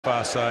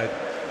Far side,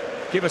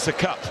 give us a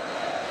cup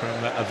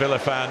from a Villa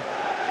fan.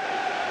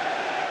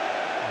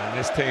 And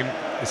this team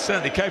is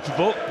certainly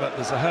capable, but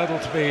there's a hurdle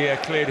to be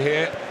cleared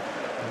here.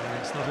 And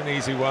it's not an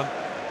easy one.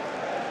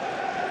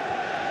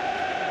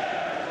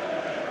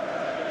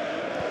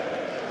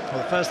 Well,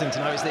 the first thing to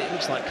note is that it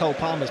looks like Cole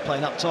Palmer's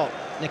playing up top.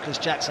 Nicholas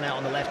Jackson out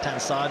on the left-hand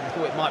side. I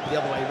thought it might be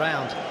the other way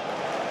round.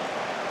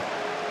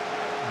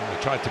 And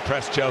they tried to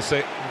press Chelsea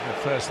in the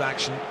first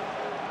action.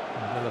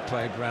 And Villa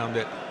played round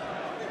it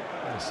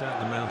with a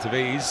certain amount of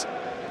ease.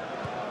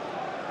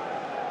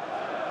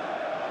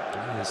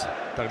 Here's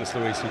Douglas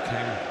Luiz, who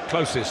came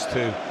closest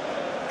to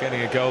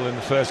getting a goal in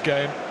the first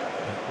game.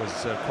 It was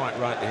quite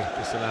rightly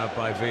disallowed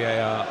by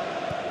VAR,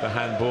 the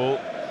handball.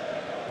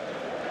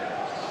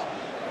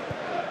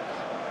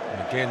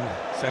 And again,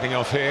 setting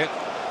off here.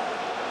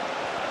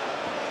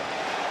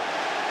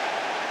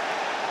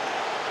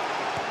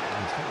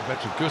 He's got a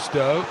bit of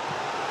gusto.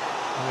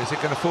 Oh, is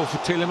it going to fall for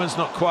Tielemans?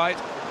 Not quite.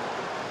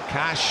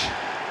 Cash.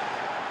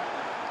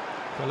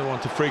 Villa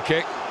want a free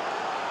kick.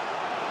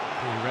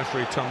 The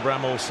referee Tom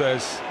Bramall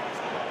says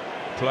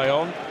play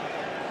on,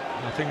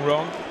 nothing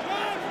wrong.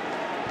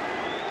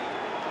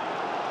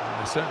 And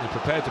they're certainly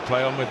prepared to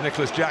play on with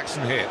Nicholas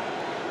Jackson here.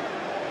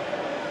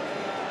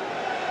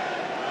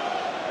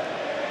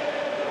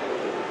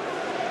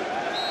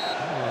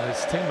 Well,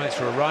 his teammates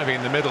were arriving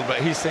in the middle,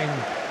 but he seemed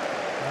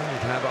only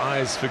to have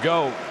eyes for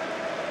goal.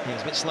 He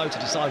was a bit slow to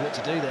decide what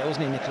to do there,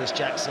 wasn't he, Nicholas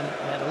Jackson?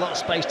 He had a lot of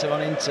space to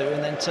run into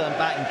and then turned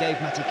back and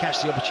gave Matty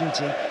Cash the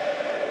opportunity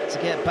to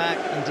get back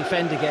and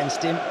defend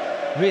against him.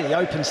 Really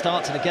open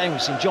start to the game.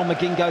 We've seen John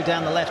McGinn go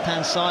down the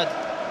left-hand side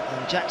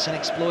and Jackson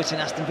exploiting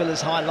Aston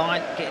Villa's high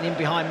line, getting in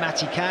behind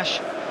Matty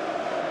Cash.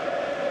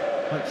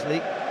 Hopefully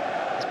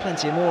there's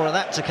plenty more of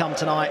that to come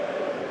tonight.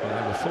 Well,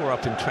 they were 4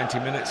 up in 20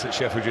 minutes at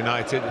Sheffield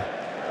United.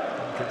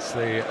 It's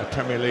the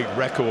Premier League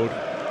record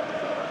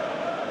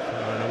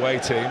for an away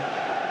team.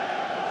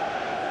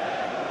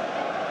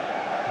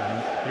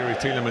 And Yuri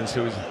Tielemans,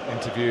 who was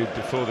interviewed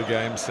before the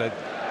game, said,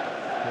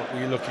 what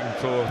were you looking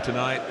for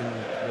tonight and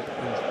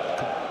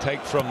could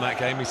take from that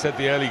game? He said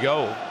the early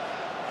goal. It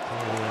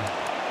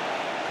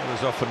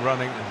was off and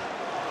running.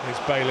 And it's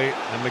Bailey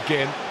and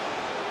McGinn.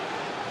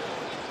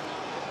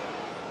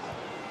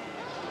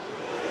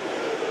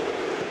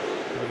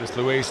 There's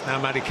Luiz, now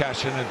Matty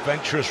Cash, an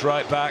adventurous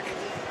right back. There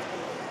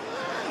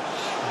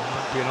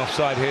might be an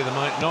offside here, there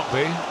might not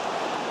be.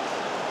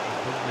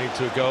 Didn't lead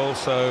to a goal,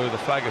 so the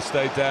flag has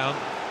stayed down.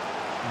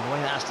 And the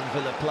way that Aston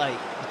Villa play,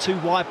 the two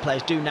wide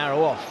players do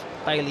narrow off.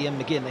 Bailey and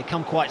McGinn, they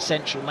come quite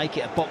central, make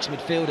it a box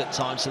midfield at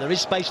times, so there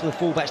is space for the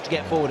fullbacks to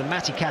get forward, and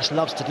Matty Cash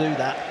loves to do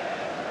that.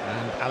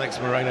 And Alex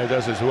Moreno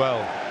does as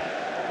well.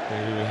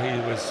 He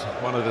was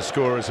one of the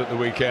scorers at the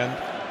weekend.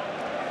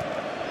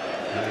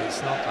 And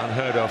it's not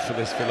unheard of for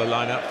this Villa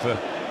lineup for the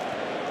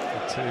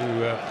two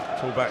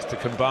fullbacks to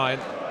combine.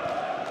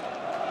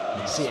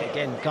 You see it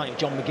again, can't you?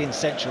 John McGinn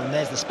central, and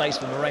there's the space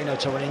for Moreno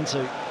to run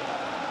into.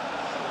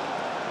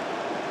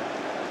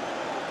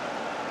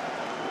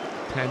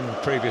 10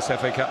 previous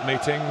FA Cup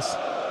meetings.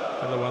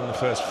 Villa won the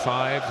first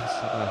 5. So,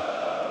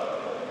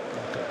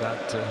 look at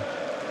that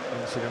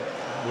incident.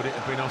 Would it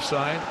have been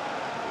offside?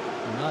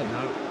 No.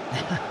 No.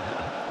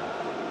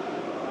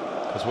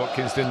 Because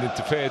Watkins didn't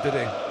interfere, did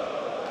he?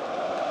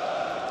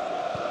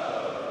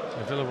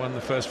 So Villa won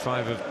the first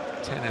 5 of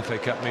 10 FA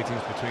Cup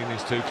meetings between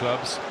these two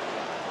clubs.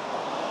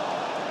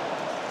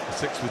 The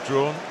 6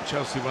 withdrawn.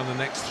 Chelsea won the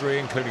next 3,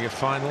 including a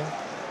final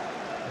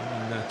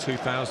in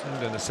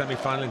 2000 and a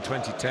semi-final in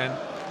 2010.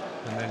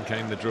 And then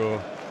came the draw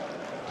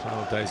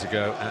 12 days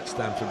ago at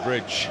Stamford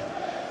Bridge.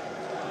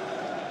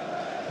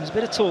 There was a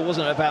bit of talk,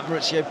 wasn't it, about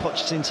Mauricio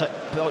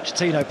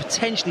Pochettino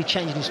potentially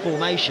changing his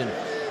formation,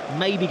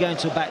 maybe going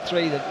to a back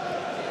 3 that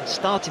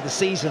started the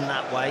season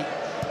that way.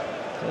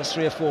 First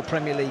 3 or 4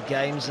 Premier League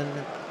games, and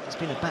it's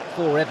been a back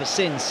 4 ever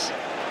since.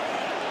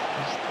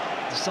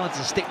 He's decided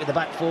to stick with the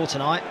back 4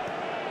 tonight.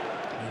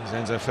 Here's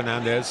Enzo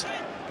Fernandez.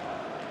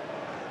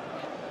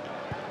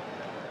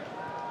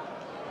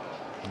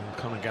 And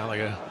Conor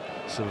Gallagher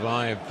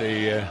survived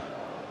the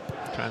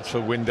transfer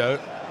window.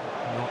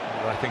 Not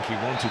where I think he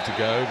wanted to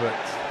go, but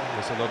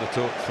there's a lot of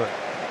talk for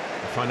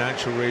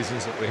financial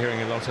reasons that we're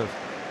hearing a lot of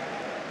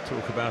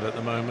talk about at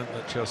the moment,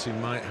 that Chelsea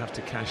might have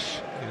to cash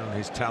in on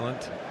his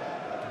talent.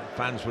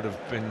 Fans would have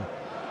been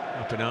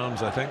up in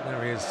arms, I think.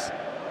 There he is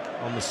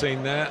on the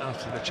scene there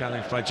after the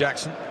challenge by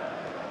Jackson.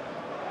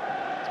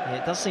 Yeah,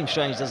 it does seem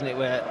strange, doesn't it,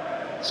 where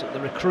sort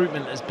of the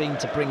recruitment has been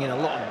to bring in a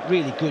lot of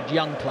really good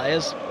young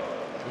players.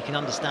 You can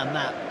understand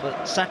that,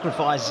 but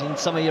sacrificing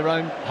some of your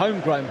own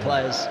homegrown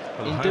players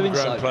in doing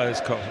so. Homegrown players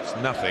cost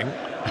nothing.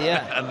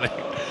 Yeah. And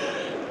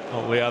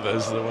all the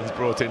others, the ones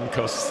brought in,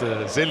 cost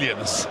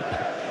zillions.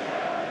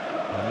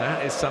 And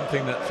that is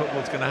something that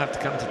football's going to have to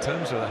come to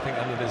terms with, I think,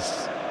 under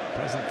this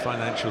present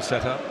financial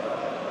setup.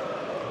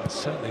 It's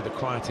certainly the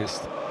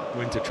quietest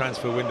winter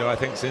transfer window, I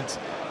think, since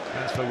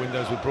transfer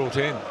windows were brought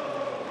in.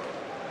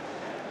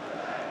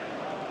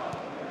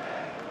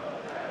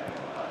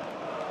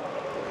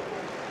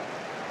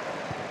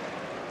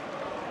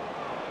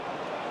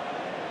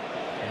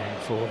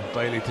 for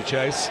Bailey to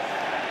chase.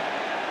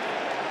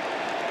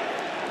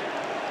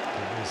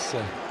 He was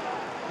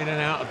in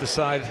and out of the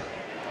side in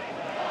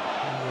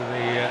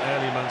the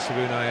early months of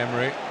Unai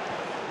Emery.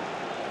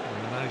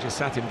 And the manager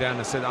sat him down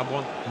and said, I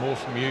want more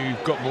from you,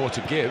 you've got more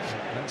to give,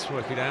 let's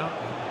work it out.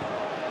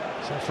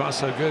 So far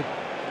so good.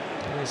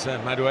 Here's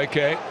Madueke.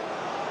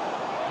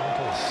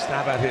 Little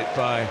stab at it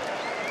by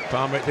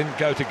Palmer. It didn't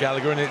go to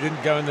Gallagher and it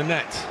didn't go in the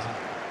net.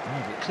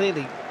 But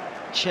clearly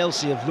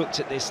Chelsea have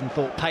looked at this and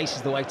thought pace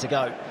is the way to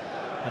go.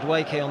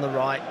 Madueke on the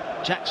right,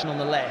 Jackson on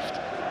the left,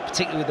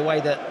 particularly with the way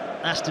that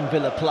Aston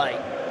Villa play.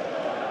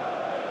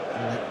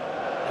 And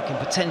they can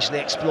potentially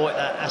exploit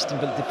that Aston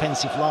Villa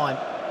defensive line.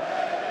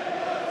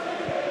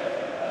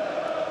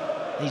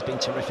 He's been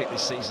terrific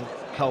this season,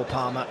 Cole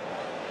Palmer.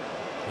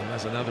 And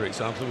there's another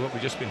example of what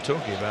we've just been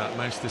talking about.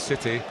 Manchester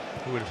City,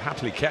 who would have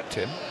happily kept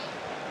him.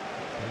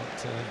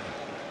 But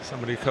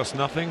somebody who cost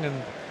nothing,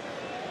 and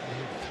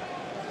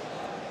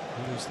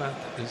use that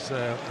as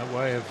a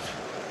way of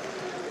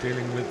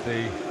dealing with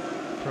the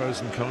pros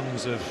and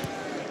cons of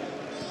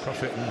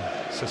profit and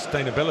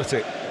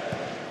sustainability.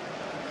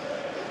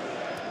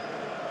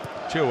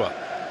 Chilwell.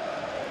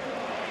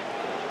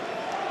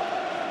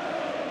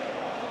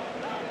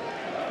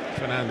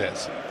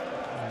 Fernandes.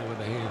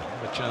 Whether he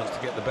have a chance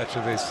to get the better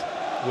of his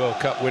World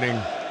Cup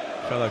winning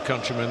fellow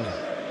countryman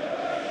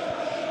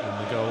in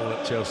the goal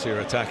that Chelsea are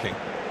attacking.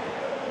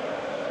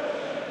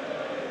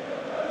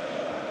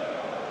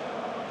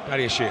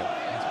 Badiashile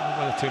has made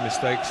one or two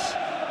mistakes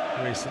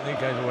recently,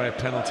 gave away a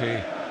penalty in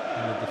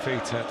the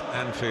defeat at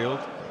Anfield.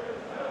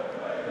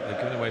 They've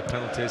given away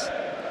penalties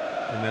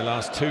in their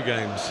last two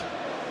games.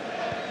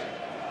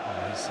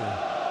 There's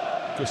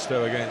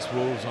Gusto against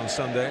Wolves on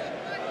Sunday.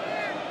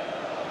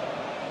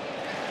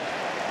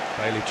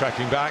 Bailey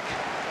tracking back.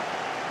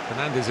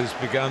 Fernandes has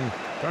begun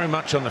very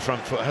much on the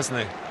front foot, hasn't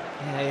he?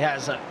 Yeah, he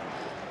has.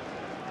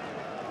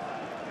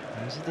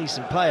 He's a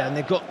decent player, and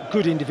they've got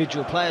good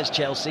individual players,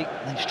 Chelsea.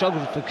 They've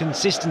struggled for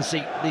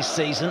consistency this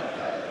season,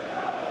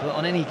 but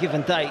on any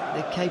given day,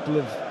 they're capable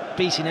of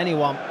beating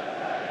anyone.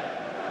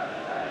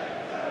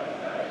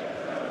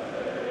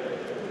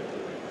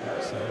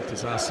 So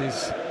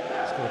Disasi's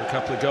scored a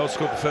couple of goals,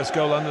 scored the first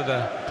goal under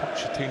the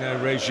Pochettino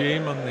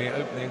regime on the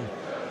opening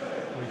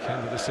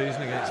weekend of the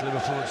season against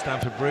Liverpool at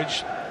Stamford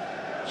Bridge.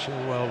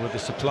 Chilwell with the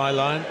supply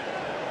line.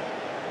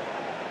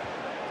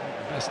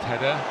 Best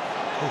header.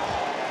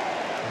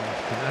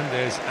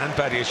 Fernandes and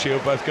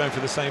Badiashile both going for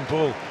the same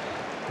ball.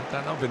 Had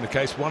that not been the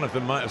case, one of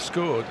them might have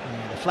scored.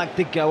 The flag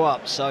did go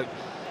up, so I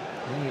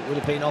think it would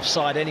have been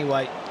offside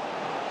anyway.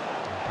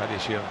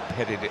 Badiashile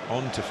headed it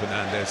on to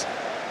Fernandes. A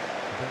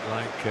bit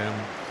like we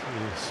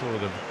saw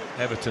the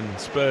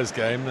Everton-Spurs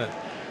game, that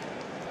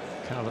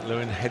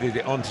Calvert-Lewin headed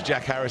it on to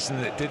Jack Harrison,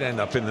 and it did end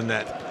up in the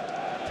net.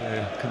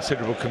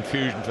 Considerable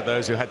confusion for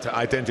those who had to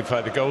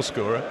identify the goal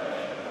scorer,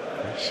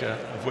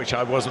 of which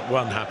I wasn't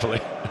one,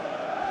 happily.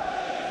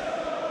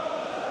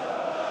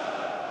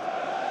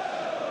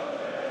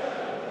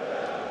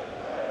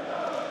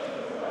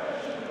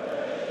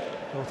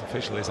 Fourth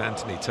official is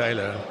Anthony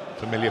Taylor,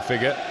 familiar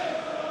figure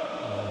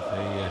of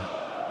the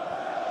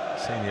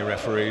senior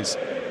referees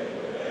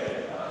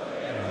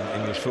in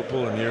English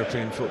football and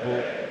European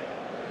football.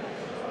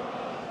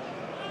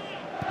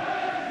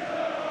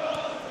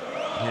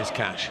 Here's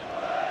Cash.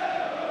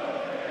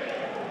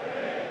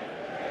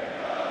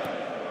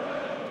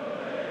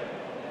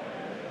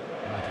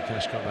 Michael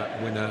Cash got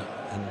that winner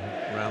in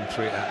round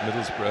 3 at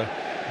Middlesbrough.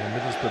 The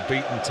Middlesbrough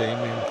beaten team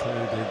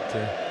included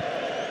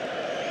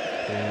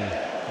the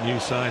new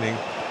signing,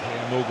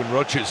 Morgan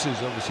Rogers,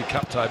 who's obviously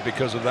cup-tied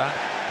because of that.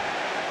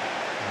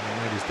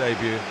 And made his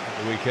debut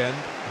at the weekend.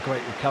 A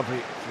great recovery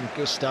from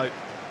Gusto.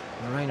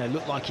 Moreno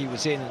looked like he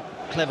was in.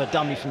 Clever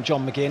dummy from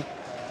John McGinn.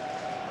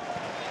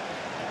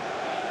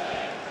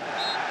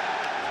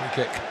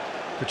 Free kick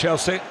for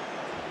Chelsea.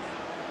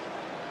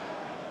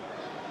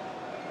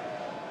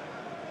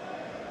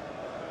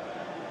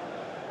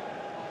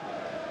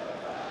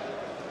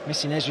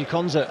 Missing Ezri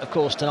Konsa, of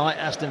course, tonight.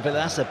 Aston Villa,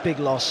 that's a big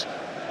loss.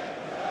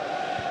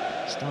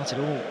 Started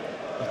all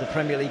of the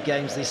Premier League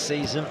games this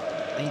season,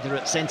 either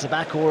at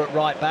centre-back or at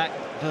right-back.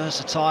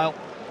 Versatile.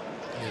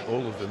 Yeah,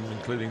 all of them,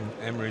 including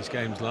Emery's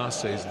games last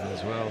season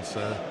as well.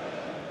 So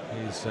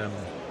he's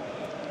certainly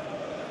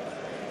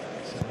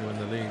when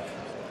the league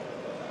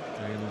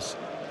games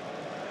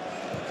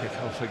kick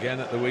off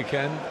again at the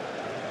weekend,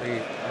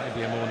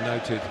 maybe a more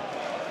noted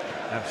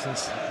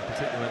absence,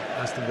 particularly when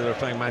Aston Villa are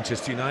playing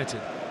Manchester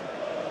United.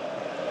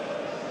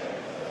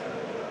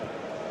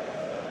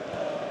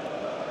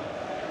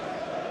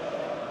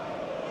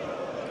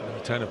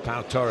 Return of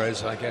Pau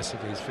Torres. I guess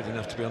if he's fit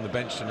enough to be on the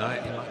bench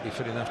tonight, he might be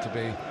fit enough to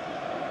be in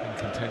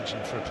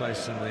contention for a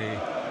place in the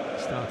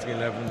starting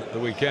 11 at the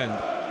weekend.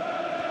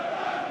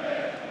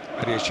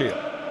 Badiashile.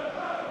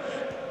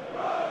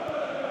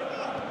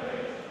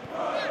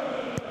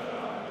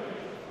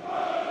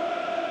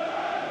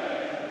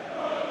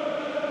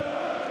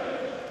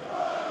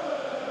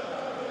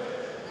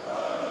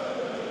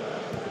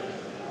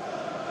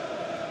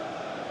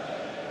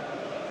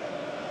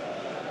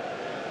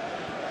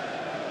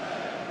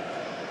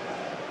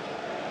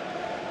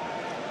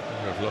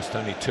 Who have lost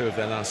only 2 of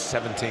their last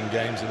 17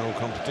 games in all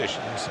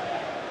competitions.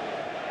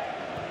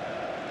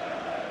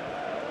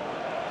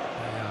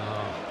 They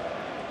are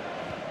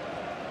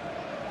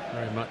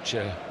very much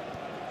in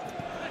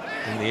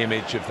the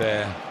image of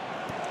their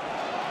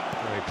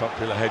very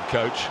popular head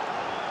coach.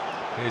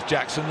 Here's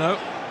Jackson though,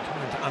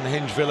 trying to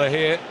unhinge Villa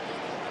here.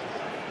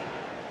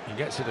 He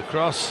gets it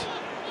across.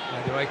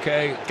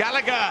 Madueke.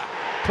 Gallagher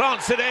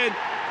plants it in.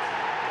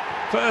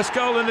 First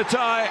goal in the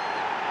tie,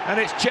 and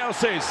it's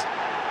Chelsea's.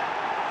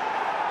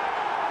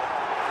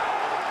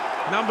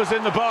 Numbers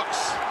in the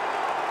box.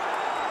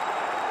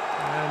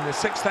 And the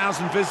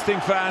 6,000 visiting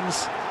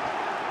fans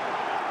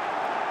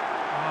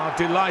are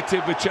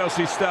delighted with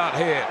Chelsea's start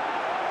here.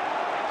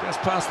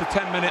 Just past the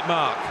 10-minute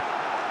mark.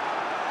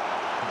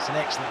 It's an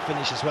excellent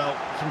finish as well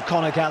from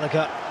Conor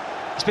Gallagher.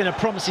 It's been a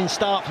promising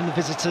start from the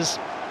visitors.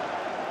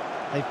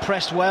 They've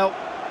pressed well.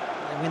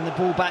 They win the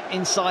ball back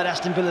inside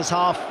Aston Villa's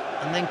half,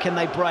 and then can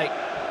they break?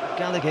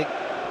 Gallagher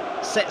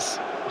sets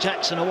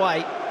Jackson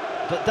away,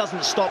 but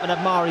doesn't stop and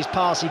admire his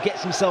pass. He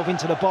gets himself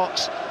into the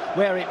box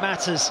where it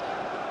matters,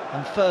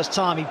 and first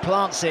time he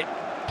plants it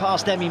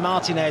past Emi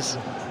Martinez.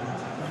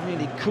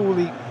 Really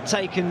coolly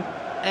taken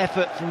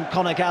effort from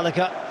Conor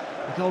Gallagher.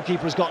 The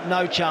goalkeeper has got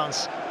no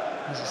chance.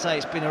 As I say,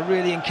 it's been a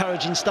really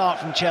encouraging start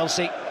from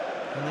Chelsea,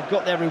 and they've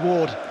got their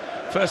reward.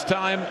 First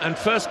time and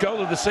first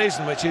goal of the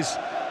season, which is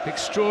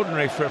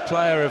extraordinary for a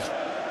player of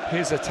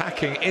his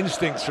attacking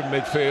instincts from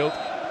midfield.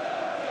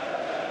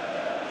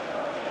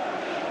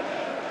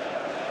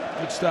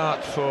 Good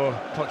start for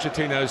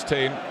Pochettino's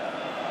team.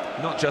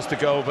 Not just a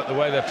goal, but the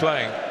way they're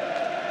playing.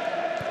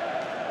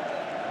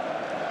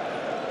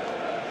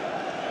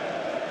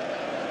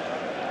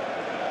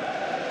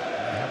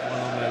 They have won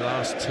on their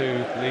last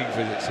 2 league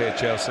visits here,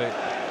 Chelsea.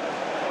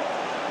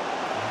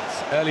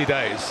 It's early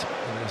days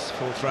in this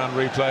 4th round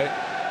replay.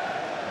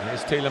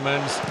 Here's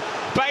Tielemans.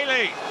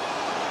 Bailey!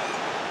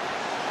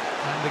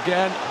 And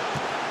again.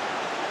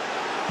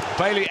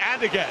 Bailey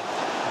and again.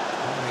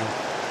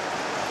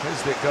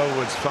 Fizzed it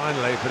goalwards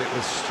finally, but it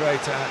was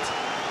straight at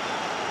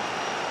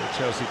the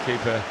Chelsea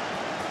keeper.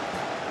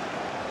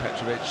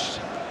 Petrovic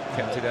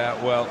kept it out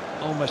well.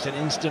 Almost an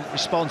instant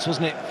response,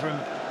 wasn't it, from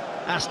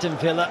Aston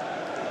Villa.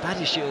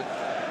 Badiashile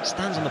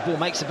stands on the ball,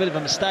 makes a bit of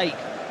a mistake.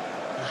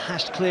 A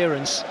hashed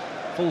clearance,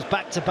 falls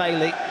back to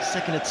Bailey.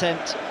 Second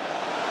attempt.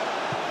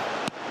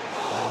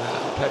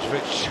 And,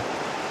 Petrovic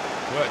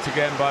worked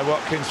again by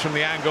Watkins from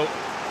the angle.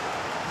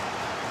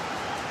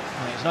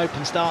 Well, it was an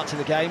open start to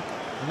the game,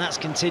 and that's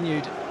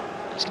continued.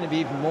 It's going to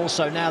be even more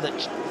so now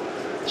that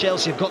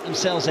Chelsea have got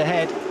themselves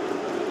ahead.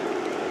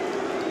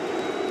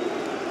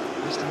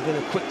 Aston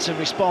Villa quick to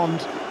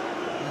respond.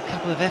 A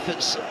couple of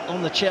efforts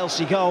on the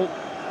Chelsea goal.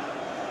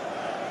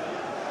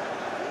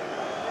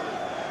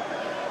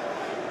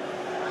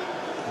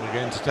 We're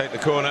going to take the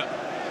corner.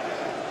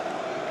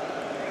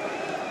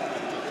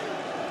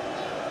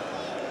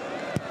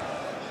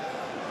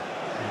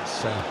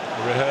 It's a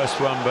rehearsed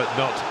one, but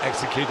not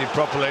executed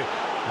properly.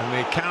 And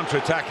the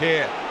counter-attack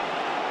here.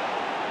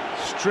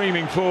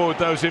 Streaming forward,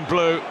 those in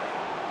blue.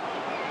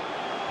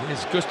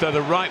 Here's Gusto,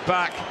 the right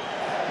back.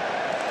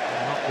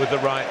 Not with the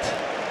right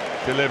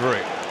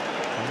delivery.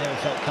 He never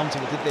felt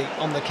comfortable, did they,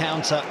 on the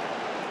counter.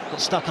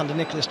 Got stuck under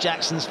Nicholas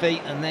Jackson's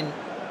feet, and then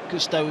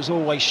Gusto was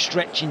always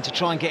stretching to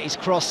try and get his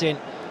cross in.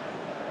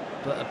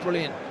 But a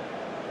brilliant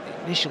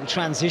initial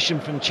transition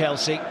from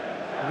Chelsea,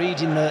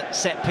 reading the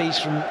set piece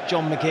from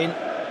John McGinn.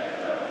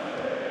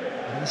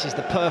 And this is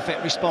the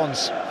perfect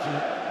response from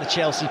the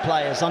Chelsea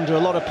players, under a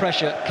lot of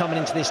pressure coming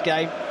into this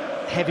game.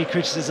 Heavy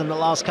criticism the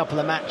last couple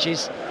of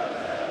matches.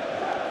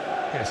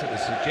 Yes, it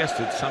was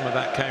suggested some of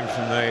that came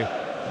from the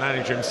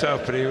manager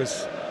himself, but he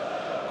was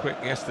quick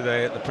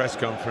yesterday at the press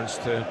conference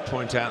to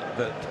point out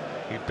that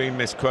he'd been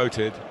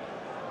misquoted,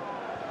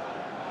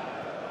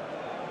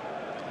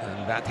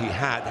 and that he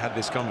had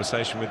this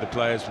conversation with the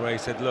players where he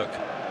said, look,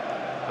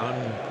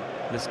 I'm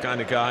this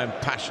kind of guy, I'm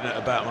passionate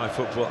about my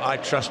football, I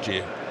trust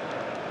you,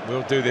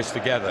 we'll do this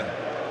together.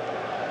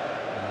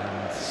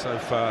 And so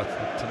far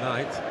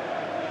tonight,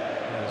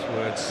 those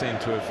words seem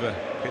to have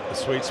hit the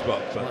sweet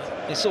spot. But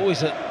it's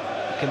always a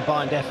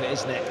combined effort,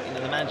 isn't it? You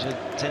know, the manager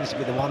tends to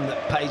be the one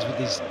that pays with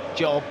his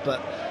job,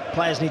 but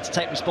players need to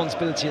take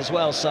responsibility as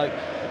well. So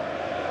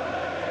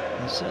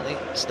they've certainly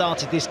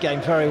started this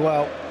game very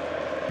well.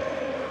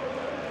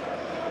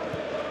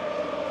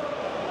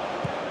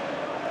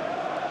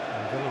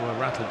 Villa were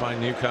rattled by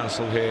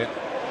Newcastle here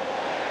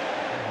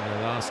in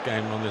the last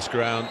game on this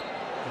ground,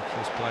 which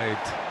was played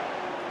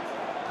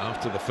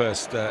after the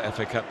first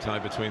FA Cup tie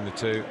between the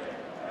two.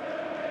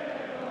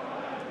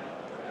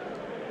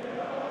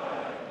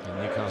 And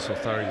Newcastle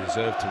thoroughly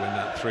deserved to win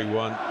that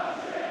 3-1.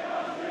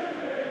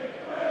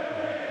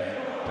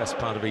 Best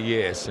part of a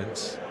year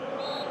since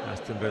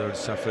Aston Villa had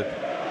suffered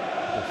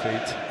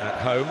defeat at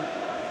home.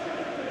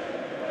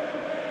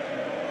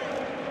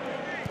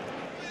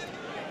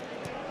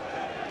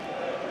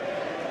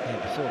 Yeah,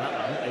 before that,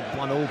 I think they'd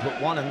won all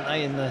but one, hadn't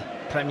they, in the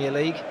Premier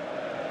League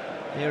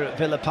here at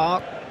Villa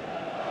Park.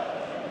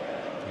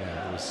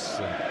 Yeah, it was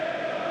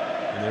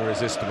an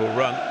irresistible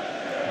run.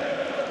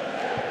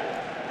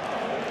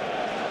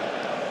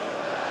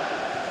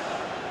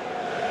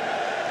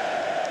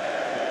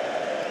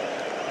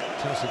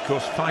 Chelsea, of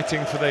course,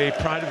 fighting for the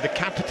pride of the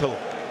capital. We'll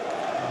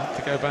have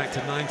to go back to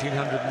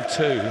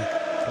 1902,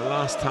 the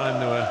last time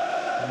there were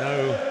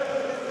no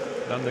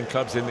London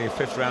clubs in the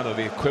fifth round or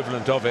the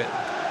equivalent of it.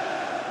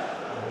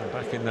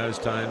 Back in those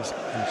times,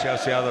 and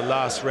Chelsea are the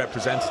last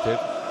representative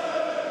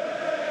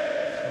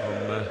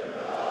from what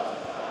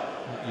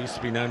used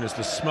to be known as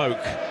the Smoke.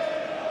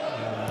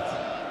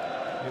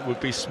 And it would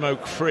be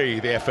smoke-free,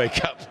 the FA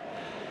Cup,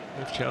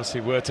 if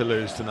Chelsea were to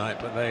lose tonight,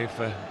 but they've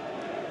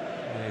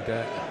made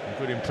a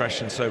good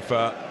impression so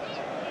far.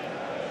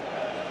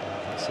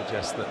 I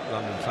suggest that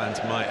London fans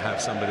might have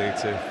somebody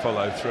to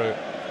follow through.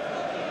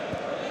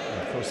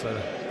 And of course,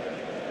 the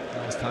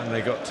last time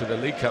they got to the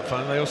League Cup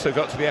final, they also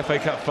got to the FA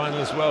Cup final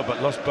as well,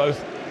 but lost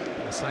both.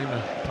 The same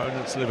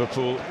opponents,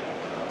 Liverpool,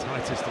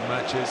 tightest of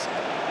matches.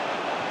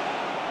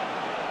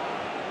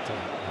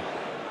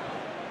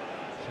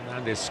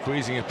 Fernandes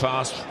squeezing it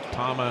past.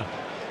 Palmer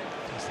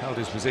just held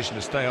his position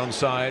to stay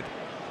onside.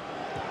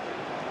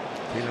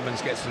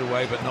 Tielemans gets it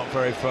away, but not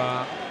very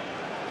far.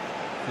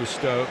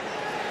 Gusto.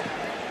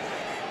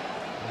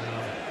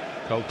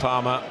 Cole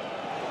Palmer.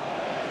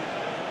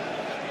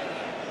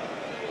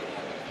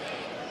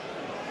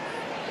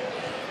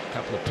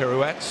 Couple of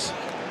pirouettes.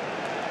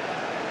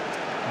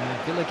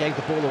 Villa gave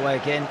the ball away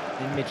again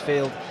in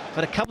midfield.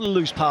 But a couple of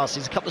loose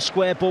passes, a couple of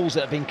square balls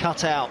that have been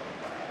cut out.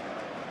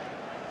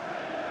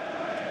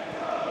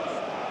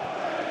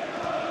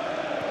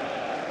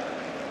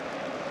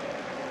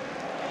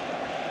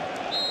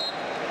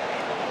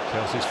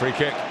 Chelsea's free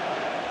kick.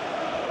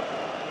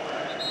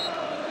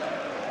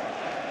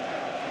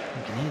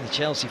 You can hear the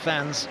Chelsea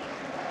fans,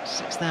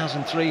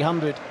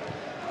 6,300.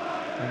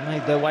 They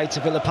made their way to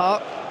Villa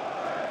Park.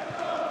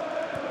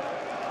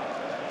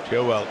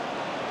 Chilwell,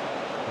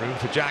 room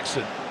for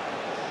Jackson.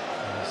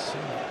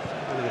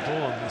 With the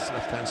ball on this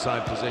left-hand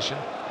side position.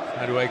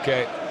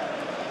 Madueke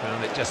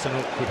found it just an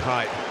awkward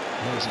height.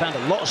 Well, he's found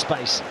a lot of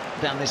space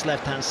down this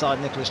left-hand side,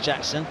 Nicholas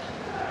Jackson.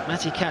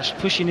 Matty Cash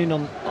pushing in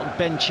on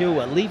Ben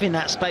Chilwell, leaving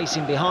that space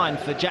in behind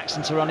for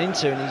Jackson to run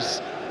into, and he's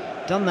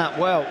done that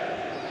well.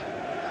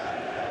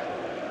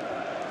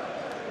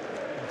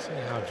 Let's see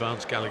how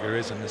advanced Gallagher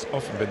is, and it's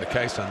often been the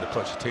case under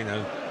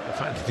Pochettino. The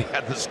fact that he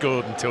hadn't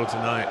scored until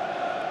tonight.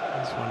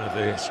 That's one of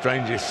the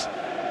strangest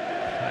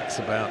facts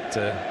about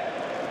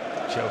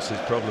Chelsea's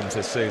problems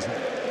this season.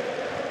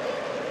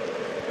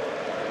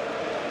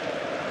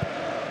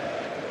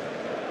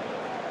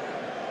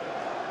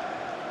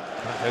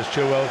 Right, there's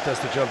Chilwell, does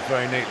the job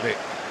very neatly.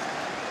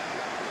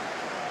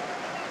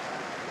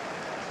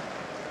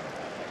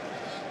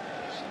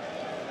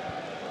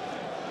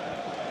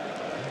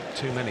 Not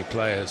too many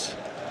players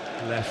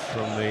left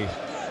from the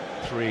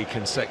 3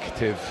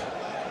 consecutive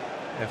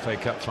FA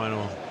Cup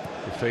final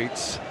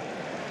defeats.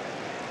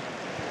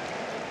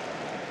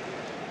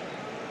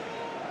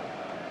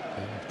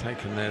 They've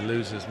taken their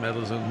losers'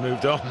 medals and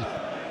moved on.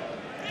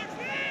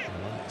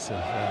 It's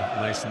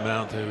Mason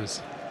Mount, who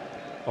was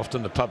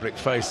often the public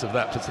face of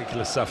that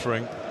particular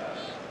suffering. A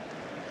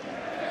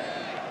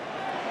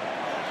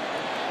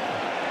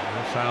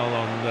foul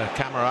on the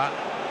camera.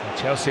 And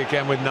Chelsea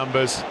again with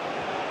numbers.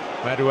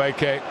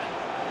 Madueke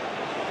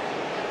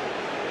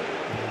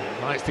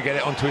likes to get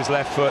it onto his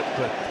left foot,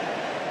 but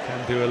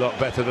can do a lot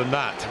better than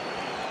that.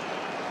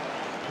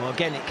 Well,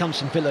 again, it comes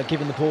from Villa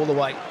giving the ball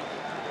away.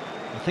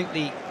 I think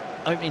the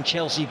opening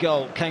Chelsea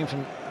goal came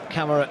from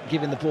Camara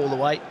giving the ball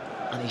away,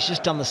 and he's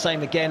just done the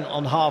same again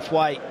on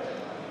halfway.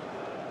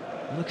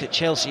 Look at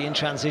Chelsea in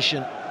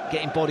transition,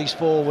 getting bodies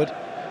forward.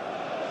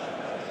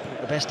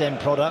 Not the best end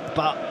product,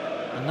 but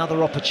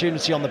another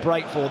opportunity on the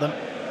break for them.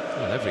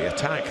 Well, every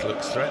attack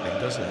looks threatening,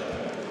 doesn't it?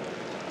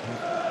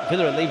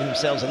 Villa are leaving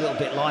themselves a little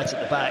bit light at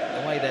the back,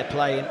 the way they're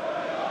playing.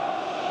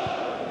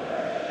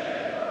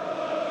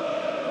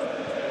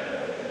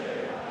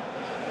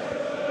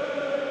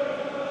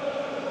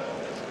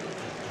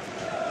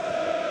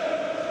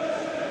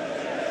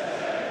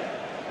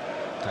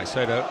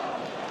 Caicedo,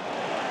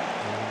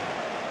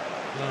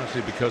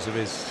 largely because of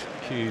his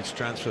huge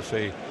transfer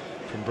fee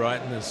from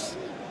Brighton, has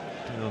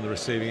been on the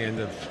receiving end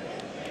of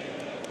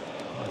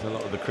quite a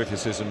lot of the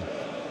criticism.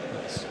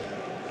 That's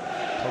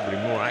probably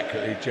more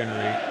accurately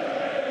generally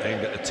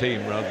aimed at the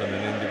team rather than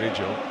an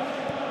individual.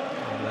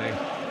 And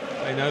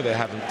they know they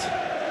haven't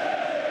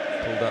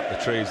pulled up the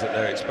trees that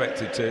they're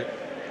expected to.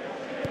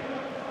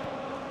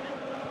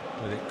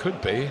 But it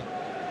could be.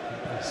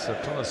 It's a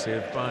policy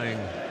of buying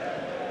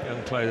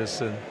young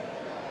players and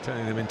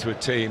turning them into a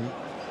team.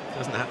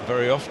 Doesn't happen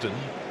very often.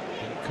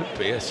 But it could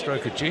be a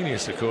stroke of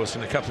genius, of course,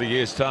 in a couple of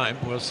years' time.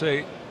 We'll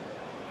see.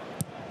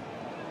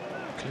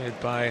 Cleared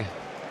by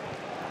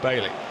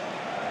Bailey.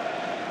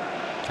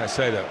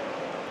 Caicedo.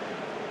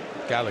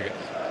 Gallagher.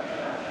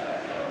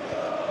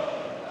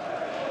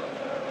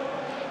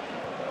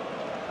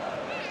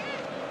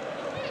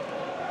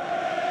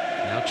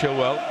 Now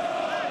Chilwell.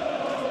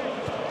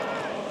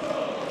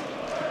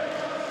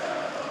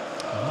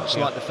 Much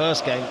like the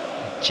first game,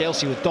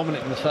 Chelsea were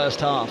dominant in the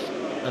first half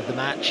of the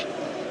match.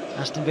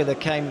 Aston Villa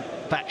came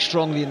back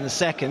strongly in the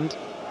second.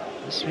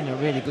 This has been a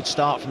really good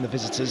start from the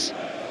visitors.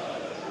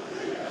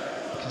 You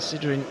can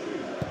considering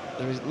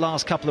the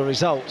last couple of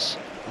results.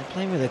 They're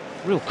playing with a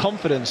real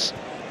confidence.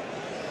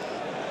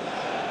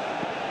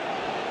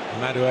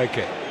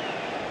 Madueke.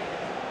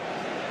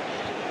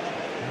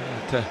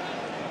 To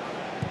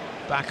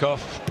back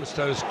off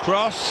Gusto's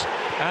cross,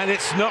 and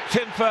it's knocked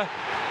in for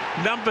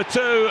number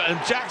 2, and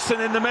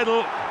Jackson in the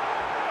middle.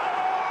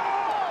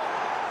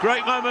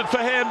 Great moment for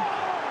him.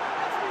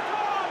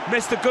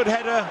 Missed a good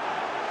header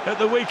at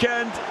the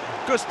weekend.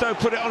 Gusto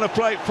put it on a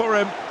plate for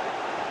him,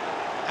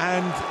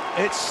 and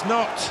it's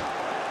not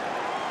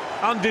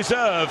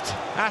undeserved.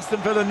 Aston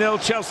Villa 0,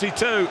 Chelsea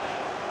 2.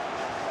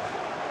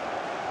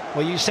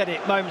 Well, you said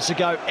it moments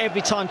ago,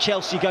 every time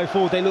Chelsea go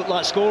forward they look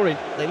like scoring.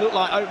 They look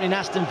like opening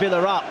Aston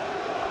Villa up.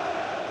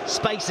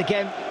 Space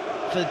again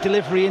for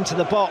delivery into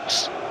the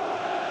box.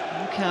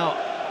 Look how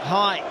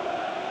high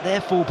their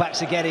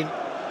fullbacks are getting.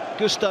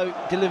 Gusto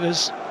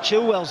delivers,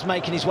 Chilwell's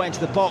making his way into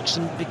the box,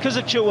 and because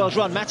of Chilwell's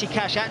run, Matty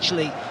Cash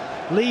actually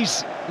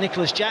leaves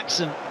Nicholas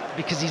Jackson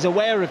because he's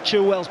aware of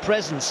Chilwell's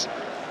presence.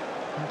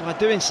 And by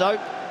doing so,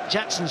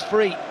 Jackson's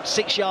free,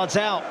 6 yards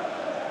out.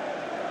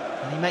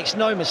 And he makes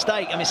no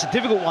mistake. I mean, it's a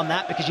difficult one,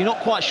 that, because you're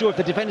not quite sure if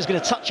the defender's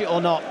going to touch it or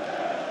not.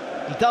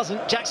 He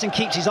doesn't. Jackson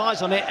keeps his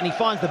eyes on it, and he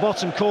finds the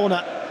bottom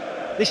corner.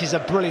 This is a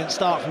brilliant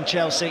start from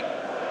Chelsea.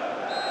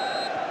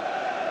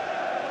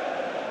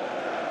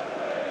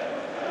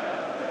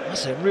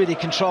 That's a really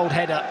controlled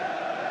header.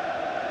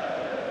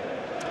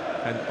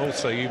 And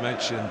also, you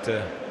mentioned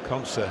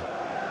Konsa,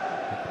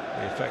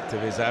 the effect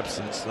of his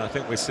absence, and I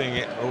think we're seeing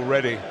it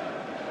already.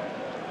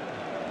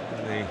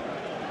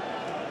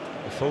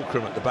 The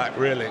fulcrum at the back,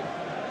 really.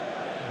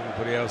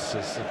 Everybody else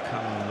has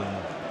come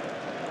and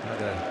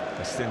had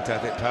a stint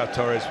at it. Pau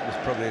Torres was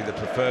probably the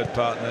preferred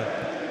partner.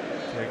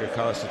 Diego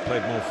Carlos has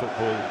played more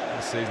football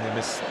this season. He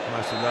missed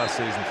most of last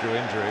season through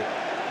injury.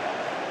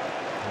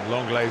 And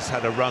Lenglet's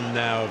had a run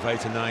now of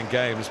 8 or 9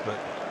 games, but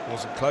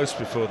wasn't close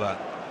before that.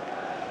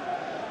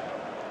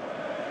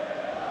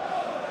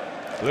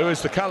 Blue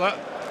is the colour.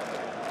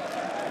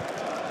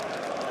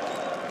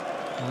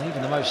 Well,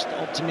 even the most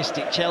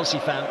optimistic Chelsea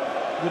fan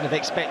wouldn't have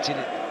expected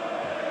it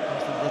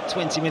after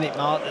the 20-minute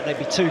mark that there'd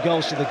be 2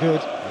 goals to the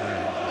good.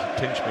 Yeah, it's a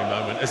pinch me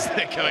moment, isn't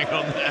it, going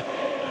on there?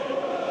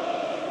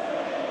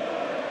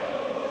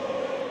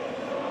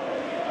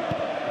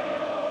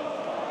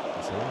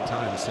 It's a long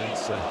time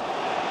since they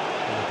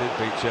did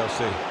beat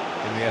Chelsea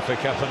in the FA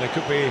Cup, and there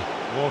could be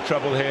more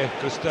trouble here.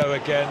 Gusto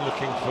again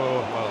looking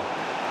for, well,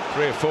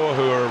 3 or 4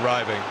 who are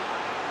arriving.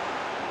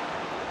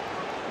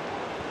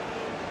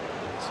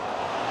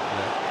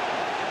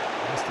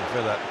 Aston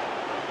Villa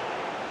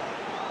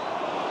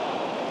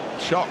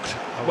shocked,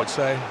 I would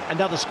say.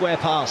 Another square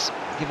pass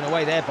given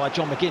away there by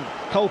John McGinn.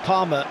 Cole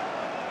Palmer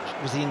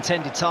was the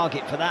intended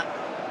target for that,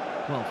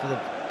 well, for the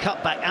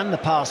cutback and the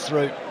pass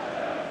through.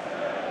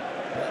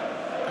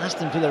 But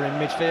Aston Villa in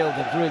midfield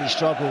have really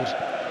struggled,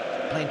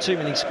 playing too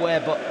many square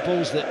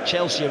balls that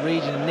Chelsea are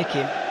reading and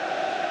nicking.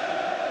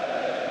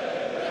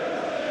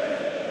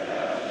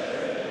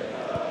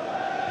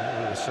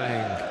 We were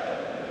saying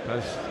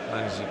both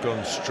managers have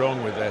gone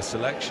strong with their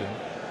selection.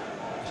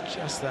 It's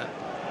just that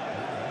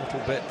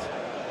little bit,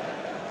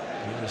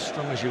 you're as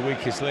strong as your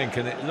weakest link,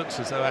 and it looks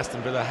as though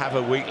Aston Villa have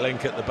a weak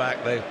link at the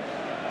back. They've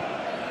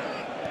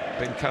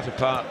been cut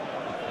apart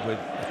with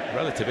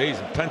relative ease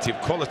and plenty of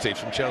quality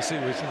from Chelsea.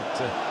 We shouldn't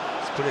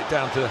put it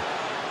down to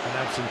an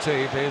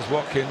absentee. Here's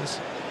Watkins.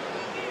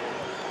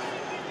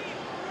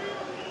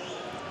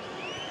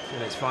 I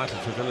feel it's vital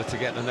for Villa to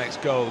get the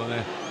next goal, and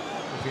they're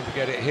looking to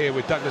get it here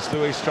with Douglas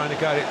Luiz trying to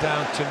guide it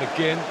down to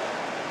McGinn.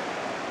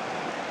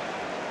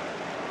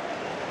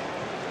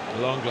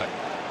 Lenglet.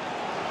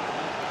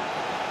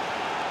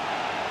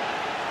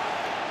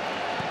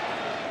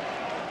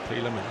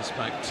 Tielemans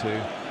back to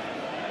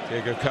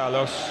Diego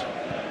Carlos.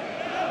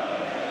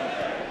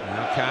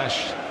 Now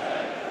Cash.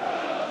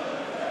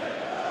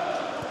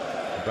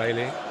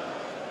 Bailey.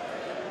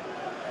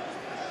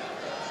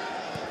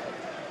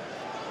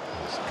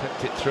 He's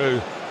clipped it through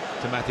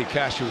to Matty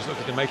Cash, who was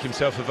looking to make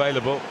himself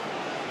available.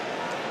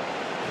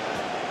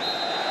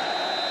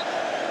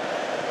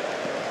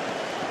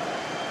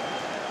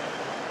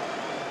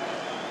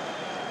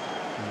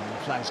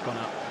 The flag's gone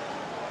up.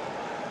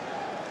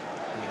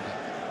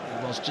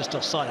 He was just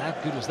offside. How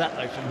good was that,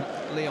 though, from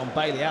Leon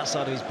Bailey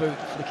outside of his boot,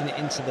 flicking it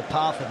into the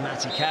path of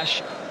Matty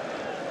Cash.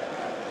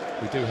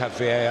 We do have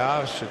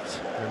VAR, I should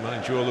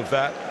remind you all of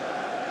that,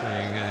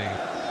 being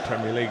a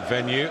Premier League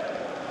venue. A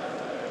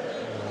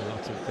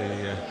lot of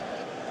the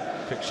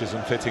fixtures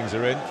and fittings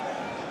are in.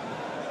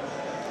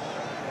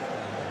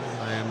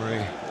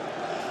 Emery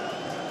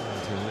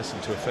to listen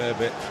to a fair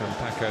bit from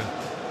Paco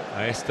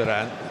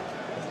Aesteran,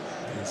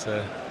 his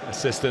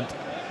assistant,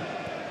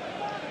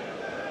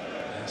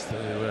 as to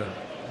what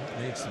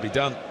needs to be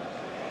done.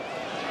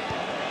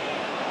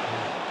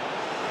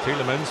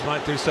 Tielemans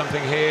might do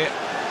something here.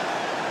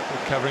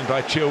 Recovering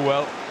by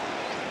Chilwell.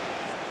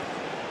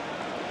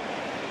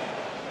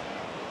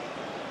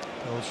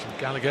 Goals from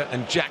Gallagher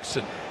and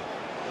Jackson.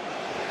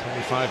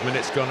 25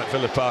 minutes gone at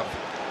Villa Park.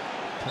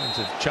 In terms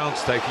of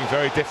chance taking,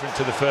 very different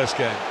to the first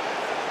game.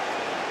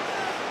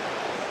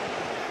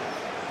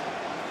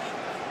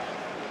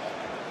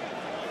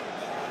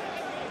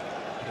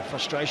 The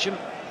frustration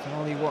from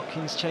Ollie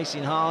Watkins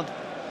chasing hard.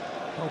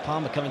 Cole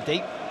Palmer coming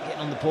deep, getting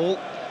on the ball.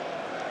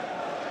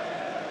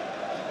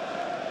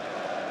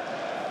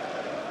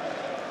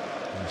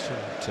 You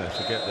shouldn't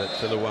forget that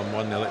Villa won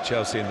 1-0 at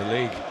Chelsea in the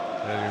league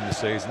earlier in the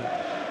season.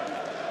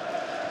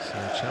 So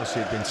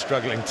Chelsea had been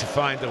struggling to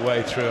find a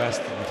way through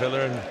Aston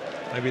Villa, and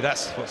maybe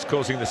that's what's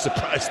causing the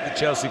surprise to the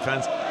Chelsea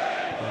fans.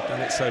 They've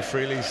done it so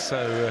freely,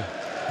 so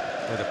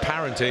with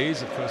apparent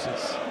ease. Of course,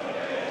 it's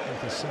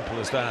not as simple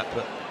as that,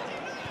 but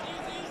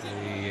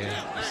they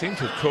seem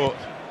to have caught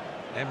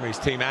Emery's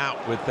team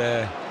out with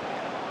their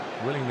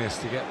willingness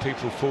to get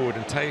people forward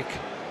and take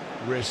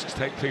risks,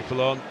 take people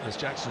on, as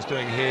Jackson's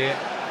doing here.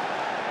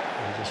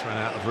 He just ran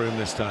out of room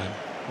this time.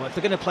 Well, if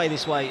they're going to play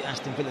this way,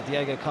 Aston Villa,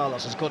 Diego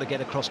Carlos has got to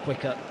get across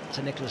quicker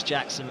to Nicholas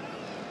Jackson,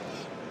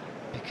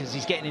 because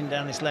he's getting in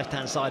down this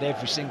left-hand side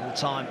every single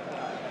time.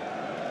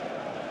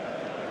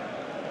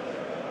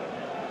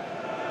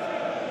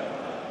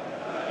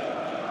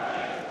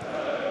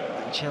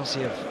 And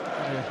Chelsea have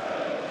had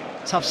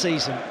a tough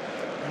season.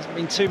 There hasn't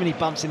been too many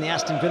bumps in the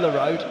Aston Villa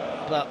road,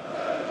 but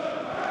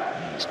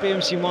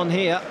experiencing one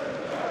here.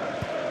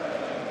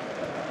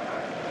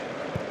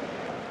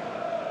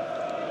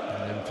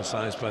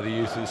 Emphasised by the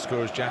youth of the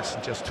scorers.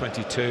 Jackson just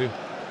 22,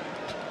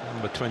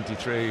 number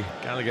 23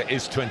 Gallagher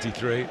is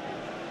 23. And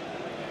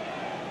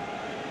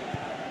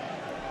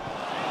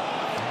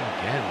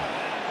again,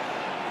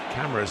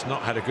 Camera's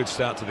not had a good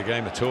start to the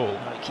game at all.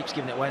 No, he keeps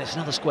giving it away, and it's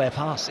another square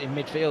pass in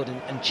midfield,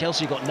 and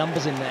Chelsea got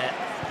numbers in there.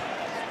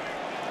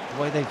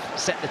 The way they've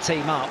set the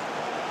team up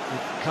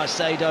with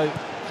Caicedo,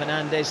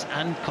 Fernandes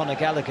and Conor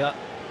Gallagher,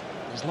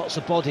 there's lots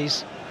of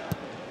bodies.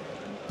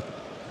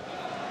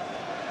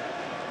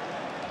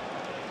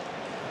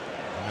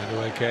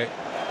 Okay.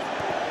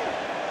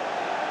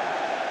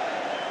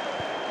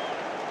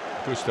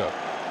 Gusto.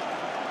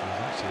 He's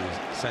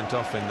actually sent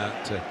off in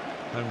that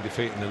home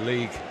defeat in the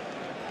league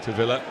to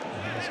Villa.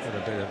 He's got a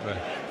bit of a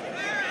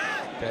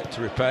debt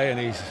to repay, and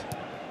he's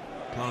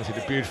planted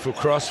a beautiful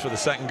cross for the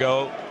second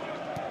goal.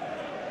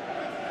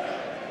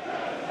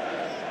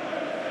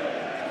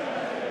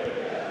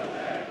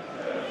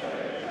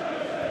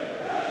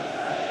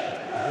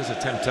 There is a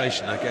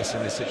temptation, I guess,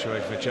 in this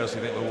situation for Chelsea.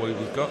 I think, well,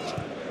 we've got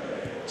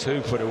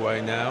two put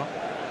away now.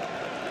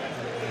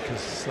 They can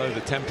slow the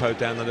tempo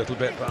down a little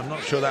bit, but I'm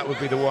not sure that would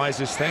be the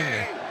wisest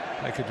thing.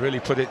 They could really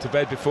put it to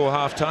bed before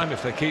half-time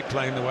if they keep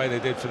playing the way they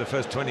did for the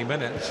first 20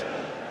 minutes.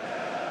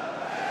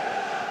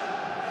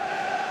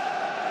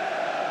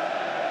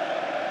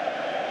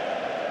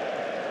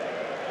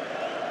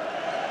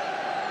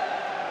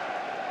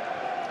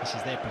 This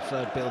is their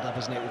preferred build-up,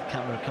 isn't it, with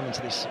Camera coming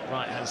to this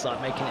right-hand side,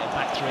 making it a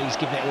back three. He's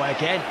giving it away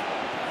again.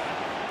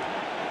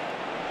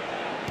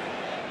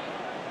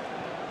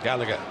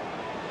 Gallagher.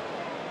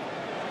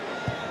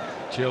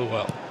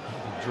 Chilwell.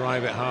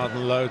 Drive it hard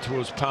and low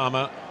towards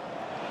Palmer.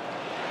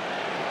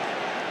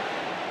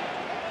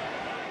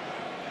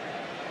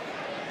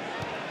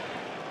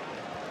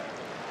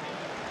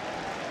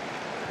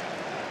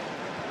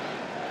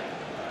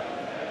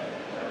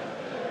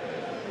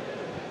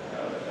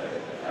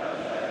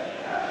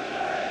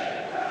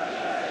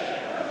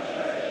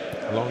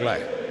 Long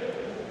leg.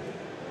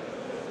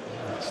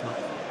 It's not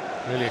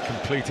really a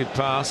completed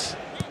pass.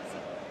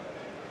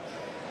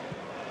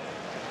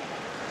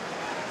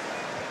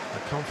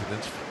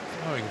 Confidence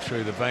flowing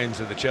through the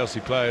veins of the Chelsea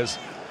players,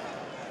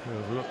 who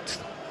have looked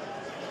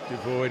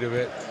devoid of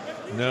it,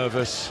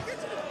 nervous,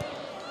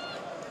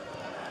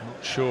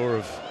 not sure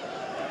of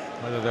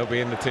whether they'll be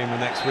in the team the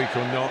next week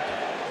or not.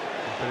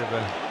 A bit of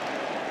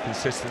a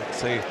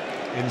consistency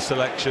in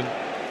selection.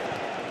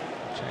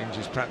 Change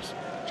is perhaps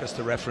just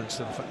a reference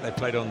to the fact they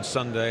played on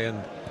Sunday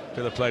and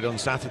Villa played on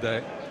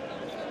Saturday.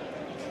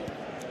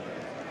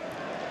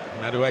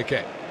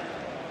 Madueke,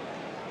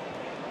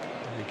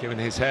 given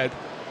his head.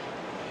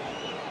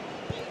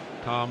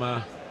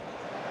 Palmer.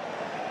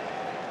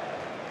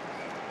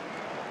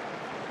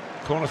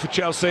 Corner for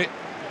Chelsea.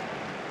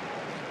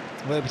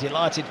 We'll be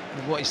delighted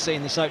with what he's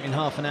seen this opening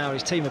half an hour.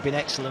 His team have been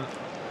excellent.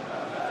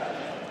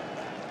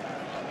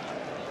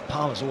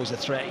 Palmer's always a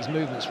threat. His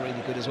movement's really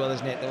good as well,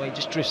 isn't it? The way he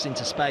just drifts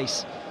into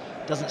space.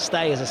 Doesn't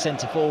stay as a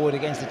centre-forward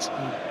against it,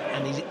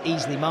 and he's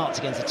easily marked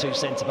against the two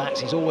centre-backs.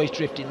 He's always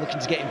drifting, looking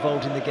to get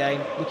involved in the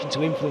game, looking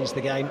to influence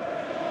the game.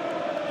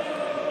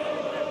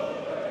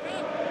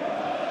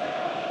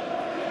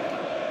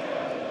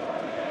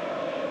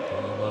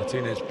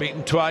 Martinez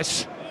beaten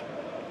twice.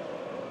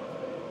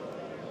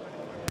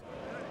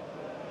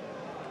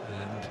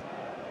 And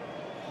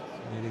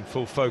needing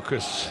full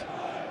focus.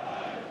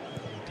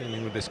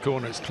 Dealing with this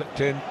corner, it's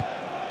clipped in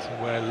to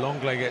where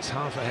Longley gets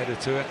half a header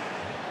to it.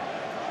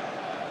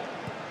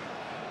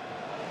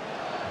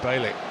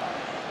 Bailey.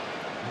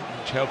 Not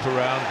much help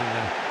around,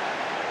 and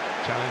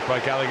challenged by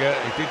Gallagher.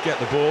 He did get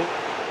the ball.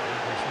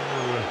 There's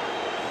no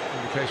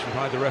indication from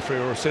either referee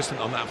or assistant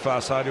on that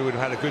far side who would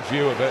have had a good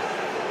view of it.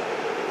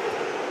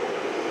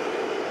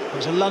 It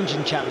was a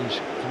lunging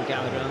challenge from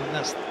Gallagher, and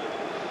that's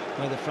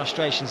where the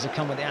frustrations have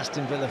come with the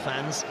Aston Villa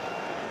fans.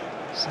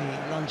 So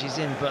he lunges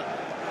in, but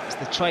it's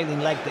the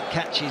trailing leg that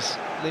catches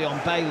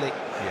Leon Bailey.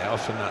 Yeah,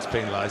 often that's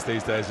penalised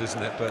these days,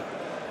 isn't it? But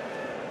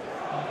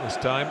not this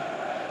time.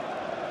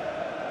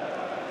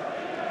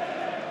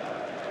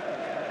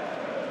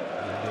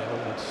 And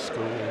the old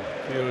school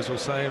viewers will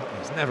say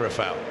it's never a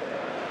foul.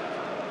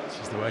 This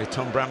is the way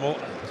Tom Bramwell,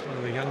 who's one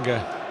of the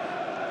younger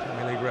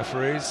Premier League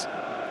referees,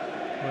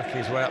 working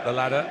his way up the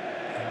ladder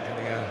and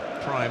getting a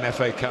prime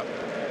FA Cup.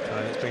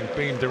 And it's been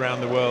beamed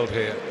around the world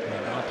here.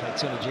 Yeah, I played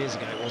 200 years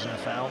ago, it wasn't a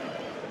foul.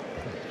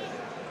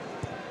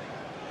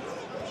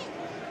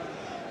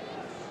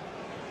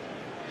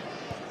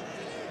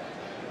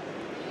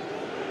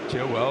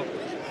 Chilwell.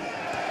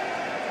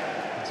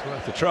 It's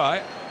worth a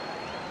try.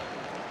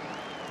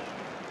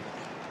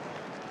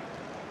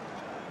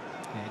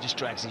 Yeah, he just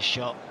drags his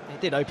shot.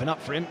 It did open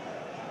up for him.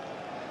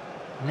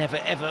 Never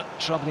ever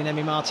troubling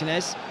Emi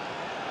Martinez.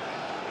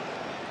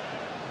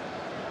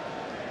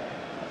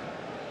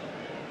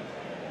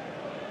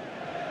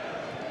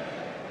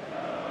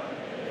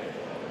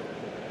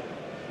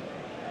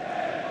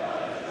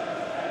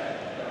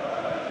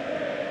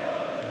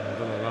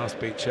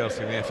 Beat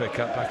Chelsea in the FA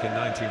Cup back in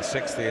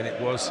 1960, and it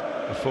was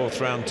a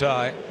fourth-round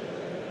tie.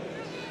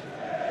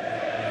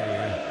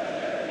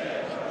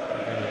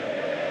 They're going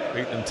to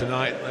beat them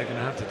tonight. They're going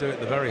to have to do it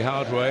the very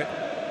hard way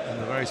and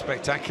the very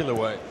spectacular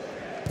way.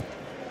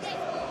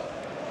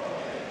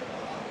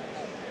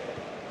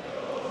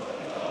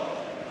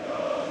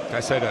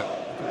 Caicedo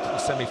to the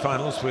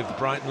semi-finals with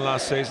Brighton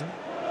last season.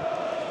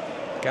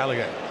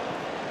 Gallagher.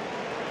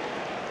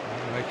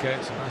 Okay,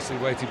 it's a nicely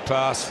weighted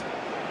pass.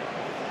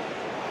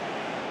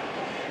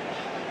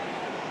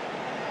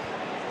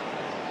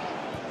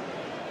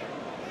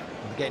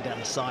 Getting down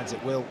the sides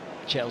at will,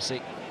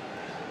 Chelsea.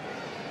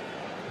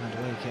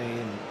 Madueke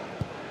and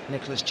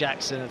Nicholas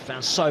Jackson have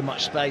found so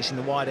much space in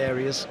the wide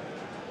areas.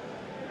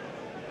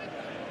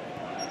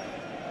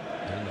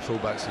 And the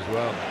fullbacks as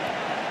well.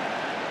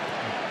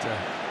 But,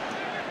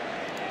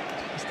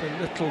 just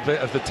a little bit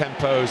of the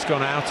tempo has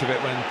gone out of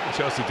it when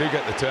Chelsea do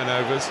get the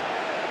turnovers.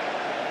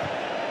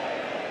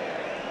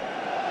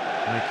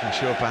 Making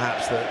sure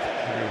perhaps that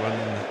everyone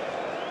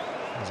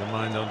has a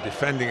mind on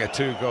defending a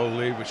two-goal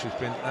lead, which has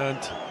been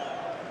earned.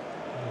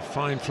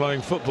 Fine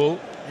flowing football.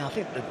 Yeah, I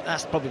think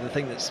that's probably the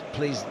thing that's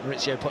pleased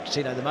Mauricio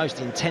Pochettino the most,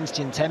 the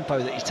intensity and tempo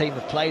that his team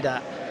have played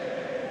at.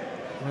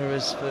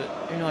 Whereas for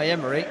Unai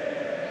Emery,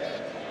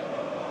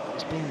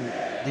 it's been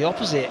the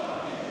opposite.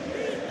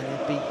 And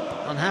he'd be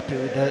unhappy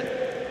with the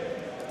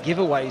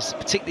giveaways,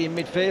 particularly in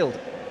midfield.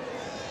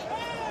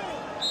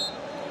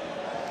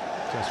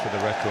 Just for the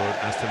record,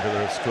 Aston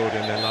Villa have scored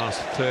in their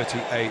last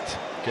 38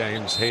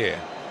 games here.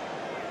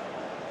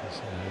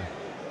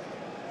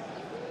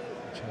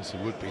 Chelsea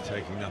would be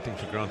taking nothing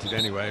for granted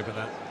anyway, but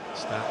that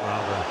stat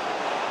rather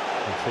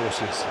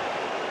enforces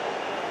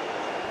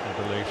the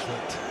belief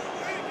that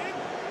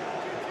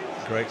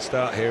a great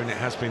start here, and it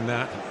has been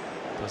that,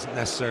 doesn't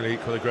necessarily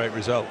equal a great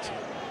result.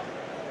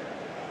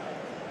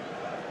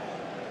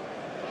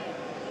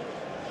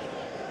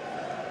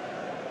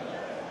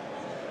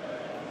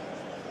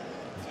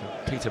 We've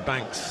got Peter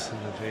Banks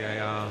in the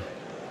VAR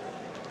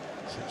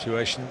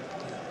situation.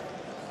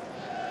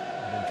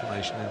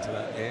 Information into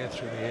that ear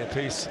through the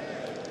earpiece.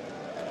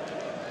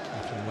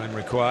 When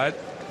required.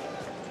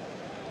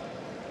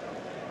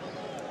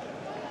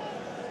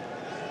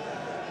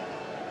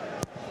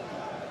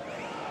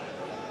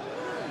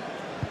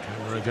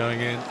 Camera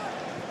going in.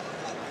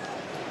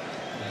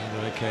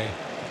 And okay.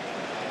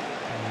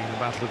 The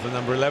battle of the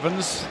number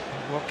 11s.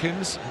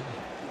 Watkins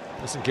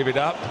doesn't give it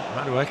up.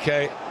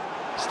 Madueke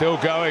still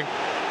going.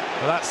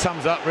 Well, that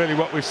sums up really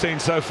what we've seen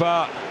so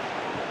far.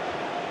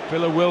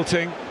 Villa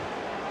wilting.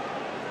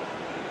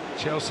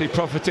 Chelsea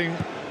profiting.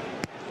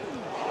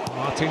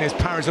 Martinez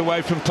parries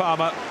away from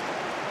Palmer.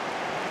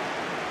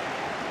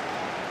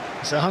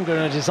 It's a hunger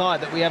and a desire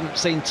that we haven't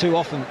seen too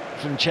often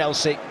from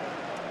Chelsea.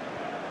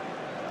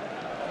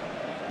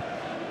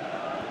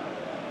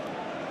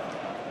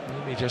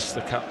 Maybe just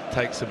the cup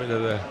takes a bit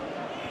of the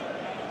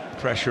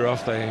pressure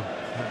off. They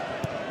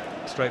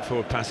had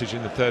straightforward passage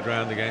in the third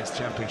round against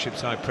Championship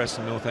side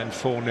Preston North End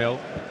 4-0.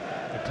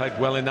 They played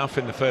well enough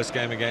in the first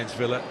game against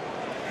Villa.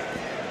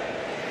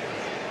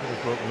 Could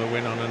have brought them a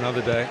win on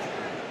another day.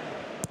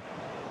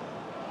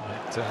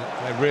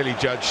 They're really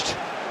judged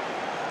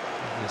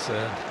as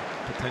a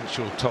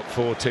potential top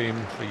 4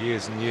 team for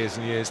years and years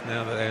and years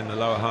now that they're in the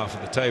lower half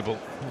of the table.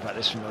 What about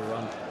this from a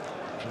run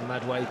from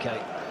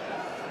Madueke?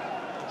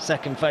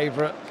 Second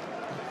favourite,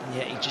 and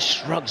yet he just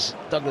shrugs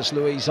Douglas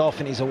Luiz off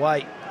and he's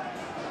away.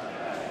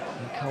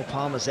 And Cole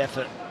Palmer's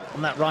effort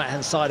on that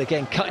right-hand side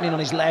again, cutting in on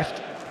his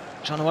left,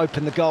 trying to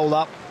open the goal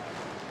up.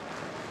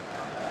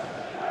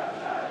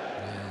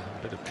 Yeah,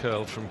 a bit of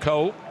curl from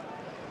Cole.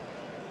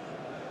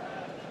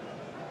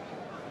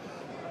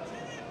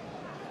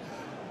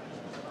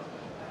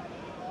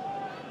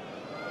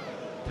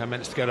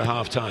 Minutes to go to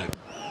half-time.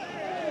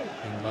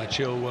 In by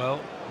Chilwell,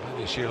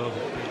 the Shield,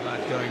 big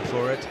lad going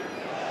for it.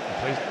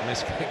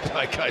 Miskick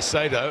by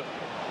Caicedo.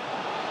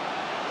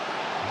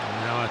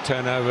 And now a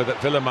turnover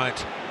that Villa might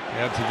be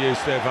able to use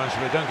their advantage,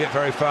 but they don't get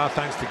very far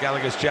thanks to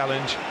Gallagher's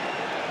challenge.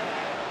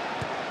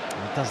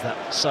 He does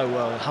that so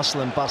well.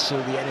 Hustle and bustle,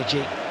 the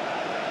energy.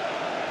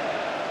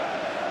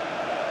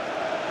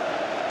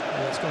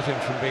 Well, it's got him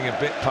from being a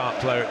bit part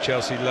player at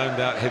Chelsea, loaned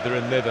out hither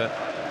and thither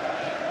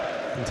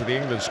into the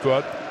England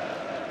squad,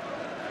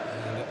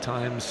 and at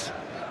times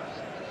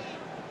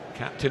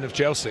captain of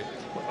Chelsea.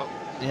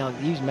 You know,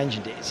 you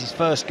mentioned it, it's his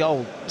first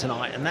goal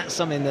tonight, and that's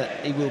something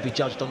that he will be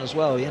judged on as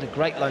well. He had a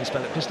great loan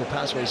spell at Crystal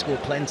Palace where he scored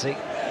plenty.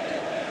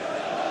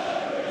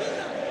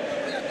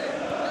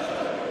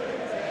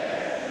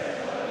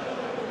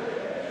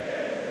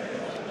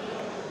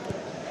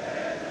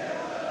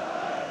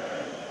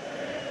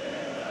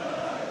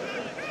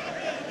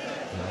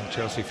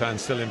 Chelsea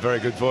fans still in very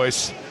good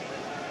voice.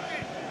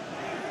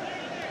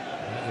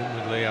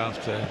 Inwardly,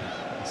 after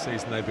the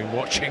season they've been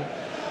watching,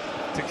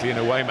 particularly in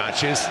away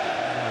matches,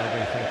 they'll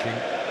be thinking,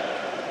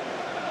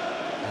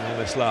 will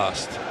this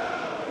last?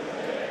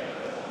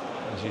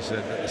 As you said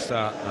at the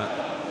start,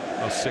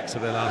 that lost 6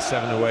 of their last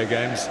 7 away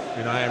games.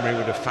 Unai Emery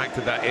would have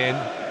factored that in.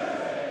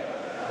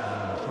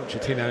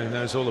 Pochettino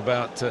knows all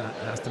about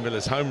Aston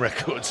Villa's home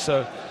record,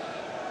 so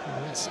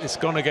it's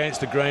gone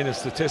against the grain of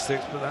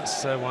statistics, but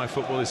that's why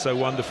football is so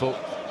wonderful.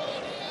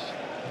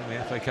 And the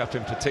FA Cup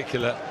in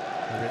particular,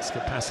 with its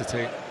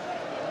capacity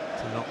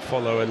to not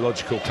follow a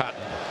logical pattern.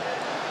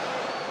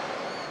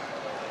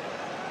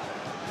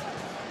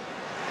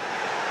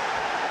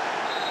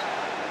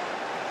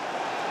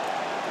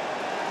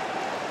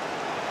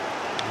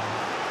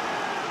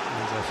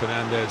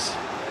 Fernandes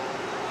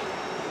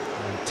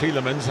and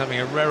Tielemans having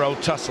a rare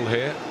old tussle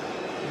here.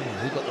 Yeah,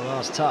 who got the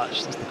last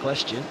touch? That's the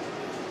question.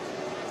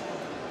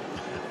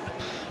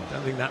 I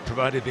don't think that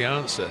provided the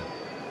answer.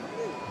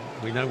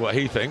 We know what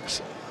he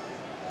thinks.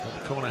 But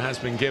the corner has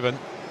been given.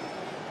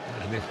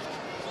 And if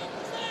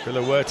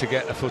Villa were to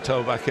get a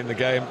foothold back in the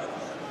game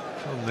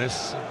from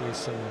this, there'll be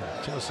some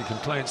Chelsea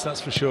complaints,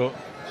 that's for sure.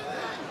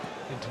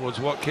 In towards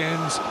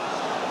Watkins.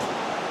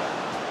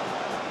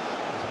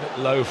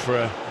 Low for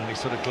any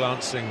sort of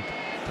glancing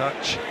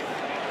touch.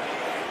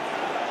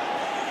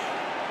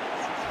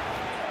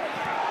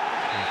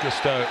 And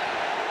Gusto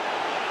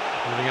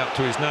living up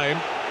to his name.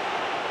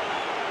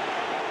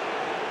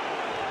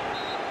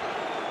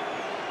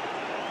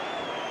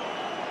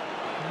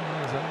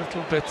 There's a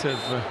little bit of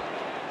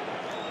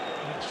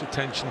extra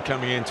tension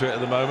coming into it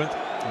at the moment.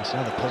 It's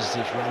another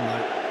positive run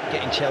though,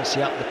 getting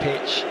Chelsea up the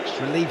pitch, just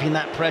relieving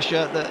that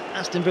pressure that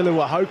Aston Villa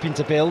were hoping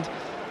to build.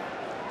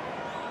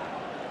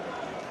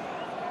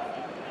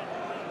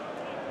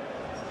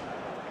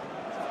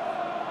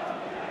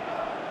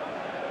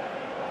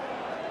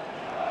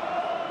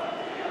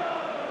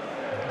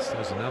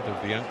 There's another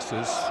of the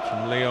youngsters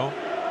from Lyon.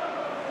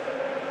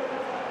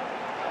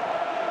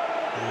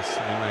 Yes,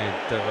 he made,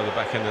 well, the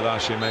back end of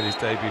last year, made his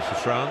debut for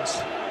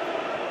France.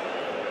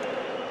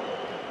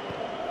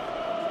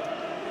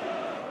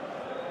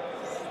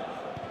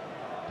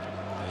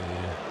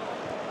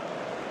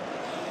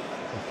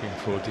 Looking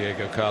for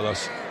Diego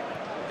Carlos,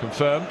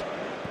 confirmed.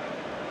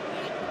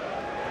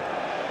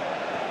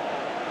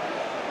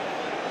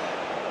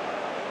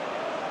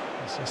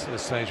 Just at a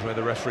stage where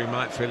the referee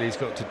might feel he's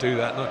got to do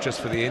that, not just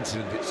for the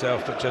incident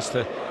itself, but just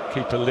to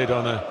keep a lid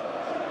on a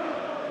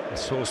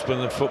saucepan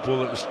of football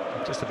that was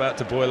just about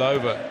to boil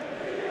over.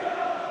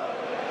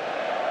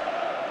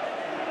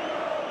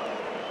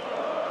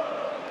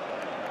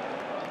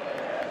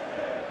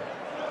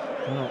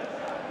 Well,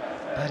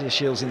 Badia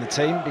Shield's in the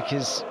team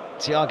because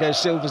Thiago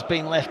Silva's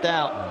been left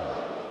out.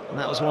 And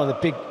that was one of the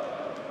big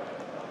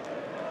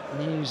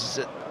news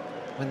that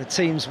when the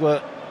teams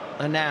were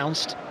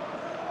announced.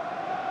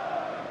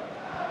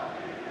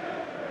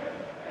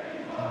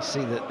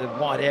 See that the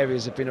wide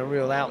areas have been a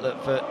real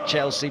outlet for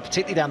Chelsea,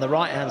 particularly down the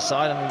right-hand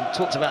side. I mean, we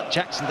talked about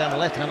Jackson down the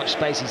left and how much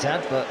space he's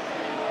had, but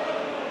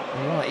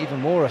you're right,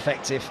 even more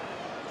effective.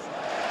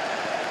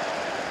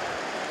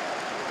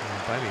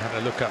 Bailey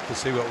had a look up to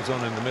see what was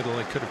on in the middle.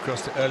 He could have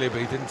crossed it earlier, but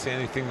he didn't see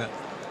anything that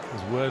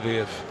was worthy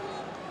of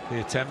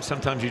the attempt.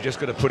 Sometimes you just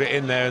got to put it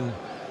in there and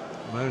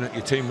moan at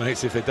your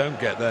teammates if they don't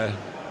get there.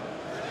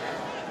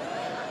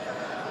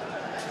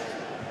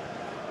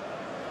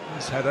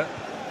 Nice header.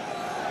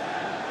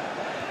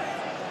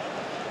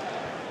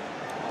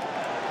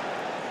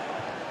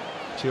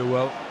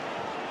 Chilwell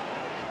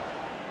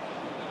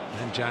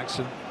and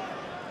Jackson.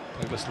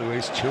 Douglas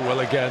Luiz, Chilwell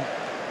again.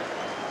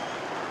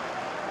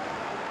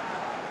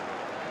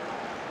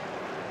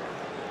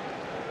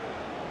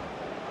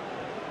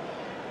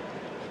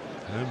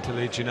 Home to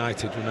Leeds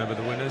United, remember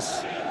the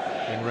winners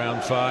in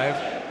round 5.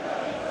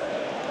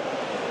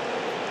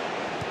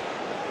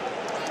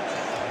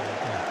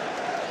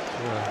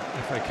 For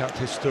a FA Cup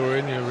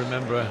historian, you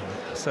remember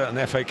a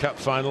certain FA Cup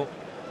final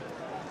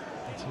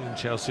between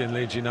Chelsea and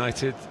Leeds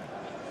United.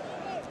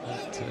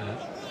 But,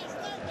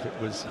 if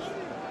it was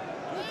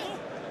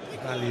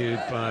valued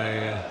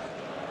by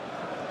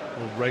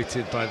or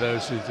rated by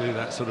those who do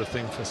that sort of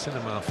thing for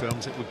cinema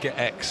films, it would get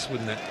X,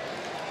 wouldn't it?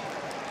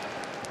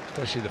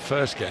 Especially the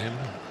first game.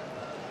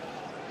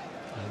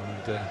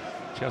 And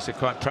Chelsea are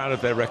quite proud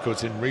of their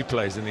records in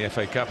replays in the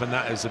FA Cup, and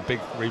that is a big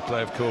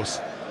replay, of course,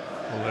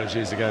 all those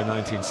years ago,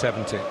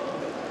 1970.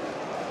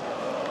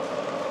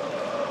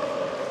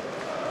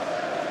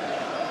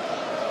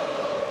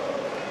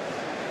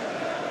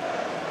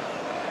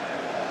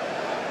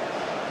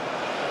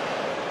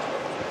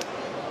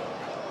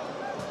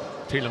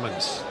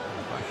 Tielemans,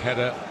 back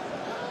header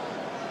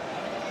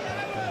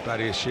by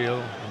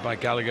Badiashile and by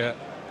Gallagher.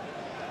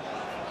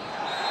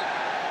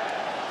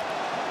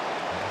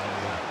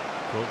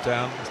 Brought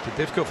down. It's been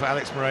difficult for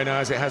Alex Moreno,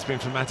 as it has been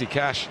for Matty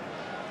Cash.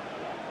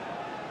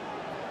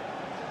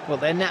 Well,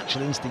 their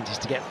natural instinct is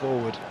to get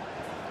forward.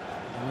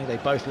 I mean, they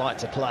both like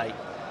to play,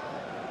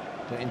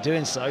 but in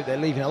doing so, they're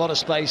leaving a lot of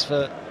space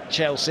for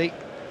Chelsea.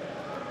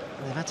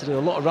 They've had to do a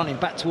lot of running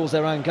back towards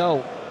their own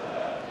goal.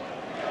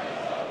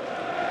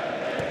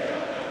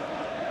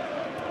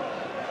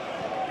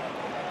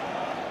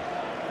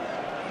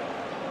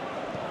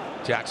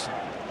 Jackson.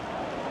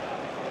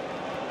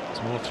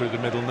 It's more through the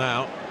middle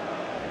now.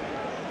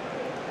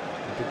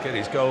 He did get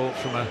his goal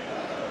from a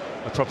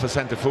proper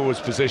centre-forwards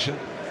position.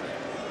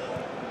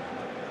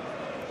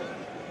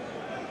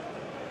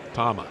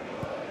 Palmer.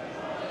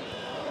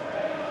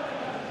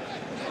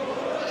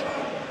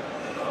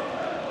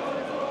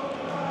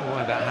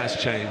 Why that has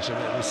changed. I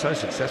mean, it was so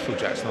successful,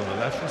 Jackson, on the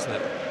left, wasn't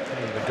it? I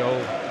mean, the goal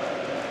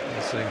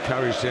has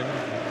encouraged him.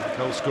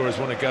 Goal scorers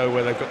want to go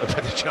where they've got the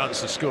better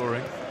chance of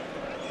scoring.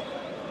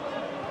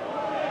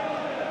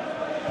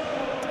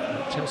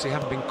 Chelsea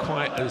haven't been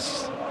quite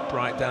as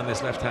bright down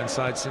this left-hand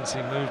side since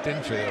he moved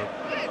infield.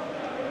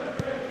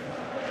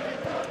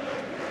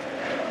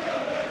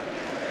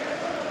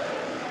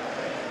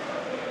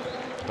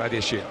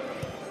 Badiashile.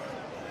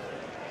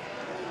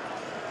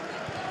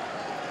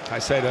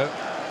 Caicedo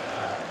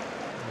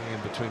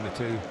in between the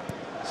two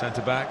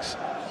centre-backs.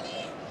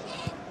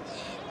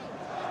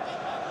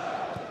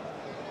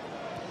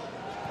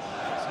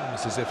 It's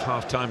almost as if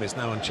half-time is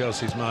now on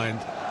Chelsea's mind.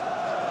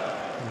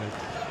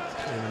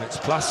 3 minutes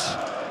plus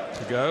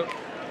to go.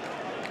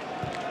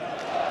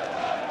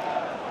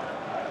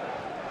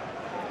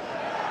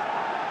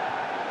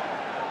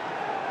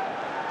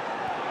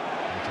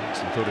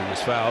 Jackson thought he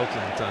was fouled,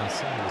 and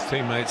some of his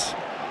teammates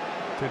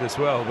did as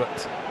well, but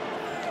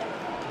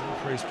the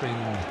referee's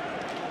been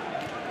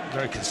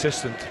very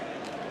consistent.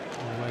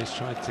 Always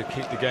tried to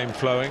keep the game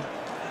flowing,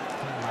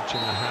 very much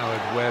in the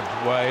Howard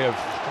Webb way of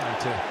trying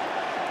to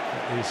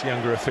get these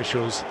younger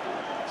officials to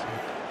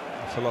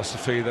a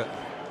philosophy that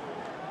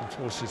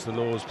enforces the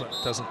laws but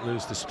doesn't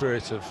lose the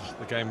spirit of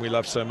the game we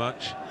love so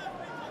much.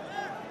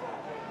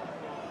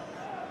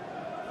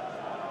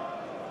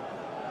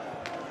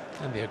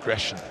 And the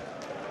aggression.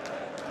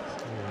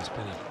 It's always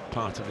been a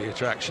part of the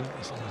attraction,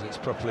 as long as it's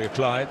properly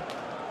applied.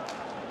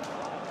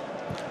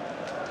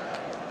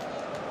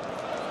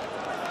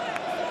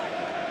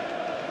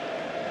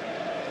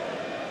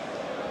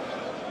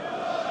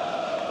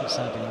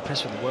 I've been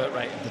impressed with the work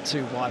rate of the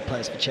two wide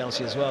players for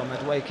Chelsea as well.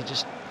 Madueke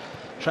just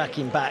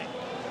tracking back,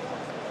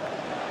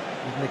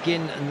 with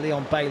McGinn and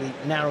Leon Bailey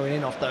narrowing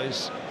in off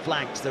those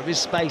flanks. There is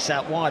space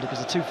out wide because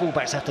the two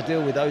fullbacks have to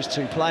deal with those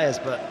two players,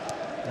 but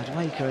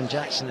Madueke and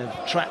Jackson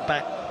have tracked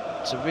back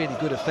to really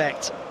good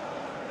effect.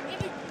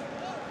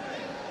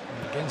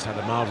 McGinn's had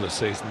a marvellous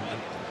season,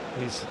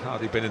 and he's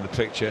hardly been in the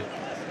picture.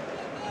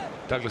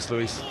 Douglas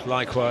Luiz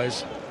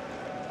likewise.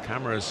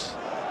 Camara's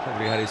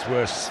probably had his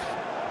worst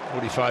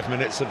 45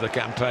 minutes of the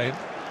campaign,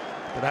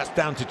 but that's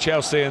down to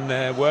Chelsea and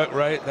their work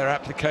rate, their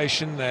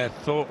application, their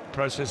thought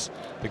process,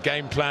 the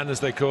game plan as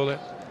they call it.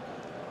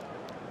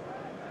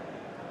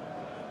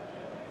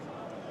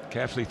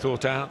 Carefully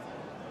thought out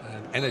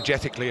and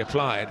energetically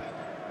applied.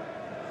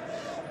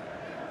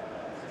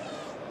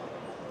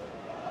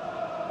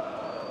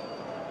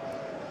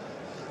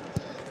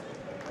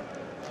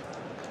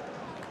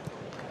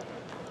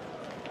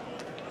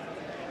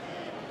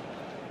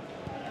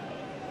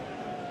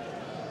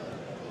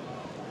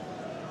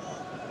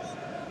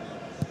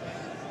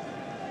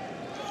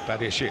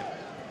 Badiashile.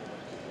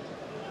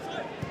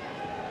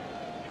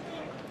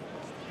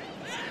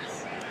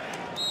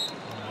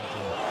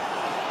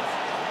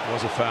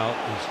 Was a foul.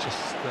 It was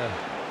just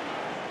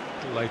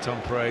late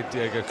on parade,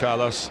 Diego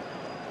Carlos.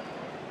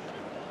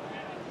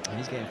 And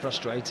he's getting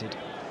frustrated,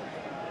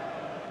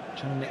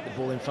 trying to nick the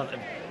ball in front of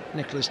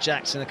Nicholas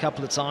Jackson a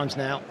couple of times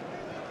now.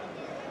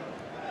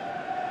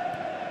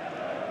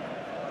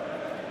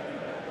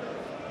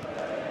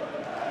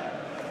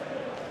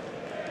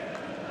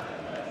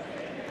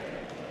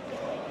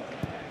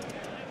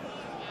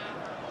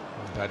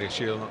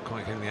 Badiashile not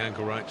quite getting the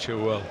angle right.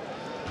 Chilwell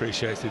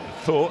appreciated the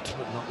thought,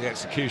 but not the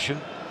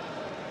execution.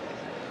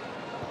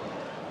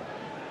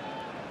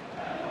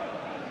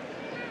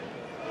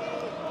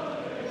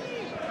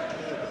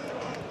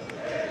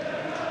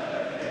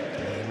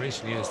 In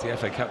recent years, the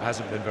FA Cup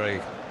hasn't been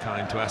very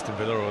kind to Aston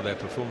Villa, or their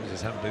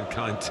performances haven't been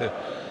kind to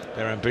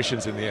their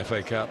ambitions in the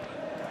FA Cup.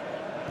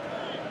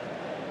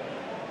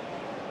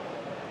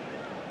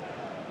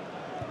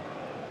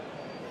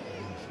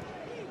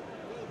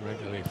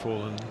 Regularly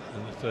fallen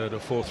in the third or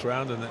fourth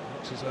round, and it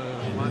looks as though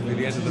it might be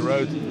the end of the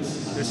road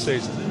this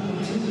season.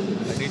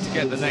 They need to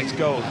get the next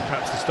goal,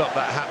 perhaps, to stop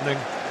that happening,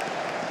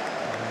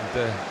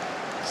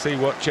 and see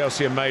what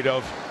Chelsea are made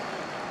of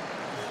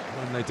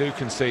when they do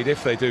concede,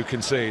 if they do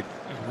concede.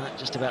 And that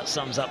just about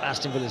sums up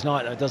Aston Villa's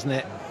night, though, doesn't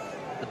it?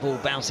 The ball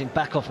bouncing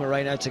back off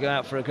Moreno to go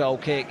out for a goal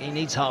kick. He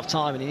needs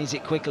half-time, and he needs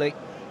it quickly.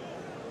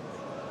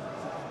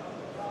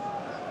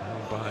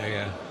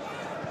 by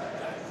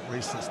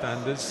recent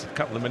standards. A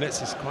couple of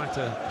minutes is quite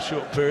a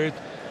short period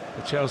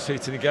for Chelsea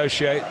to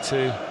negotiate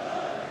to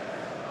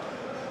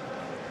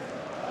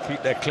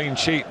keep their clean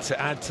sheet,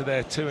 to add to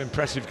their 2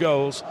 impressive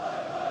goals.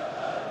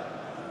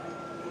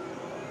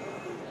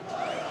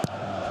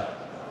 John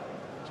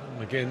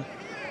McGinn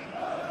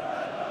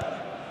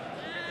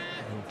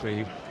will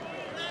be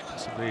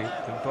possibly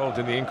involved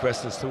in the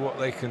inquest as to what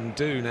they can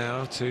do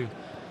now to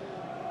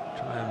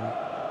try and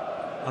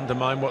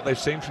undermine what they've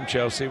seen from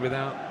Chelsea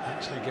without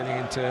actually getting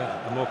into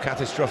a more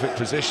catastrophic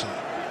position.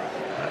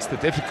 That's the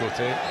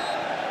difficulty.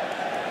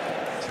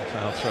 It's a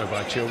foul throw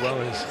by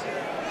Chilwell. He's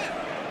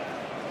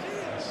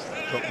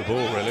dropped the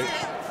ball, really.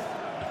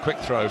 A quick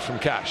throw from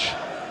Cash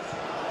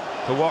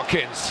for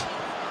Watkins.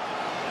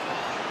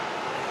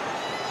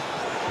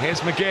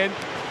 Here's McGinn.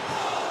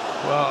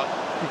 Well,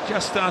 you're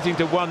just starting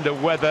to wonder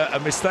whether a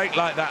mistake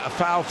like that, a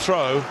foul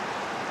throw,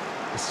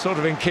 is sort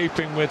of in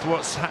keeping with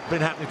what's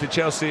been happening to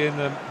Chelsea in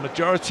the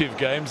majority of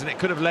games, and it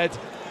could have led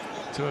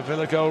to a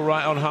Villa goal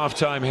right on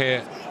half-time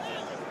here.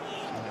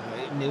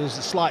 It was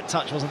a slight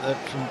touch, wasn't it,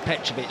 from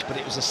Petrovic, but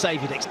it was a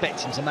save you'd expect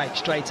him to make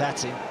straight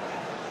at him.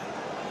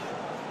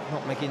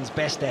 Not McGinn's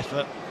best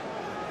effort.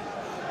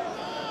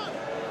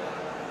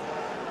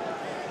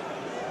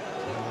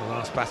 And the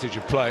last passage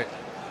of play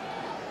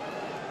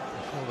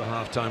before the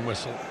half-time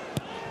whistle.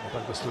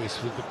 Douglas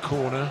Luiz with the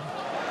corner.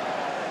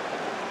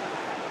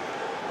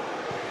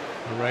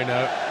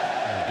 Moreno,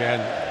 again,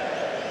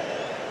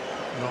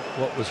 not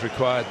what was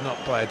required,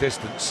 not by a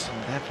distance.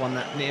 They have won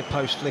that near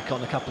post flick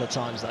on a couple of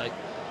times, though.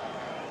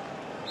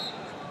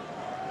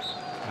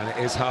 And it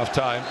is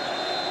half-time.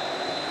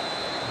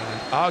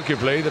 And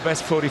arguably the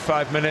best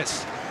 45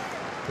 minutes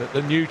that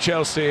the new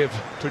Chelsea have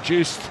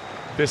produced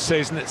this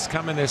season. It's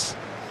come in this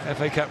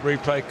FA Cup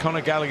replay.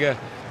 Conor Gallagher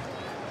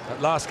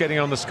at last getting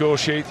on the score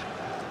sheet.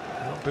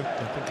 I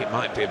think it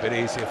might be a bit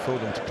easier for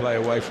them to play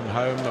away from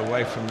home,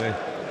 away from the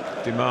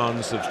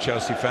demands of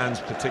Chelsea fans,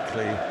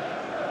 particularly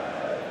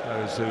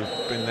those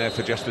who've been there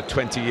for just the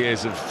 20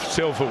 years of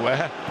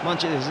silverware.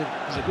 Mind you, there's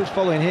a good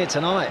following here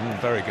tonight.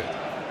 Very good.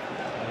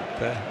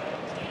 The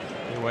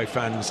away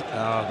fans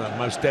are the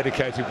most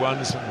dedicated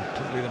ones and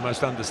probably the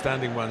most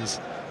understanding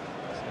ones.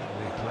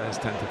 The players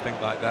tend to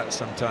think like that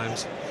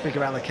sometimes.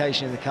 Bigger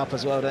allocation in the cup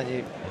as well, don't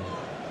you?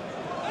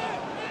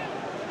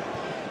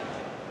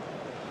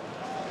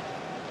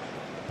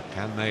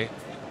 Can they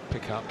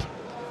pick up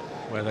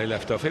where they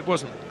left off? It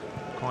wasn't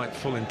quite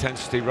full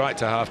intensity right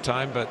to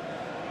half-time, but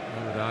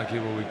I would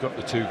argue, well, we've got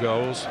the 2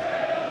 goals.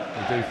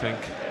 We do think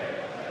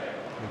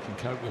we can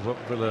cope with what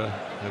Villa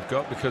have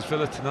got, because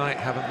Villa tonight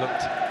haven't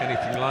looked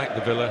anything like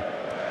the Villa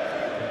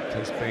that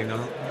has been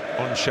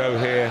on show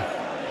here,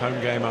 home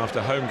game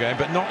after home game,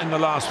 but not in the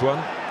last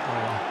one.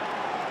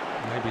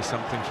 Maybe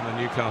something from the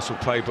Newcastle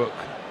playbook.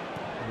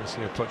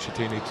 Obviously,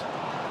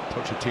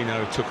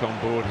 Pochettino took on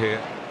board here.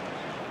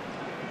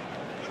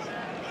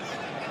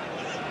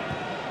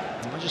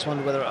 I just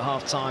wonder whether at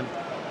half-time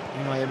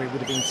Unai Emery would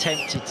have been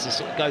tempted to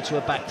sort of go to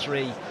a back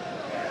 3, bring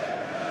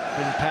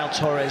Pau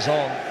Torres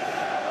on.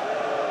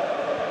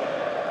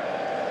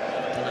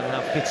 Don't know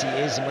how fit he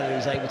is and whether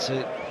he's able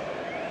to,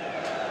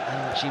 how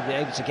much he'd be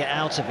able to get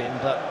out of him,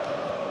 but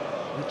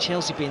with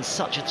Chelsea being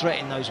such a threat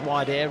in those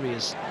wide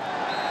areas,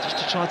 just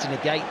to try to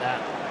negate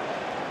that.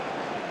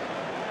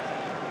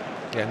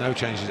 Yeah, no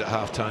changes at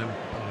half-time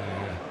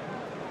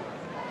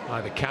by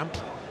either camp.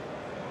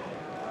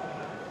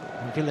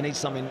 And Villa need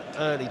something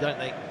early, don't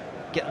they?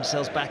 Get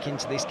themselves back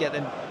into this, get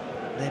them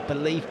their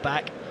belief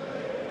back.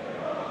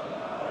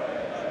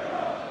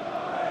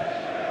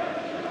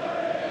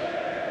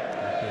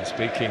 Been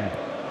speaking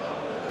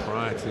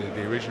prior to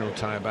the original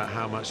tie about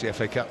how much the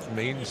FA Cup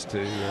means to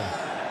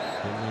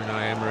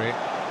Unai Emery.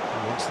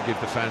 He wants to give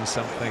the fans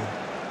something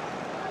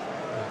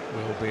that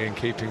will be in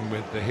keeping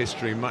with the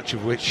history, much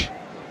of which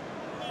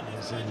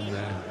is in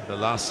the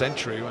last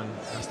century, when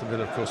Aston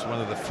Villa, of course,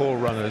 one of the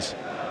forerunners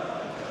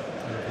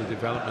of the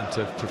development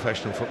of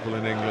professional football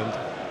in England.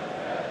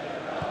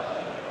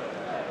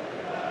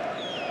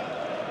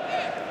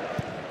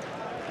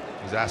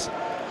 Here's Aston.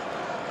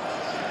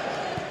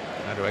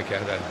 Madueke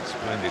had a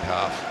splendid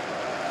half.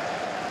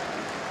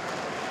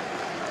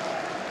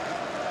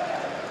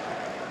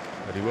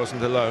 But he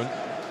wasn't alone.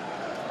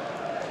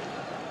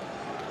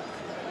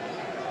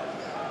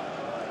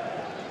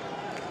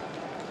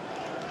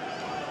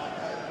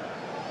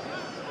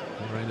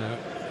 Moreno,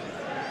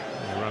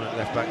 the run at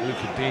left back,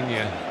 Luca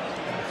Digne,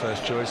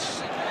 first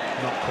choice,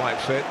 not quite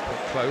fit, but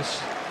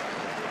close.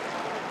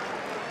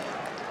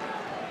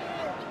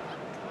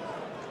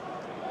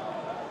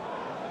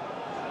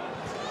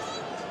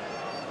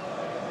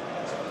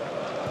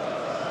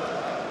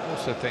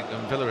 Also think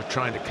Villa are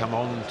trying to come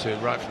on to,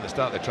 right from the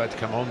start, they tried to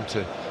come on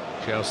to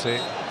Chelsea.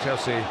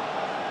 Chelsea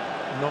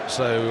not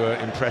so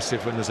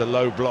impressive when there's a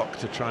low block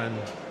to try and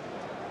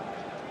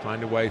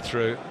find a way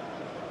through.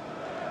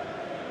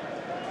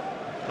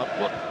 But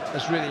what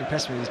has really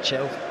impressed me with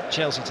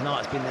Chelsea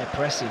tonight has been their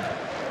pressing.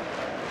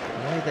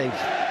 The way they've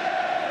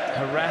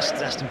harassed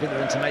Aston Villa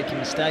into making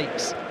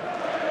mistakes.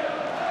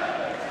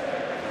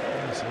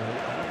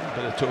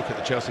 bit of talk at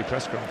the Chelsea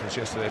press conference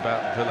yesterday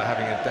about Villa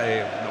having a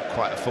day, not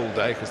quite a full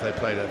day because they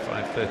played a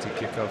 5:30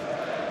 kickoff,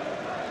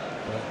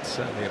 but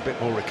certainly a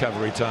bit more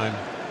recovery time.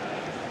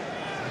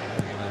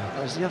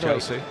 That was the other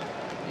Chelsea. way.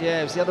 Yeah,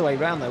 it was the other way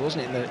round though,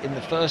 wasn't it? In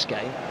the first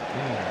game,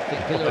 I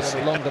think Villa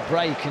had a longer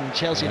break, and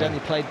Chelsea had only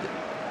played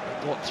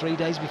what 3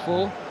 days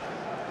before.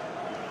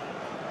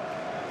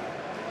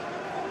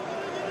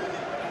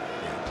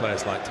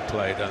 Players like to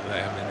play, don't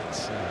they? I mean,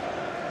 it's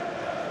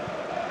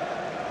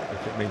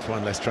if it means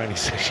one less training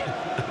session,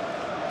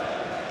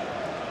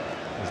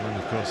 as long,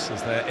 of course,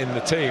 as they're in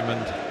the team,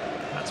 and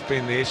that's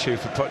been the issue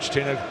for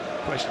Pochettino.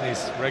 The question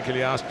is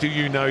regularly asked: do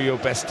you know your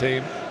best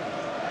team?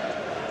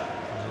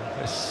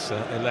 This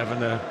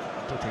 11 are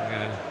putting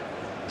a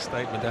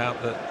statement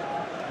out that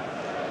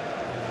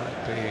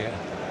they might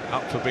be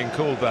up for being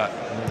called that.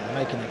 Yeah,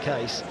 making the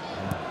case.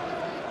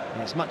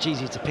 And it's much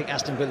easier to pick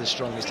Aston Villa's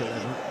strongest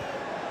 11.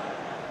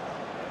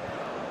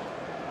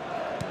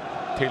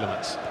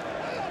 Tielemans.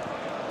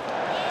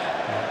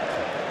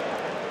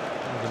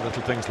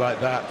 Little things like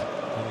that.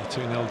 Only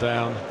 2-0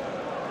 down.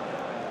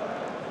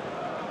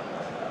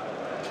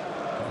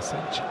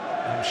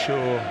 I'm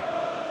sure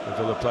the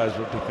Villa players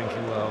would be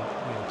thinking, well,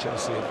 you know,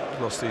 Chelsea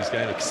have lost these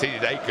games,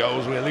 conceded 8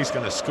 goals, we're at least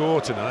going to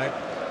score tonight.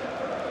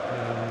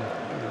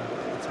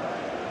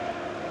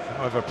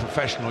 However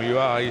professional you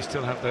are, you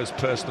still have those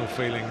personal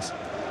feelings.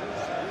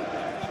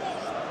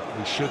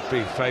 We should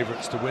be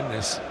favourites to win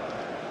this.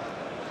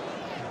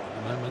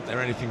 At the moment,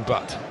 they're anything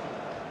but.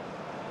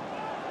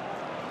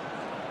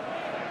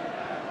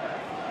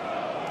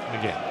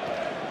 Again,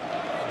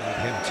 need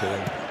him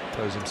to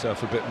pose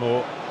himself a bit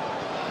more.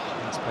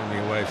 It's bending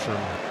away from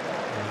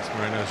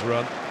Moreno's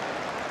run.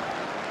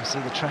 You see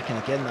the tracking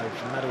again though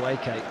from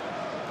Madueke.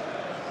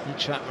 He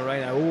tracked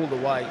Moreno all the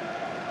way.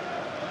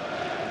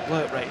 The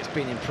work rate has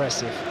been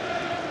impressive.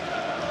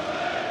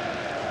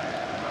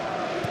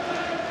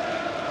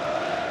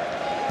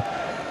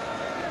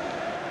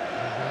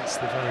 And that's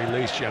the very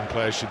least young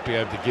players should be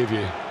able to give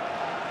you.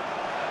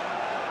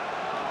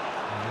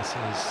 And this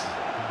is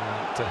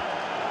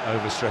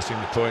overstressing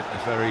the point. A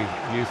very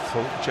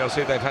youthful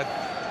Chelsea. They've had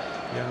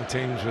young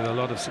teams with a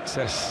lot of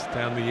success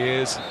down the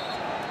years.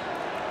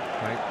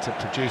 Great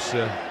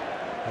producer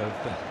of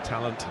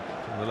talent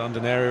from the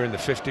London area in the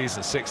 50s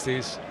and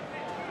 60s.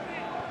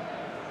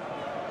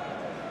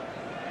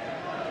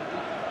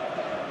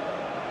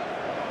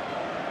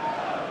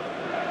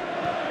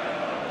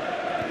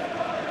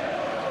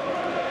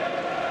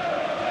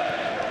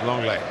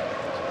 Longley.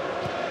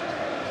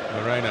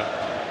 Moreno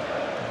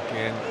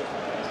again.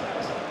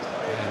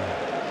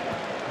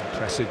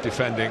 Impressive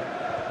defending.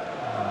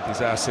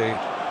 Disasi,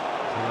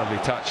 a lovely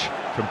touch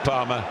from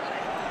Palmer.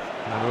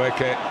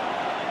 Madueke,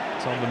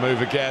 it's on the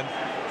move again.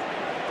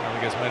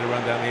 Gallagher's made a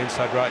run down the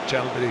inside right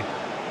channel, but he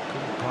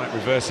couldn't quite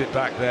reverse it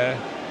back there.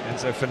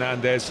 Enzo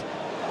Fernandez.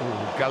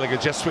 Ooh, Gallagher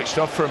just switched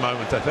off for a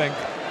moment, I think.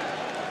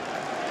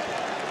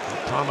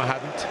 But Palmer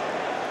hadn't.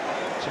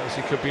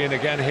 Chelsea could be in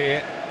again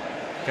here.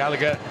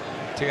 Gallagher,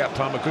 tee up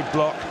Palmer, good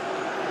block.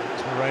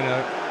 It's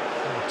Moreno,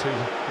 2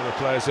 other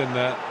players in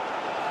there.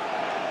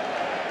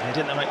 They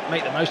didn't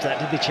make the most of that,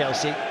 did they,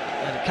 Chelsea? They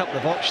had a couple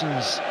of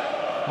options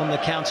on the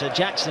counter.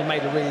 Jackson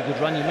made a really good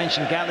run. You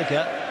mentioned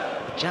Gallagher.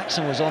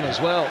 Jackson was on as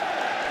well.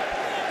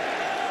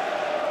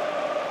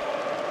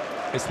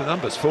 It's the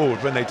numbers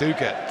forward when they do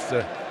get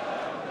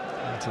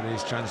into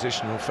these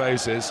transitional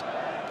phases.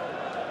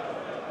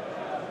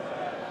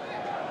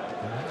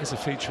 And that is a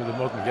feature of the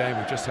modern game.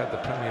 We've just had the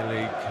Premier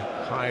League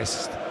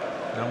highest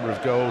number of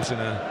goals in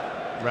a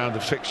round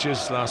of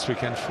fixtures. Last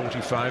weekend,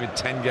 45 in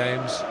 10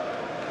 games.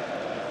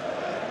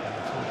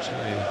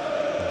 Unfortunately,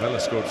 Villa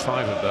scored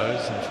 5 of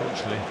those.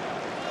 Unfortunately,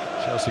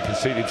 Chelsea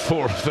conceded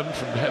 4 of them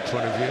from their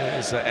point of view.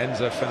 It's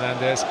Enzo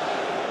Fernandez.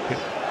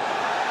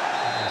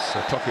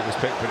 His pocket was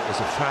picked, but it was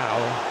a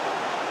foul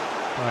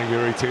by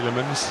Yuri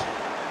Tielemans.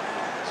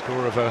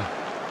 Score of a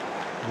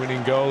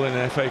winning goal in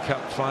an FA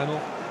Cup final.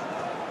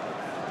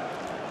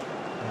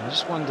 I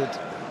just wondered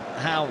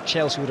how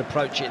Chelsea would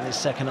approach it in this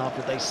second half.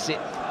 Would they sit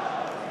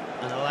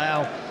and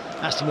allow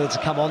Aston Villa to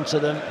come onto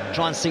them,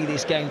 try and see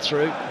this game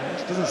through?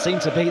 It doesn't seem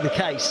to be the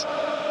case.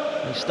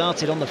 They've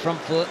started on the front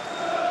foot.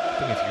 I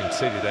think if you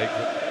conceded 8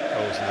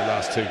 goals in the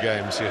last 2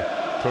 games, you're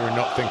probably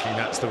not thinking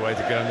that's the way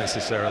to go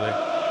necessarily.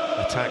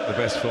 Attack, the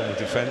best form of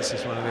defence,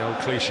 is one of the old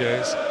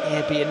cliches. Yeah,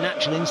 it'd be a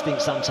natural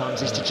instinct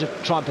sometimes is to just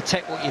try and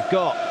protect what you've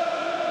got.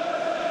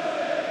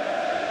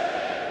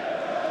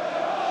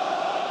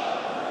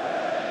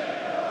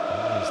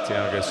 There's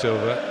Thiago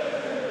Silva.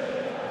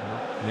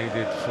 Not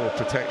needed for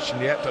protection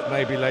yet, but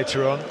maybe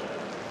later on.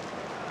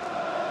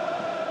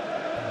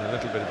 And a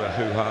little bit of a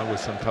hoo-ha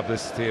with some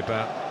publicity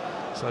about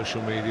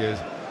social media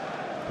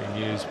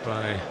being used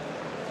by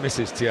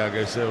Mrs.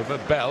 Thiago Silva.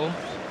 Bell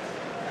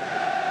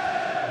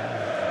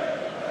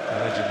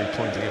allegedly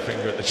pointing a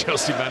finger at the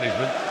Chelsea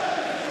management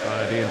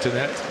via the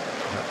internet.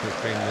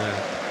 There's been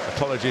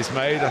apologies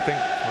made, I think,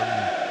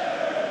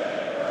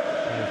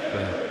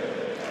 from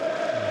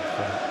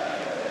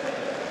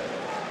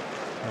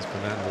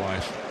husband and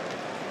wife.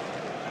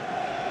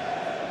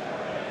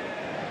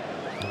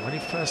 And when he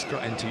first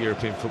got into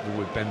European football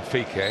with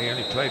Benfica, he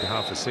only played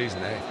half a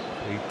season there,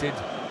 but he did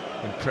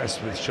impress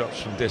with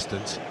shots from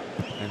distance.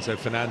 Enzo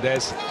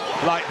Fernandez,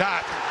 like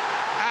that,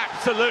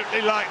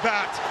 absolutely like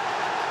that.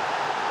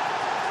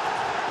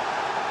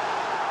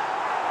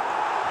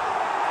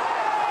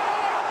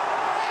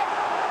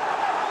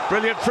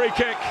 Brilliant free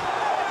kick.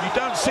 You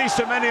don't see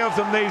so many of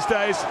them these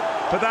days,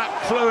 but that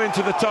flew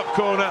into the top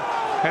corner,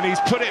 and he's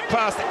put it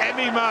past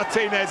Emi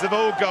Martinez of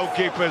all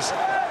goalkeepers.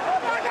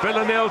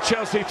 Villa 0,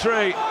 Chelsea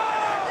 3.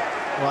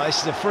 Well,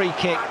 this is a free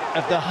kick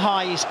of the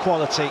highest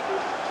quality.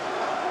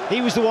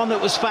 He was the one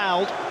that was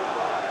fouled.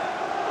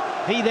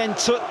 He then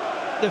took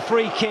the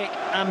free kick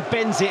and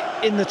bends it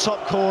in the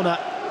top corner.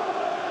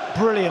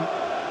 Brilliant.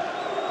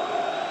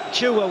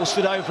 Chilwell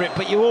stood over it,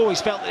 but you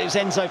always felt that it was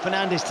Enzo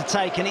Fernandez to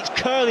take, and it's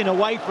curling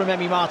away from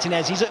Emi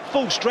Martinez. He's at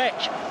full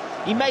stretch.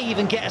 He may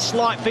even get a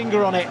slight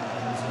finger on it,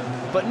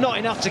 but not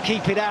enough to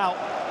keep it out.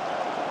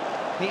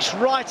 It's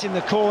right in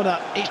the corner.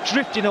 It's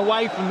drifting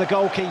away from the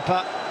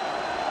goalkeeper.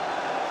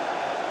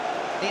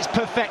 It's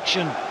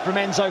perfection from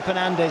Enzo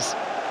Fernandez.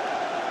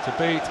 To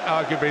beat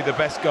arguably the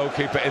best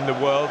goalkeeper in the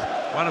world,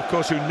 one of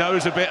course who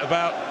knows a bit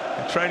about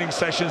training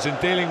sessions and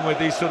dealing with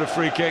these sort of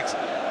free kicks,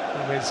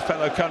 from his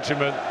fellow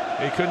countrymen.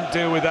 He couldn't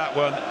deal with that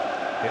one.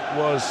 It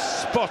was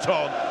spot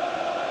on,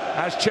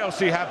 as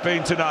Chelsea have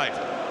been tonight.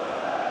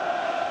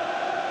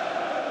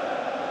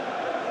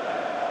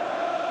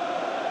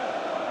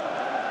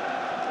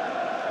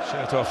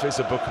 Shirt off is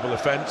a bookable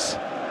offence.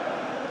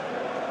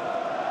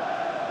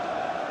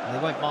 They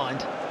won't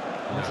mind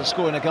after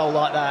scoring a goal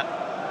like that.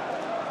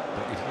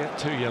 But if you get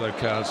 2 yellow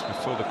cards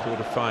before the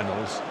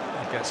quarter-finals,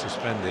 you get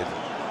suspended.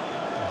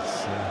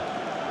 It's,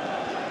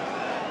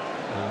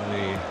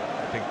 only,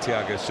 I think,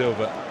 Thiago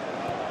Silva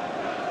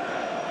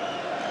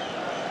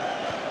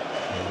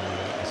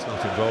is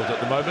not involved at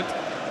the moment.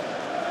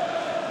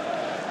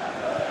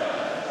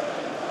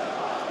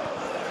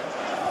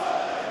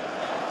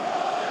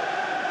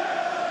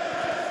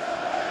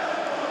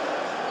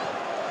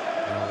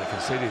 Well, they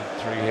conceded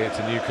 3 here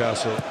to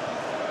Newcastle in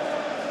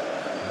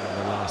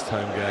the last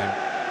home game.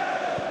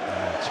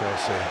 And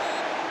Chelsea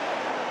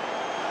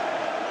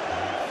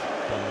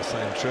have done the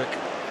same trick.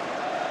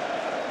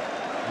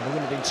 And there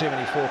wouldn't have been too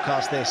many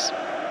forecasts this.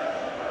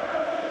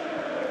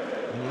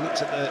 When you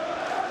looked at the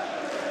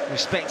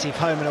respective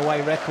home and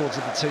away records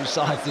of the two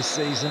sides this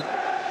season.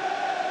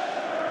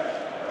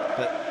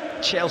 But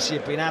Chelsea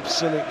have been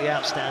absolutely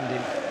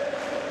outstanding.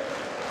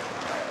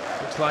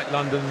 Looks like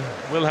London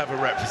will have a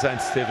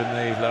representative in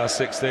the last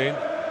 16.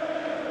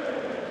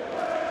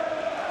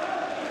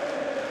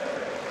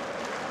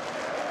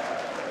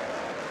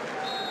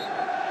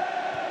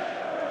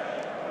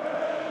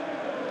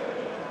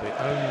 The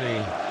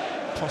only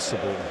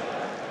possible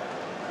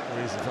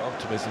reason for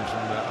optimism from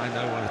I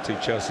know 1 or 2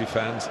 Chelsea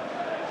fans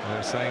who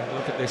are saying,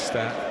 look at this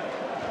stat.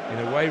 In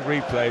away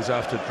replays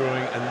after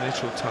drawing an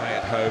initial tie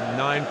at home,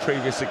 9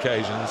 previous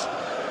occasions,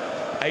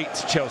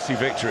 8 Chelsea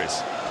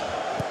victories.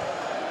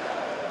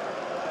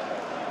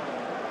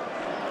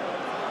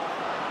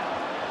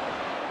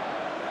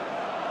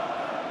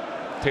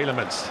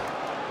 Tielemans,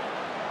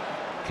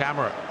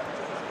 Camera.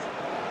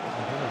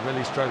 They're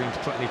really struggling to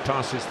put any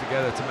passes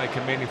together to make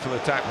a meaningful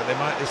attack, but they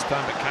might this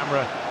time. But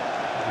Camera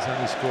has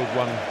only scored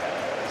 1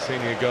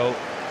 senior goal.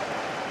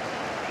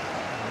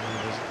 And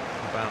he was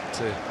about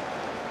to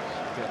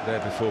get there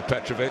before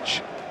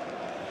Petrovic.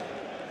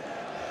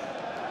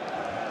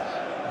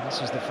 And this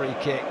was the free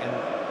kick,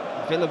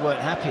 and Villa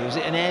weren't happy. Was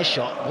it an air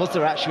shot? Was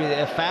there actually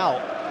a foul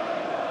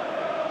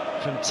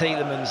from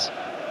Tielemans?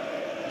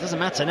 It doesn't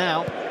matter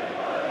now.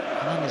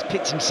 Fernandes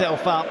picked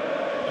himself up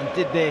and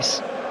did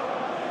this.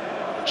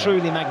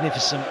 Truly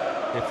magnificent.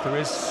 If there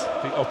is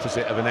the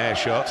opposite of an air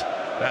shot,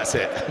 that's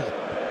it.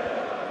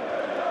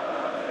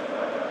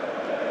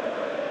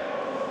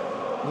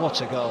 What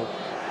a goal.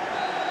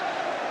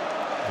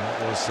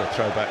 That was a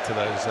throwback to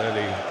those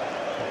early,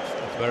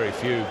 very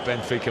few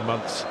Benfica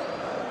months.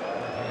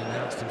 He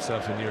announced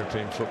himself in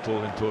European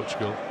football in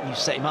Portugal. You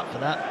set him up for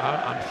that.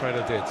 I'm afraid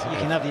I did. You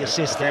can have the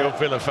assist there. Your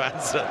Villa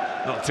fans are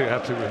not too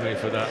happy with me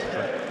for that.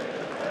 But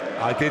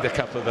I did a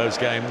couple of those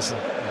games,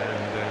 and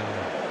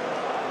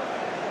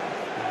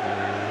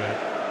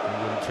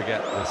you wouldn't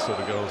forget the sort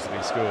of goals that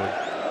he scored.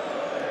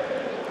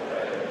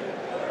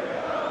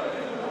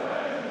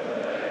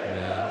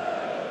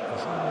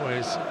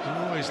 You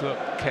always look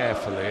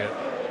carefully at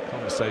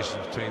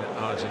conversations between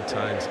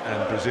Argentines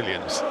and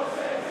Brazilians.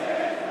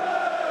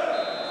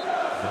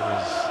 There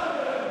is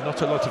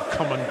not a lot of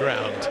common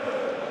ground.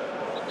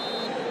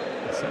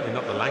 Certainly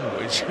not the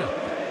language.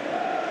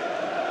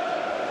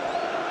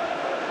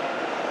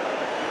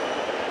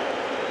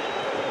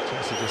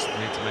 Chelsea just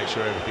need to make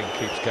sure everything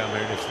keeps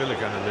coming. If Villa are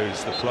going to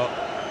lose the plot,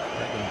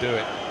 let them do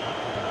it.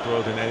 Not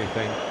broaden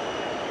anything.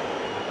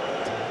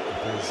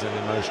 It's an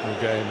emotional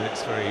game, and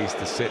it's very easy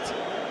to sit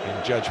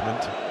in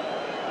judgment.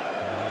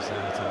 And he's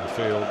out on the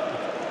field,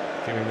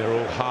 giving their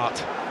all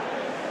heart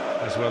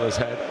as well as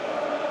head.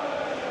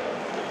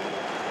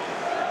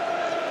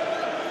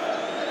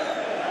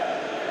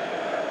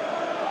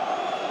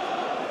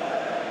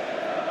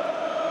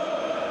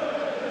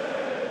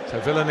 So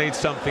Villa needs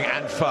something,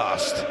 and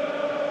fast.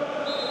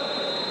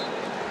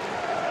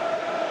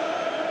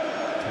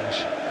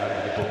 Cash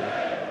over the ball.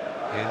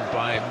 In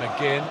by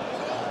McGinn.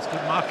 It's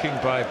good marking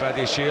by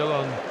Badiashile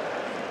on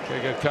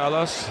Diego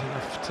Carlos,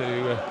 enough to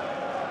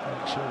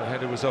make sure the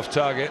header was off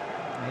target.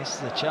 This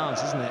is a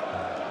chance, isn't it?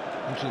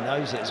 I think he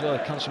knows it as well.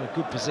 He comes from a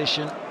good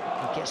position.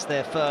 He gets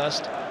there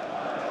first.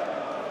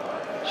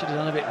 Should have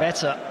done a bit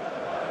better.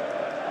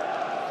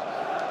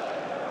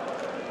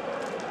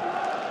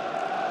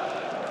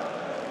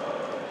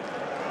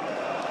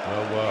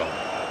 Well.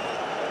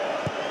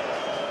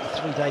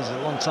 3 days is a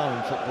long time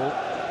in football.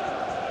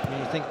 I mean,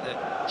 you think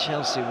that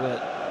Chelsea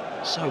were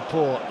so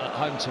poor at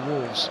home to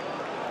Wolves.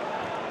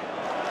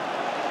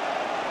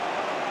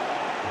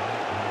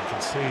 They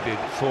conceded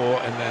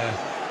 4 in their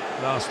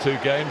last 2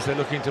 games. They're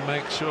looking to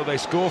make sure they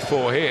score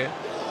 4 here.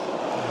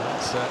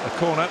 That's a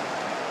corner.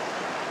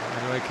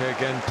 Enrique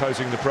again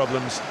posing the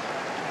problems.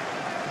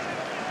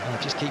 And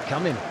they just keep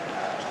coming.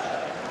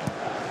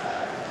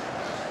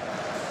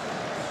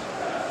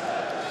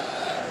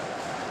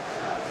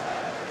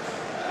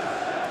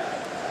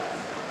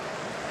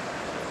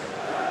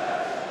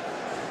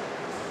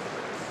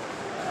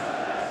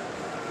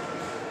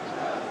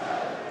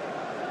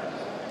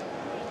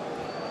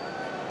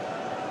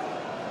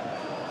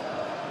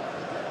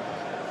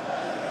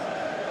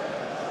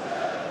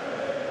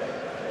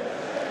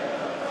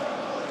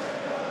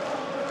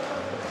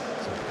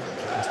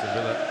 Aston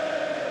Villa,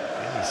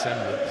 any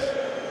semblance,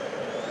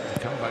 a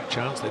comeback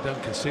chance. They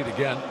don't concede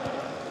again.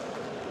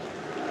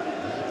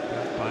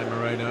 By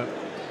Moreno.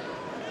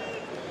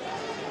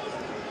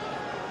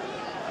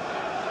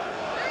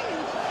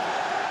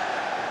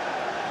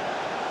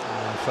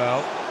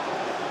 Foul.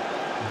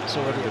 It's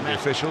already the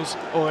officials.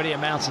 Already a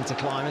mountain to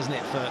climb, isn't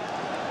it, for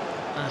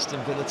Aston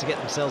Villa to get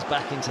themselves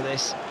back into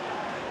this.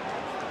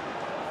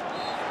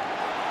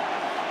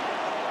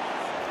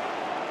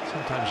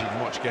 Sometimes you can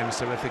watch games,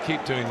 so if they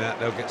keep doing that,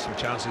 they'll get some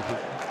chances. But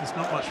there's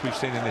not much we've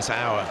seen in this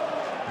hour,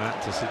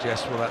 Matt, to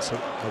suggest, well, that's a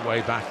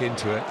way back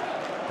into it.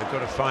 They've got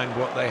to find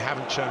what they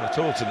haven't shown at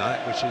all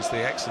tonight, which is the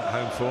excellent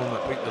home form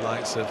that beat the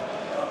likes of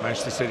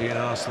Manchester City and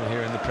Arsenal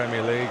here in the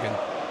Premier League, and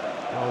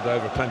rolled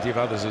over plenty of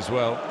others as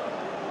well.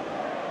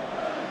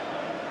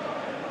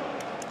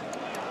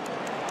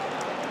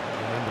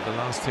 Remember, the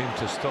last team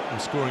to stop them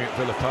scoring at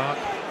Villa Park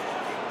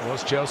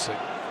was Chelsea.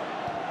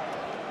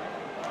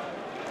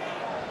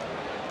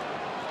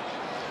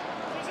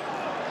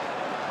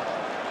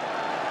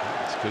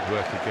 Good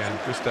work again.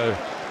 Gusto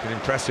been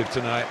impressive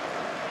tonight,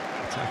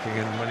 attacking,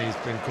 and when he's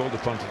been called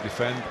upon to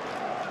defend,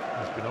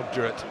 he's been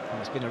obdurate.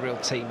 It's been a real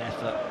team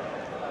effort.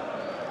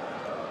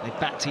 They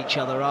backed each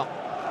other up.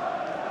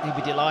 He'd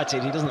be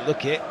delighted. He doesn't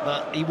look it,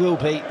 but he will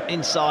be.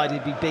 Inside,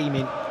 he'd be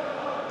beaming.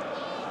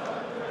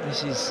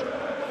 This is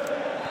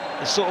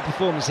the sort of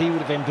performance he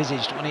would have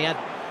envisaged when he had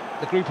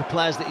the group of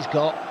players that he's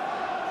got,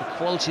 the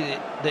quality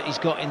that he's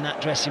got in that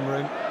dressing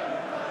room.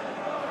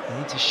 They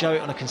need to show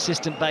it on a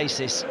consistent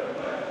basis.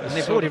 And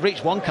they've already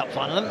reached one cup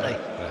final, haven't they?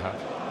 They have.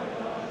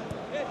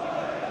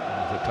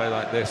 And if they play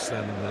like this,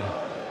 then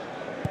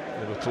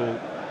Liverpool,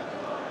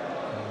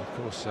 of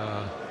course,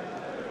 are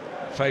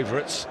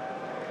favourites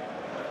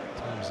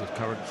in terms of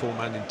current form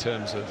and in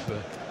terms of the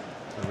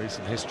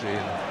recent history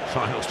and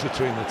finals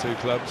between the two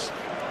clubs.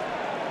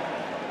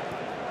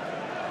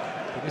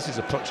 But this is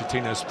a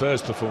Pochettino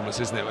Spurs performance,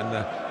 isn't it? When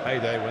the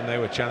heyday, when they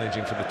were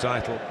challenging for the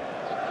title.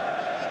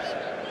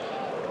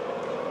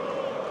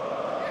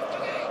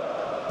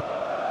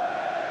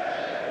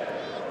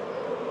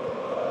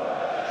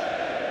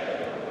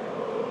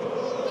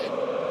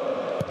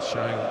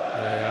 Showing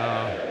they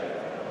are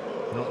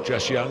not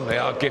just young, they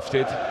are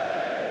gifted.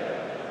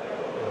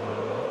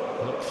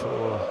 Look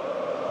for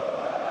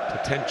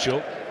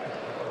potential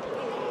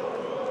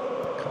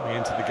coming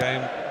into the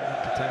game.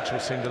 Potential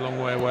seemed a long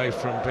way away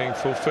from being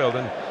fulfilled,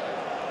 and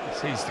it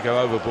seems to go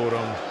overboard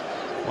on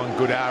one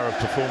good hour of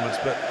performance.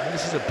 But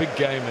this is a big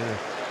game and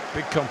a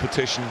big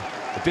competition,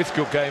 a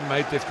difficult game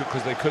made difficult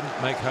because they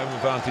couldn't make home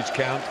advantage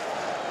count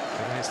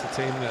against a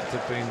team that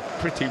have been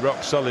pretty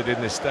rock solid in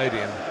this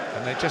stadium,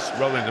 and they're just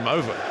rolling them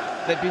over.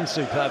 They've been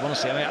superb,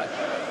 honestly. I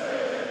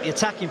mean, the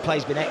attacking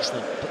play's been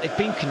excellent, but they've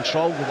been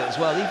controlled with it as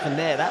well. Even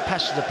there, that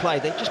passage of play,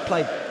 they've just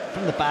played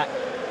from the back,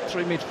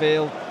 through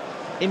midfield,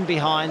 in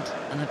behind,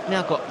 and have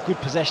now got good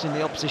possession in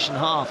the opposition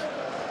half.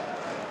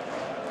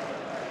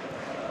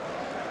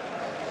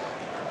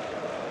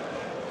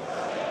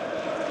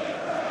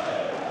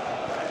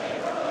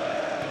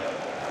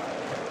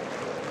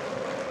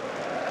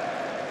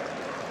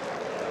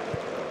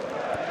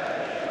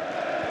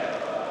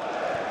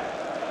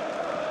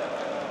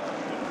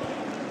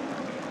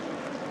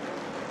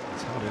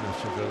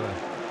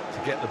 To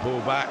get the ball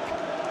back,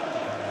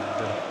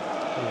 and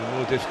even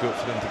more difficult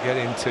for them to get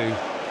into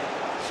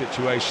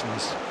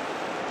situations.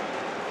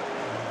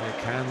 They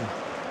can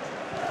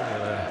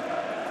feel a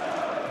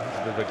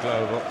little bit of a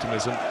glow of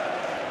optimism.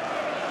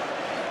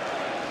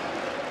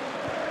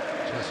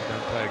 Chelsea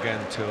don't play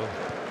again till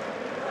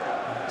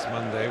next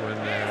Monday when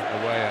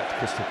they're away at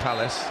Crystal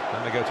Palace.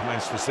 Then they go to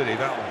Manchester City.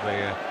 That will be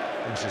a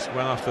It was just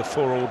well after the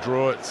 4-4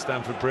 draw at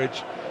Stamford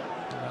Bridge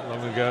not that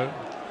long ago.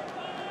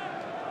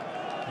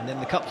 And then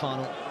the cup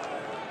final.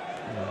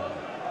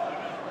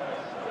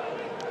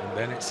 And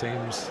then it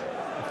seems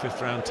a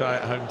 5th round tie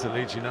at home to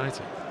Leeds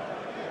United.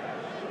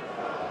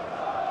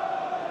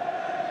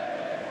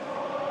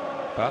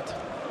 But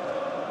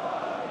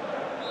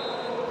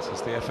this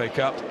is the FA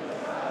Cup.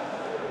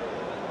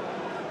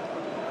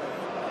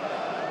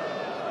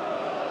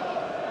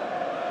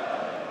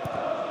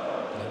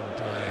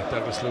 And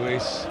Douglas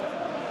Luiz.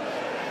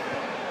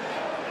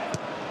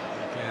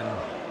 Again,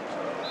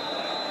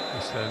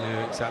 Aston knew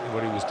exactly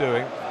what he was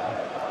doing.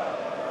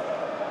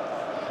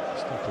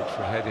 Stoppage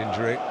for a head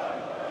injury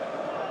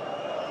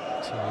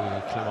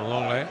to Clement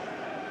Longley.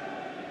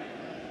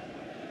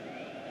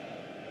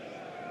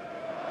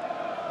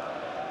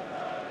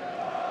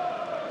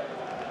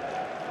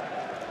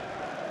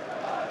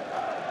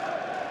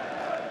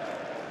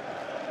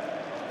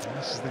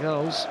 This is the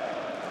goals.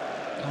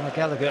 Conor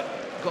Gallagher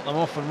got them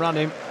off and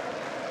running.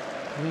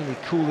 Really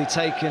coolly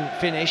taken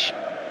finish.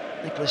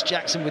 Nicholas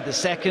Jackson with the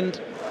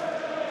second.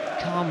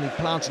 Calmly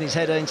planting his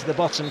header into the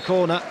bottom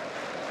corner.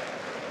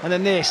 And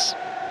then this,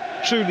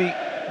 truly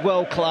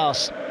world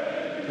class.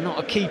 Not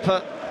a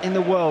keeper in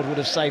the world would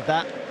have saved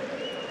that.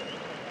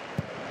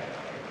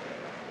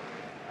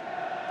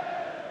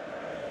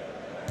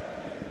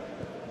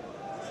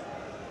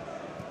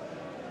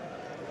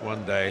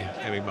 One day,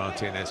 Emi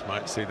Martinez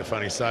might see the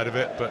funny side of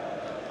it, but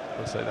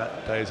I'll say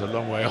that day is a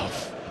long way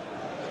off.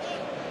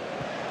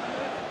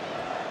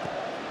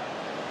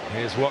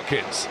 Here's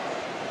Watkins.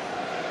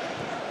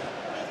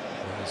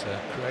 He's a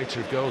creator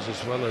of goals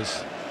as well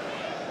as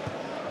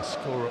a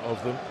scorer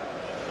of them.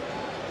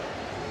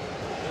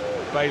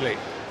 Bailey.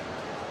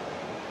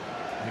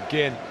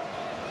 Again,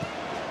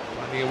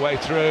 finding a way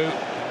through,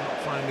 not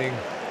finding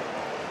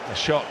a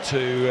shot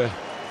to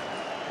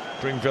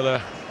bring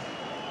Villa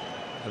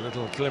a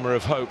little glimmer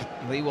of hope.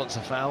 He wants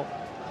a foul.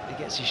 He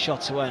gets his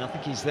shot away, and I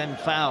think he's then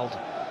fouled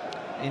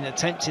in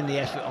attempting the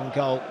effort on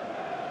goal.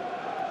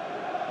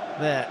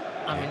 There,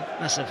 I mean,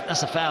 that's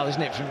a foul,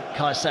 isn't it, from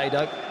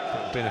Caicedo? It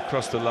would have been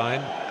across the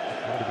line.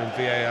 It would have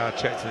been VAR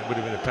checked, and it would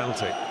have been a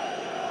penalty.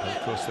 But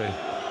of course, they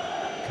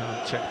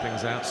can't check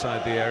things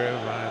outside the area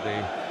via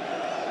the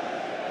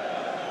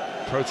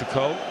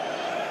protocol.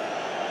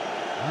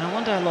 And I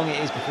wonder how long it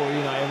is before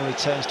Emery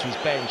turns to his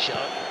bench. I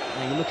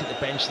mean, you look at the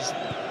bench. He's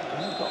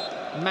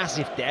got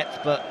massive depth,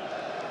 but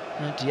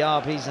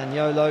Diaby,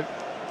 Zaniolo,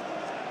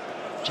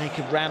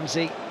 Jacob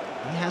Ramsey,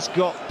 he has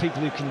got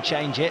people who can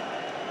change it.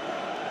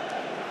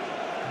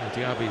 Yeah,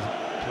 Diaby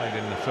played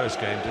in the first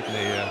game, didn't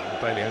he?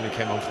 Bailey only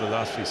came on for the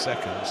last few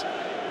seconds.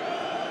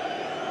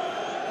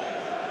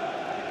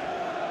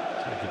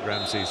 Jacob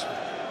Ramsey's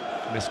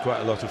missed quite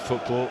a lot of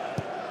football.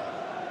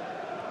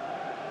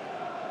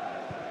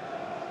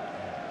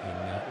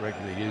 He's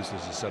regularly used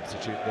as a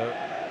substitute, though.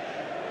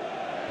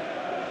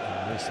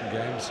 In recent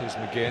games, here's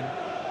McGinn.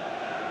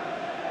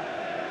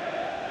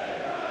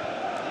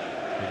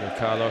 Diego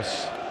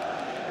Carlos.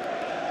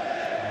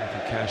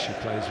 Matthew Cash, who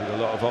plays with a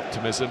lot of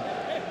optimism.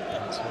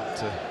 That's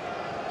what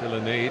Villa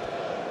need.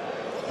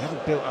 They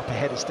haven't built up a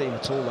head of steam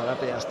at all, though, have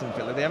they, Aston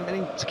Villa? They haven't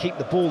been able to keep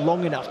the ball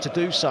long enough to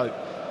do so.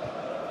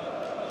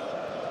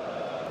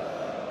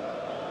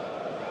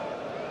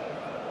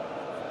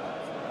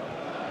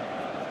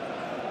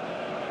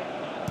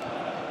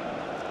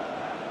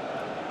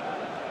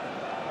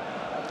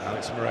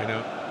 Alex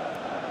Moreno.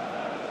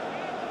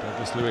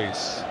 Douglas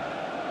Luiz.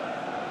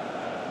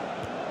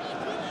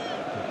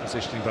 Good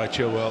positioning by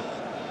Chilwell.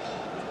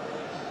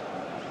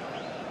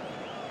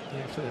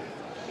 Yeah, if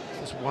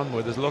there's one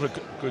word, there's a lot of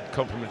good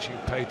compliments you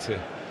can pay to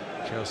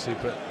Chelsea,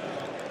 but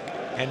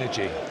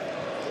energy.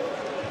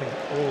 I think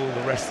all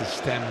the rest has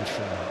stemmed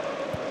from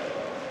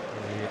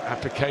the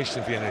application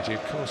of the energy.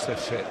 Of course they're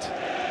fit.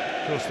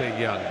 Of course they're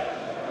young.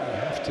 You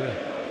have to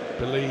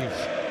believe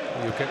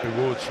you'll get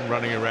rewards from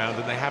running around,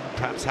 and they haven't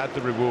perhaps had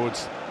the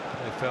rewards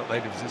they felt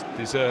they'd have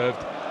deserved.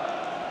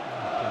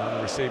 Been on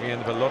the receiving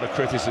end of a lot of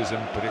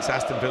criticism, but it's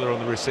Aston Villa on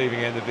the receiving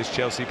end of this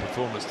Chelsea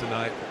performance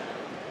tonight.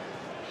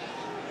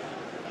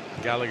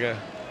 Gallagher,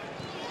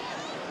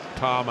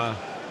 Palmer.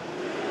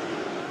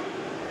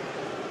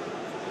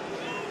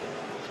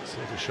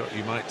 Sort of shot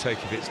you might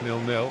take if it's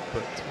 0-0,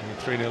 but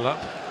when you're 3-0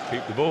 up,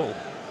 keep the ball.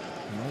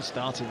 And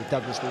started with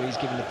Douglas Luiz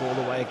giving the ball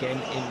away again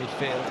in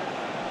midfield.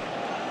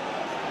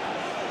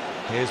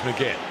 Here's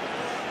McGinn.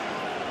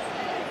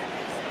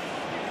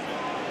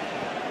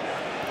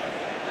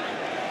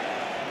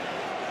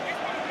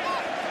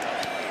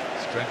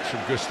 Strength from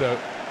Gusto.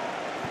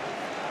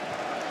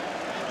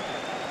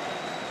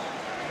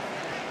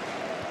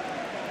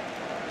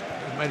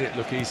 They made it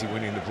look easy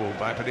winning the ball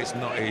back, but it's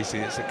not easy.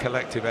 It's a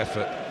collective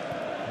effort.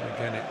 And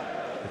again, it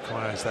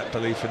requires that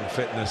belief in the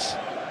fitness,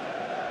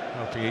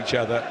 helping each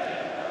other.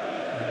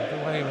 And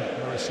the way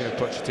Mauricio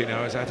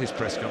Pochettino was at his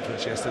press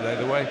conference yesterday,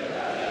 the way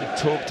he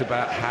talked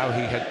about how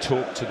he had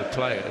talked to the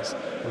players,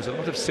 there was a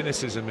lot of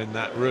cynicism in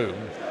that room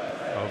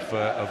of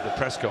the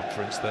press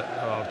conference that,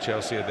 oh,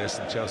 Chelsea are this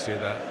and Chelsea are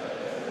that.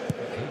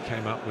 He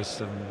came up with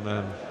some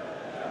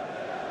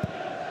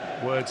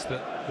words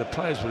that the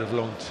players would have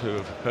longed to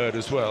have heard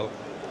as well.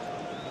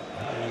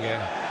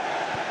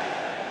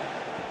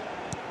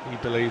 He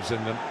believes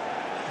in them,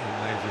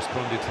 and they've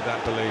responded to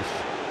that belief.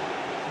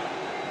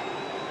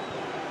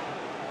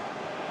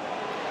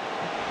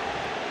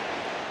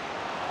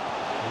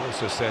 He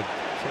also said,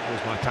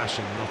 football's my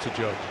passion, not a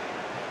job.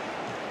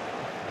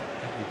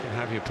 You can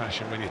have your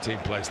passion when your team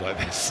plays like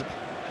this.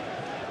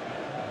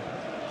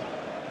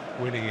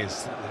 Winning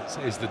is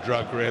the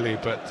drug, really,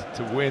 but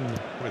to win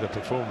with a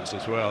performance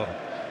as well,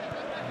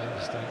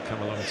 those don't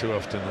come along too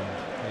often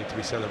and need to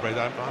be celebrated.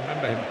 I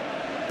remember him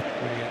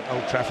winning at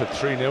Old Trafford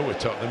 3-0 with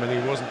Tottenham, and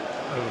he wasn't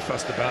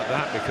overfussed about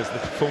that because the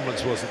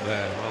performance wasn't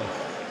there. Well,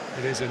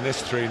 it is in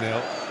this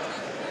 3-0.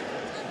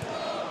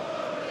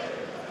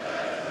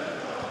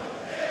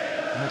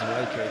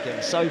 Madueke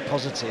again, so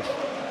positive.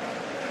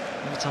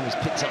 Every time he's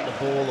picked up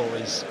the ball, or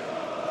he's,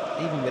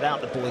 even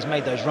without the ball, he's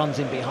made those runs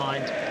in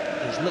behind.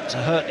 He's looked to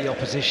hurt the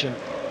opposition.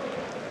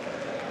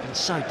 Been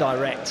so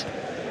direct.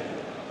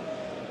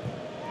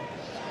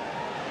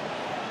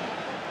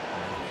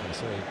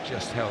 So he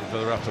just held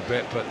Villa up a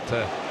bit, but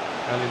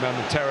only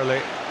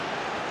momentarily.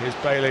 Here's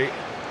Bailey.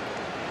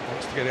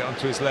 Wants to get it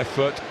onto his left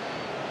foot.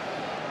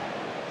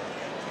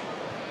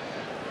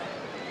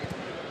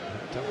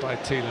 Picked up by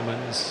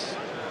Tielemans.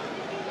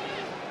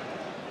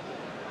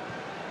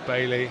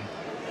 Bailey.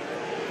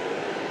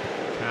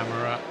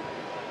 Camera.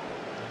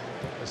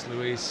 There's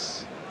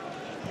Luis.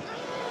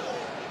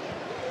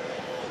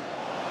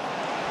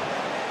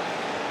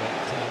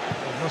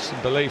 They've lost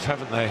some belief,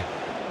 haven't they?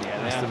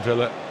 Yeah, Aston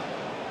Villa.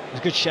 It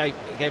was good shape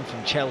again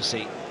from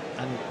Chelsea,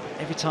 and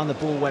every time the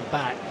ball went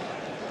back,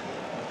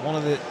 one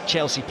of the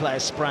Chelsea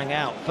players sprang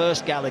out.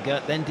 First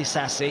Gallagher, then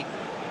Disasi.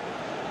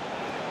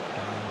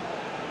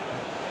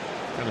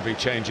 Going to be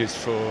changes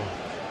for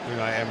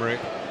Unai Emery.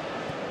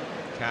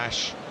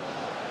 Cash.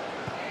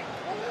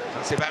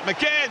 That's it back.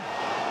 McGinn!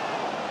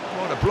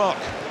 What a block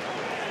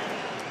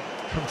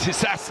from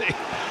Disasi.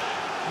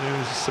 He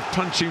was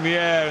punching the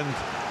air and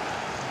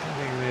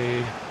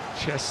getting the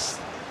chest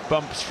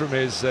bumps from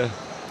his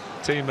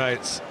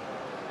teammates.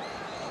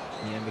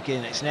 Yeah,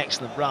 McGinn, it's an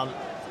excellent run.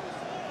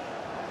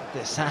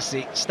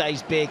 Disasi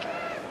stays big.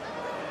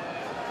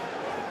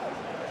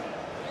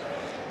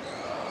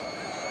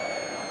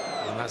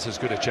 And that's as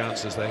good a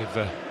chance as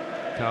they've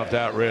carved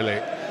out, really.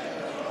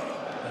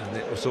 And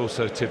it was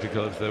also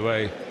typical of the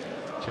way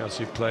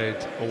Chelsea played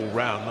all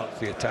round, not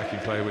the attacking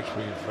play which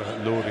we've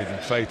lauded and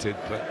feted,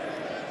 but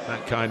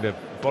that kind of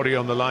body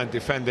on the line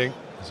defending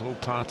is all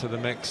part of the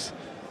mix.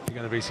 You're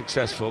going to be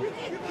successful. He's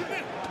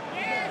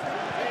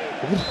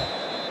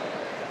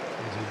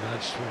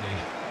nudged when he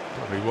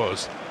probably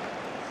was.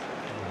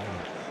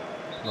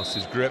 Lost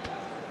his grip.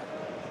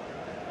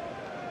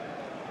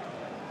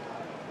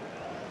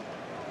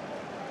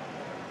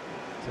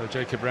 So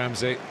Jacob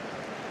Ramsey.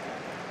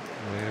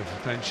 We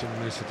have mentioned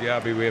Moussa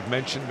Diaby, we have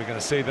mentioned, we're going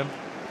to see them.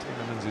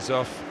 Tielemans is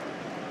off.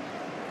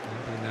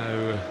 Maybe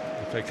no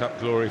FA Cup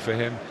glory for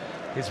him.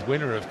 His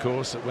winner, of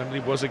course, at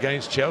Wembley was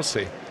against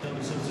Chelsea,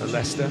 at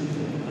Leicester.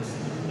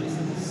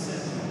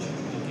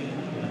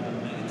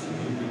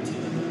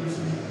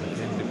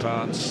 McGinn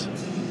departs.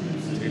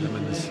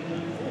 Tielemans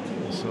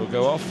also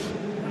go off.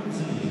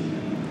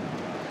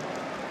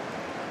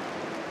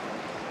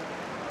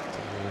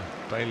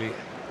 So Bailey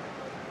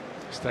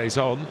stays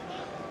on.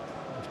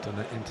 Done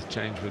an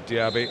interchange with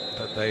Diaby,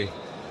 but they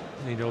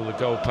need all the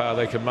goal power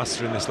they can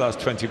muster in this last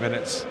 20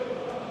 minutes.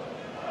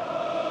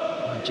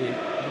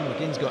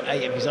 McGinn's got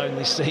 8 of his own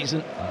this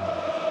season.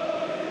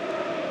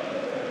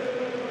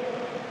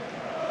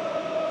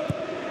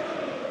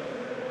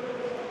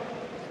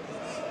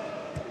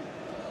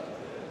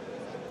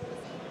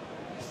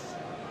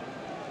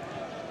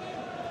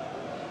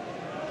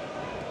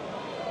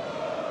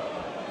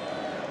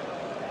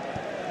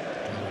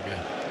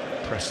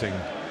 Pressing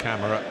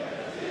Camera.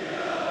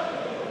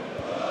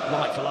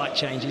 Like-for-like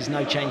changes,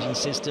 no changing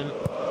system.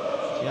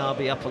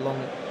 Diaby up along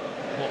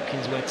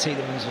Watkins where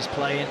Tielemans was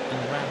playing,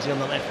 and Ramsey on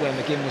the left where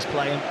McGinn was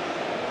playing.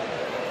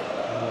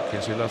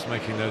 Watkins, who loves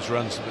making those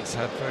runs, but it's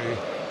had very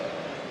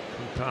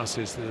good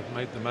passes that have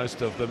made the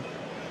most of them.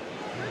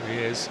 There he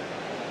is.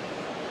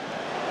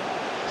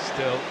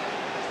 Still.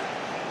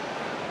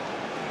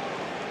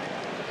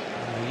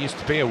 He used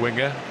to be a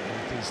winger,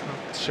 and he's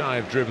not shy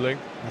of dribbling.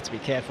 Have to be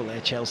careful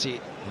there, Chelsea,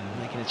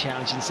 making a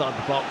challenge inside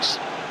the box.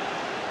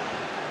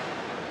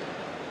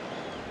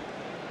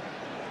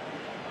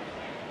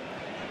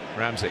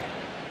 Ramsey.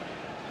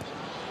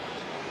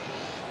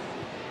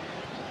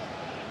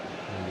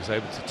 He was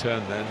able to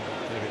turn then,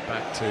 give it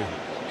back to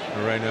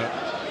Moreno.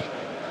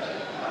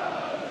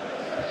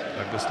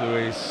 Douglas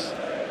Luiz.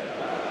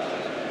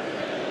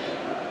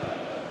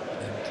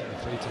 And to the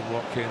feet of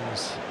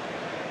Watkins.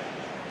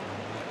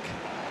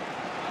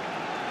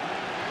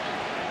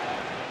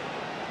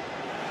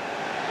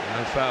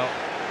 No foul,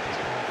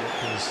 despite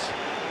Watkins'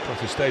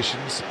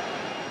 protestations.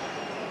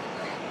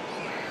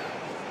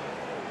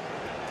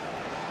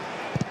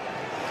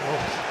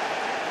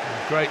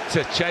 Great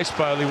chase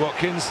by Ollie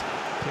Watkins.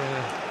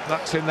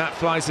 Lucks in that,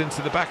 flies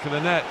into the back of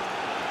the net.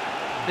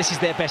 this is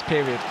their best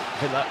period,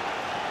 Villa.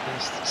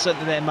 It's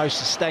certainly their most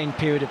sustained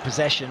period of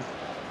possession.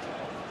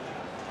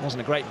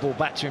 Wasn't a great ball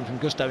back to him from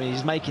Gusto, and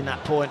he's making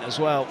that point as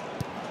well.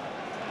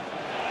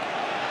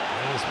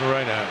 There's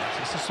Moreno.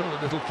 It's the sort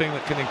of little thing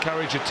that can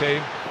encourage a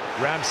team.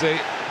 Ramsey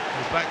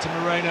goes back to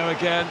Moreno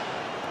again.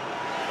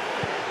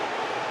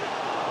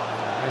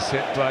 Nice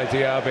hit by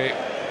Diaby.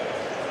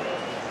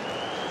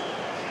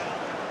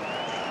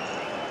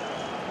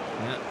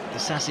 Yeah,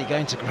 Disasi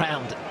going to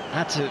ground.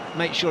 Had to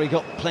make sure he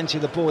got plenty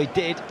of the ball. He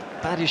did.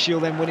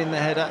 Badiashile then winning the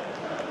header.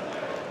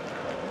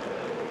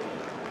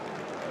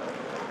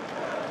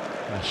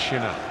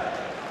 Shina.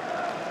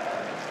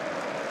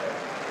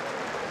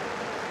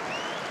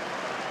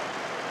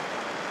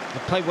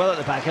 They've played well at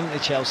the back, haven't they,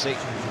 Chelsea?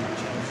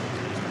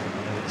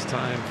 It's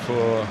time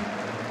for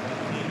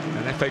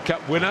an FA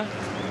Cup winner.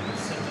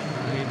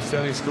 He's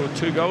only scored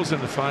 2 goals in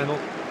the final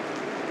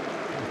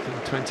in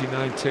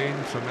 2019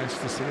 for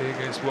Manchester City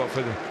against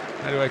Watford.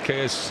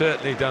 Madueke has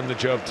certainly done the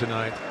job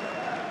tonight.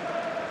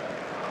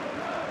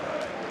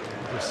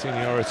 The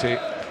seniority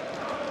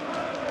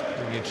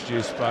being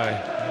introduced by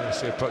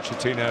Mauricio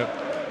Pochettino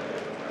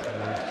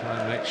to try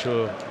and make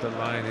sure the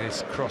line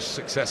is crossed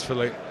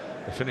successfully,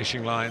 the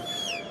finishing line,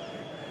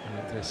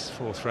 in this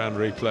 4th round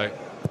replay.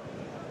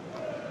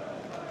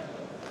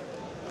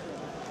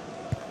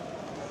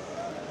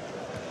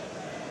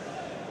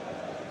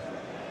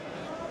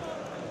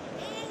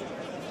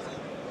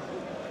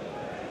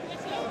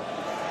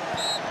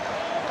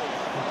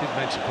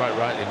 Mentioned quite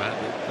rightly,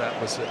 Matt,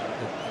 that was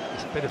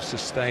a bit of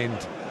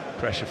sustained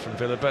pressure from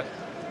Villa, but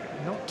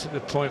not to the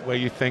point where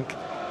you think,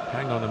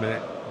 hang on a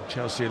minute,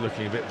 Chelsea are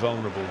looking a bit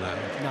vulnerable now.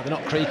 No, they're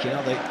not creaking,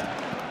 are they?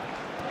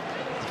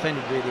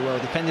 Defended really well,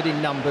 defended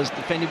in numbers,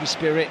 defended with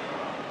spirit.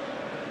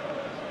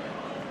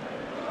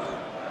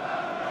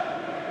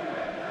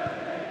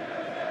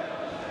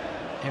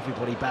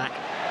 Everybody back.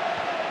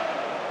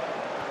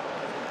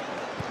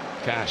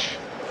 Cash.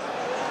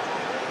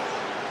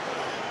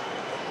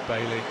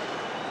 Bailey.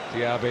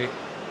 Diaby,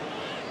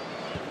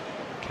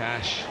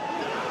 Cash,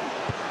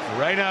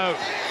 Moreno.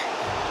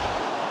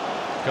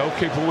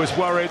 Goalkeeper was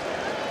worried.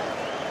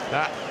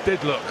 That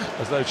did look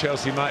as though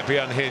Chelsea might be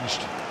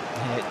unhinged.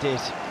 Yeah, it did.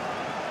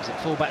 Was it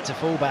fullback to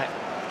fullback?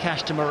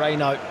 Cash to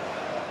Moreno,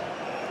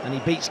 and he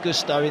beats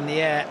Gusto in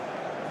the air.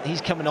 He's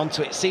coming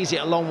onto it, sees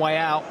it a long way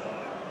out,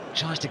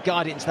 tries to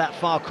guide it into that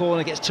far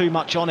corner, gets too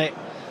much on it.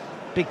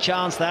 Big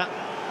chance that.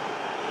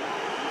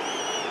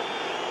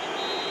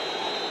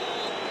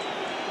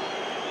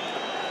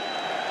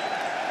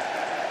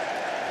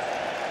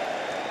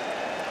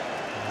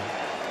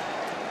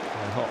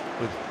 Hot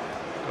with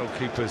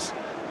goalkeepers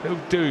who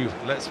do,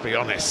 let's be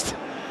honest,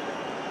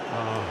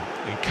 are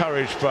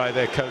encouraged by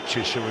their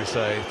coaches, shall we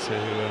say,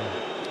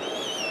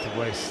 to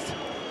waste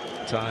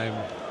time,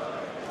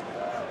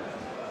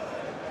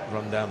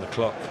 run down the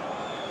clock.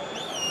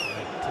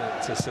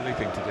 It's a silly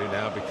thing to do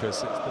now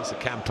because there's a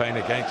campaign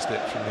against it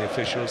from the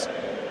officials.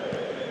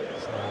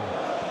 So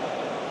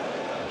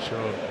I'm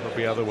sure there'll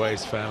be other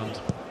ways found.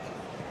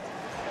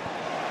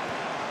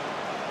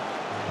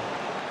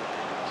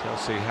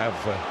 Chelsea have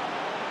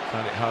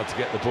found it hard to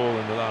get the ball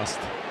in the last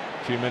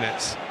few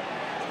minutes.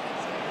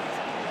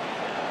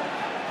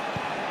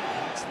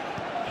 It's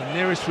the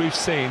nearest we've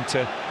seen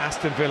to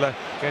Aston Villa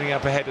getting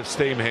up ahead of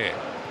steam here.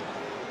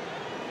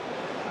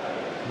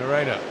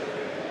 Moreno.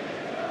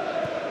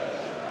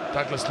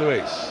 Douglas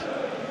Luiz.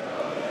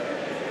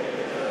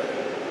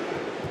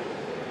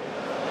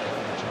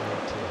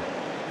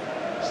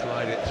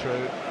 Slide it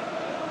through.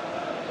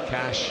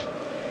 Cash.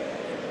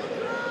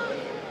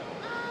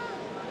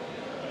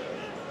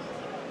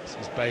 This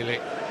is Bailey.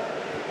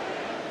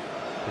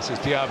 This is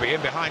Diaby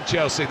in behind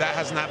Chelsea. That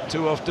hasn't happened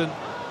too often.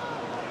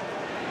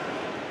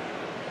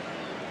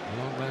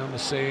 Long way on the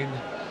scene.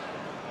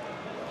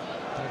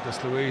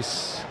 Douglas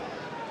Luiz.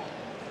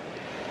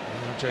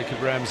 And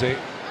Jacob Ramsey.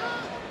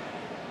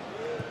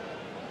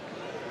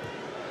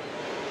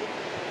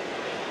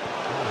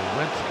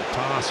 Went for the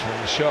pass from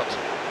the shot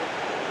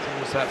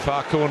towards that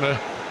far corner.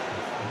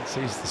 And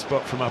sees the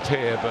spot from up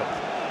here, but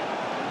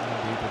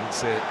maybe he didn't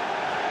see it.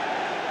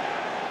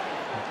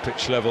 At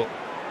pitch level,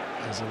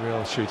 there's a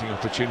real shooting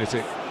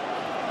opportunity.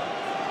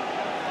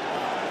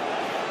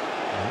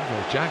 There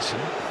goes Jackson.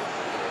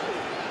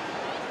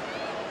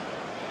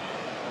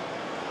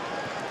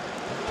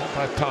 Picked up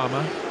by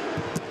Palmer.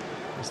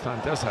 This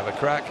time does have a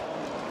crack.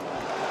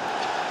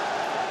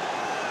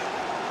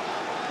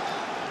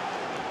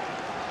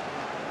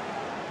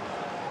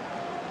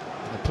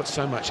 Put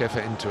so much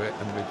effort into it,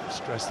 and we've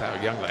stressed how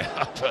young they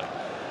are, but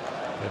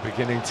they're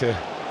beginning to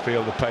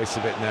feel the pace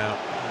of it now.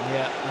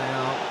 Yeah, they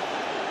are.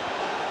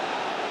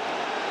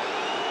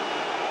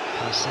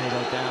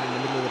 Caicedo down in the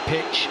middle of the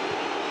pitch.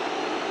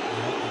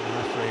 Yeah, and the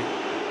referee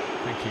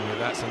thinking that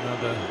that's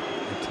another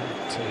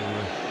attempt to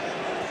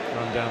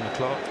run down the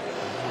clock.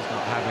 He's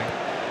not having.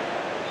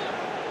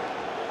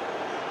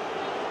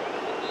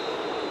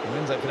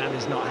 Renzo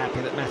Fernandez not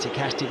happy that Matty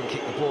Cash didn't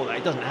kick the ball. He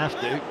doesn't have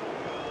to.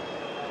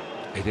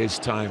 It is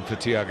time for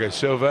Thiago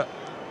Silva.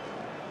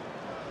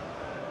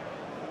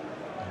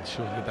 And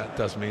surely that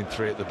does mean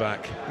 3 at the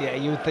back. Yeah,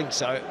 you would think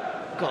so.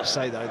 Got to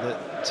say though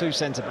that 2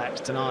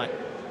 centre-backs tonight,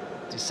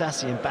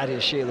 Disasi and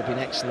Badiashile, have been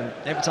excellent.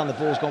 Every time the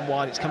ball's gone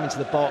wide, it's come into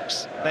the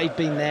box. They've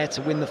been there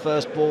to win the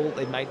first ball.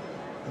 They've made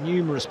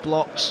numerous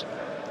blocks.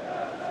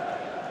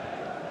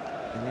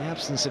 In the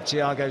absence of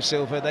Thiago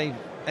Silva, they've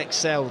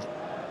excelled.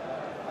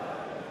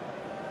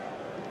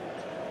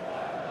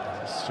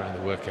 Just trying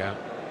to work out.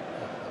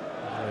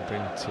 They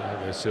bring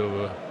Thiago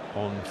Silva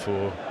on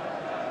for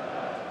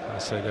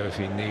Caicedo if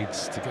he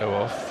needs to go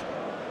off.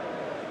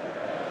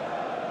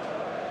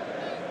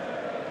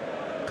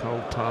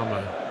 Cole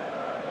Palmer,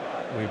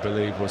 we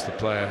believe, was the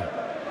player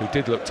who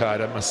did look tired,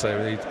 I must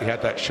say. He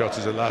had that shot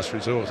as a last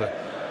resort a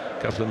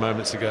couple of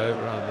moments ago,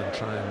 rather than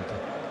try and do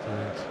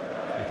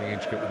anything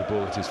intricate with the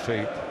ball at his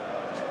feet.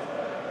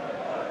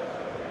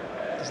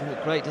 Doesn't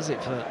look great, does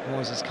it, for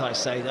Moises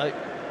Caicedo?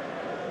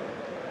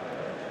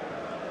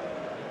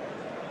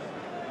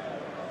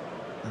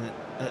 And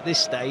at this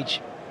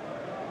stage,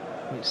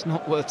 it's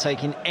not worth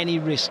taking any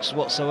risks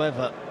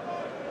whatsoever.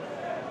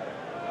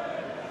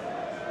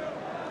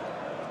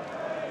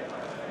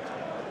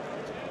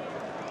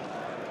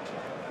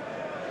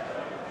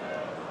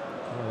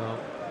 Well,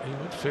 you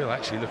would feel,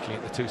 actually, looking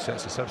at the 2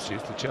 sets of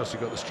substitutes, that Chelsea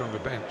got the stronger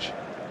bench.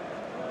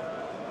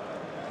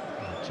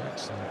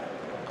 Jackson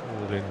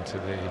called into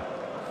the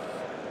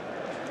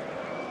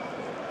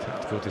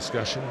tactical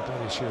discussion.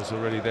 Badiashile's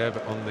already there,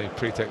 but on the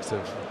pretext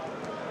of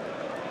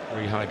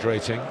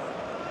rehydrating.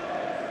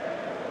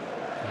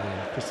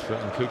 And Christopher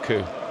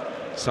Nkunku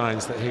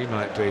signs that he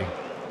might be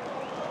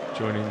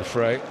joining the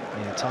fray.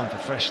 Yeah, time for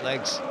fresh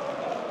legs.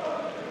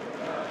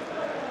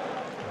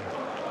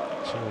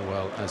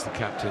 Chilwell, as the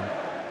captain,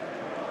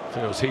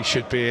 feels he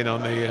should be in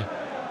on the, or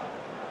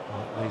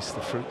at least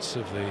the fruits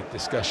of the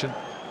discussion.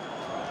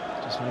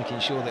 Just making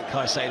sure that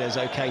Caicedo's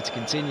okay to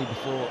continue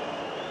before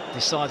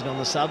deciding on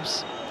the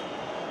subs.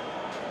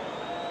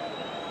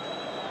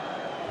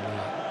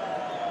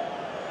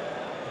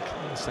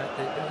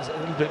 It was a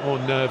little bit more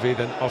nervy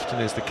than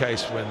often is the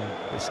case when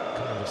this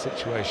kind of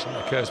situation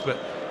occurs, but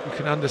you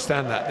can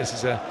understand that. This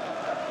is a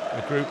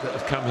group that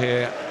have come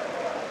here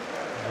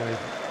with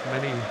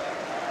many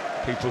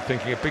people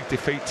thinking a big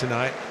defeat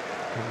tonight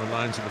on the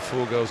lines of the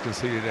 4 goals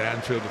conceded at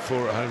Anfield, the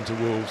 4 at home to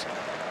Wolves,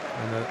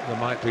 and there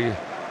might be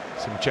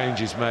some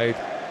changes made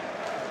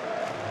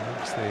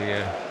amongst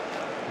the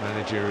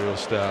managerial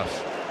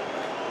staff.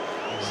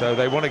 So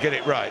they want to get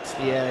it right.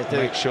 Yeah, they do.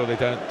 Make sure they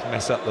don't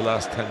mess up the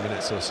last 10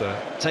 minutes or so.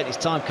 Take his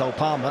time, Cole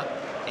Palmer.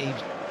 He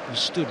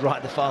stood right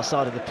at the far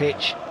side of the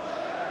pitch.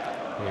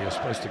 Well, you're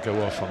supposed to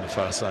go off on the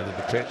far side of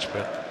the pitch,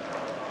 but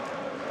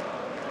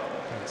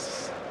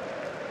it's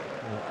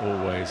not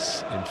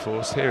always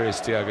enforced. Here is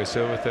Thiago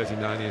Silva,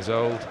 39 years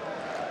old,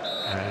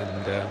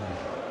 and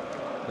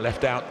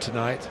left out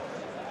tonight.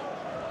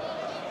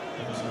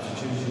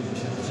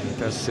 He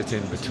does sit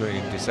in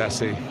between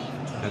Disasi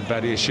and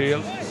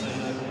Badiashile.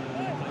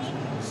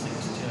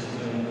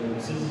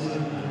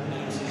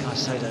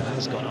 Caicedo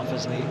has gone off,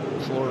 hasn't he,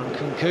 for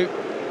Nkunku.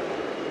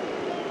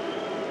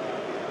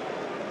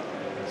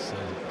 It's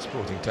a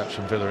sporting touch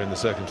from Villa in the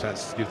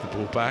circumstances to give the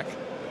ball back,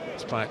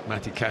 despite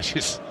Matty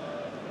Cash's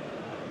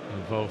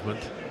involvement.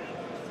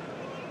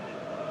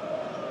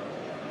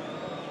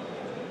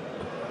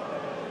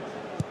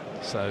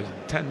 So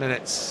 10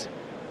 minutes,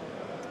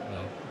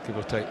 well, give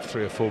or take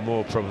 3 or 4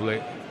 more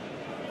probably,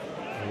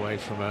 away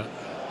from a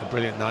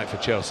brilliant night for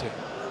Chelsea.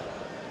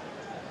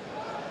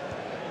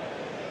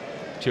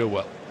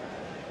 Chilwell.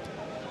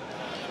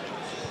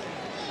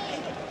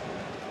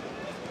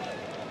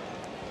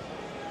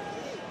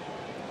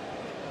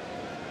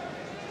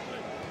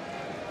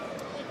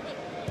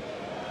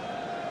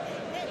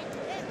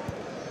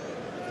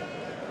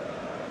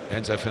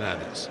 Enzo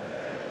Fernandez.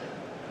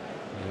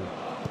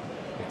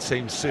 It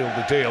seems sealed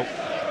the deal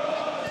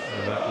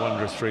with that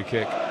wondrous free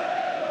kick.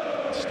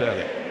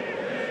 Sterling.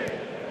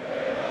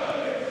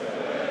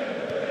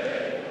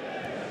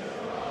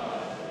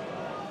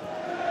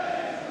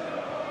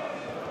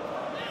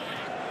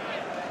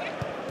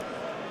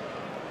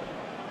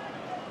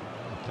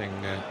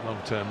 Nothing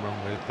long-term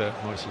wrong with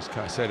Moises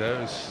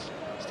Caicedo. Is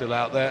still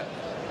out there.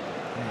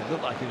 Yeah, it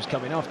looked like he was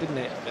coming off, didn't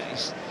it? But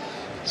he's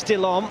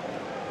still on.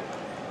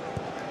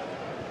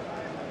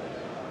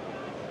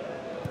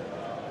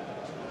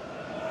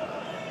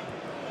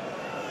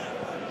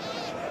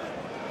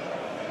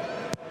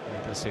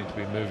 Seem to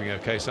be moving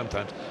okay.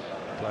 Sometimes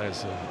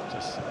players are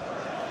just,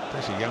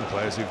 especially young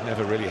players who've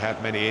never really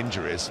had many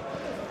injuries.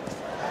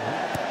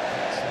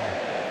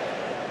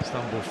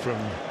 Stumble from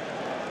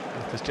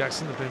Nicholas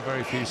Jackson. There have been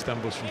very few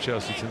stumbles from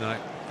Chelsea tonight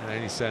in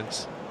any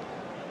sense.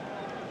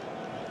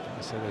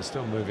 So they're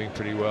still moving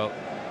pretty well.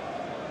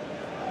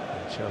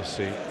 And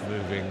Chelsea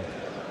moving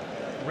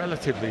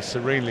relatively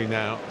serenely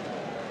now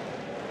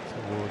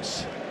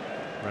towards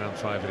round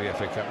 5 of the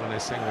FA Cup. When they're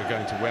saying we're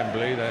going to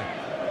Wembley, they're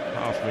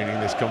half meaning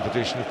this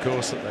competition, of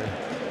course, that the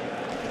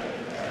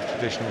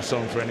traditional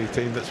song for any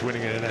team that's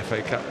winning in an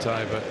FA Cup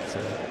tie, but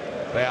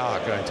they are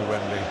going to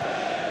Wembley in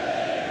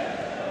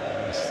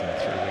less than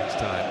 3 weeks'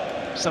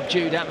 time.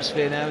 Subdued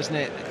atmosphere now, isn't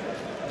it?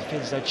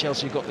 feels as though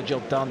Chelsea got the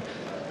job done.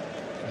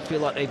 I feel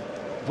like they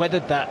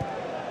weathered that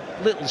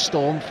little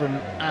storm from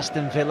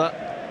Aston Villa.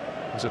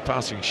 It was a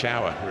passing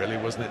shower, really,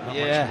 wasn't it? Not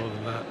much more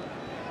than that.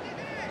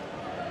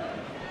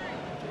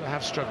 They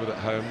have struggled at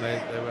home.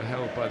 They were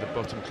held by the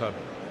bottom club,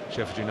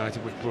 Sheffield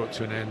United, which brought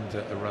to an end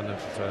a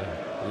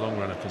long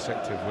run of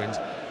consecutive wins.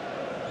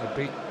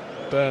 They beat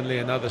Burnley,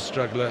 another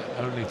struggler,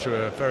 only through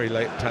a very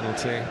late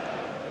penalty.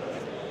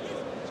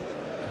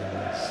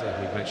 As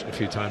we've mentioned a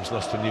few times,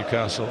 lost to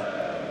Newcastle.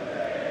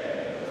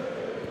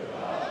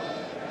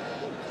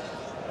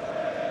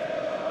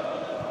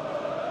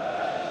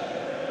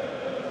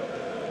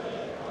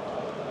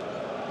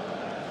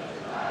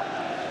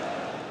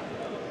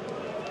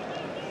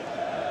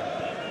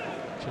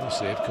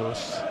 Chelsea, of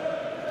course,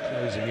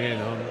 closing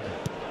in on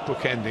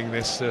bookending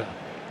this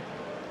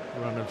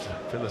run of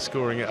Villa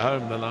scoring at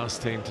home, the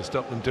last team to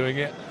stop them doing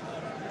it.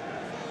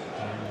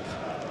 And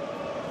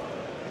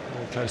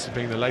very close to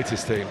being the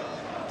latest team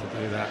to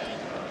do that.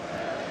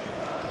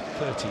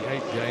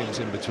 38 games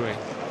in between.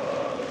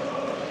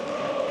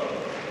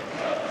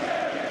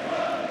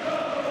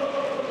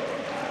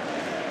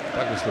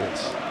 Douglas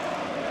Lewis.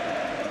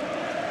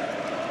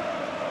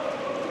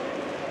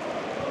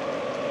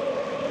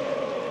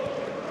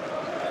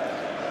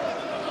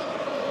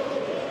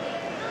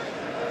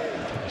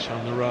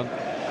 On the run.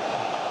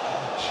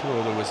 Not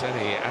sure there was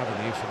any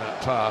avenue for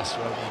that pass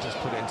rather than just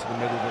put it into the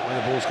middle, but when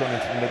the ball's gone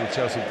into the middle,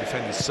 Chelsea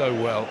defended so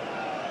well.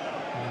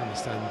 I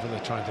understand Villa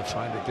trying to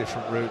find a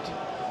different route.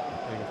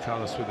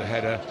 Carlos with the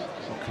header.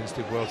 Watkins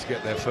did well to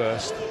get there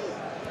first.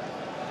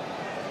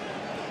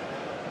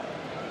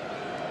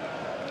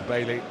 To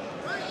Bailey.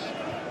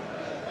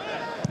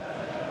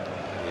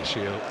 Bailey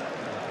Shield.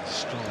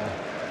 Strong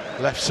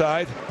left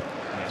side.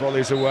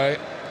 Volleys away.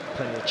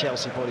 Plenty of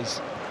Chelsea bodies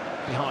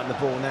behind the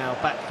ball now,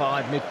 back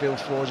five, midfield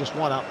four, just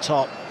one up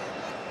top,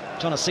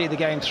 trying to see the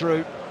game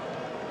through.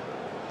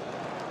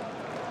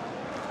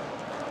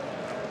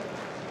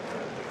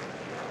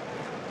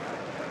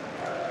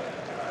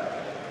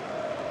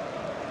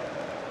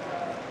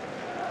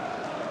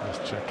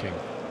 Just checking.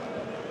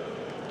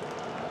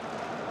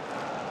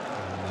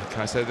 And like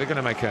I said, they're going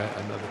to make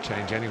another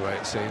change anyway,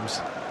 it seems.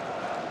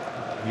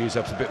 Use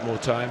up a bit more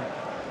time.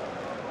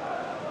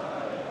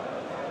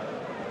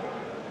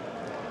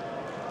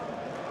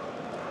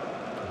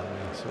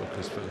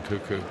 Christopher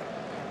Nkunku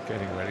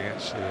getting ready.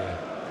 Actually,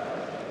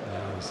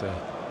 there's a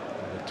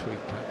tweak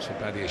perhaps for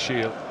Badia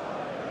Shield.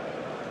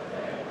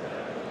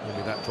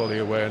 Maybe that volley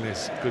away on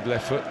his good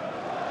left foot.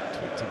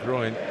 Tweak to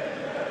groin.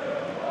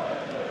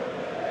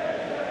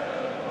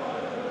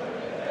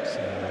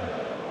 So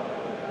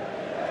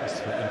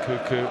Christopher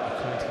Nkunku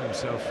acquainted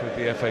himself with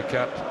the FA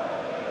Cup.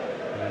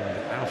 And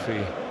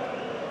Alfie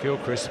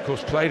Gilchrist, of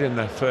course, played in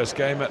the first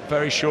game at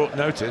very short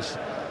notice.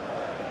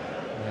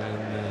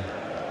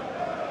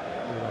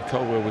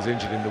 Colwell was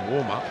injured in the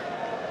warm-up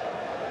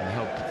and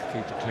helped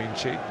keep a clean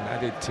sheet and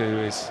added to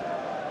his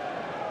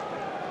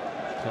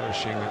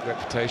flourishing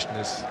reputation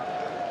as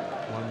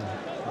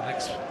the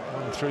next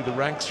one through the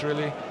ranks,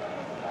 really.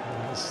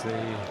 As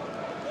the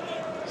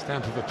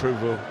stamp of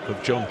approval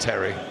of John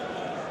Terry,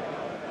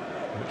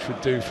 which would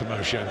do for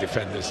most young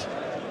defenders.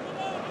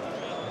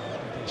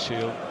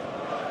 Shield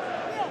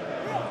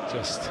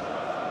just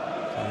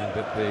find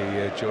that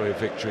the joy of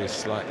victory is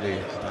slightly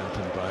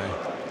dampened by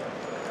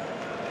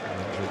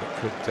injury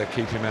that could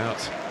keep him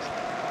out.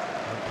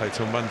 Won't play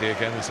till Monday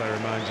again, as I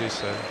remind you,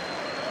 so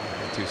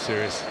not too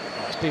serious.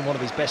 Oh, it's been one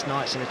of his best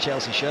nights in a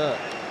Chelsea shirt.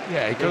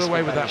 Yeah, he got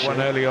away with that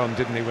one early on,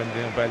 didn't he, when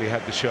Neil Bailey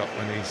had the shot,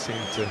 when he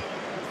seemed to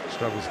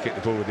struggle to kick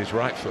the ball with his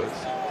right foot.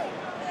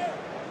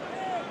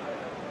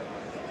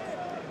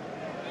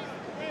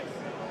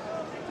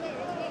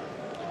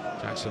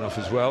 Jackson off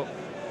as well.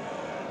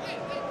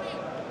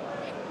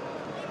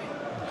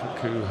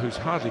 Nkunku, who's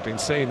hardly been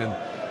seen, and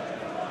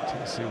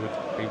Chelsea would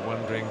be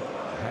wondering,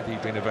 had he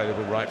been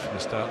available right from the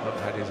start, not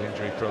had his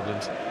injury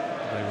problems,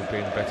 they would be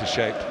in better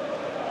shape.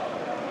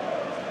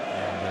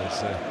 And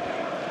there's a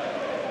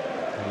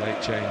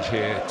late change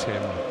here,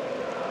 Tim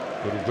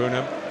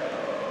Budubunam.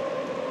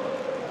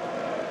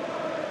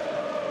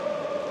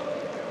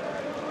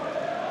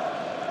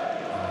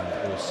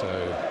 And also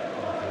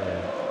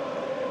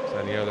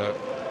Zaniolo.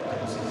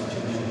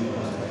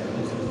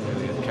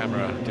 Brilliant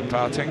camera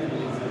departing.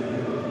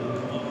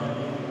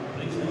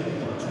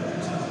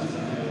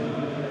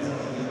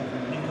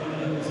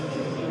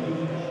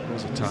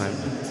 Time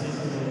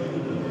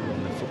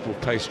in the football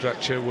pay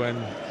structure when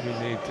you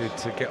needed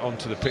to get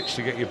onto the pitch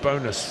to get your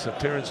bonus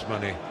appearance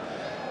money.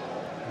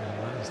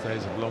 Those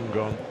days have long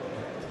gone.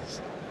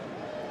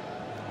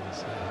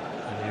 There's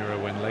an era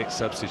when late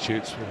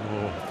substitutes were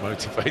more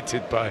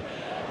motivated by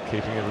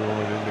keeping everyone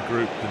within the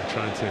group than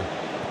trying to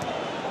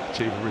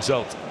achieve a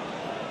result.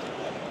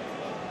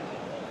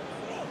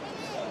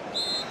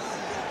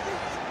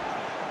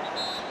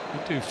 I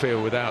do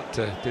feel, without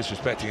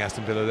disrespecting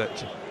Aston Villa,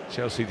 that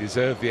Chelsea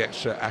deserved the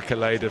extra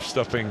accolade of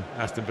stopping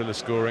Aston Villa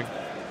scoring.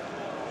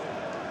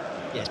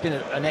 Yeah, it's been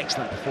an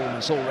excellent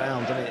performance all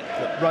round. I mean,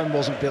 look, Rome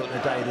wasn't built in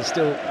a day. There's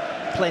still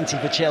plenty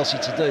for Chelsea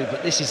to do,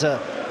 but this is a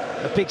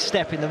a big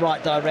step in the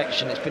right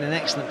direction. It's been an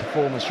excellent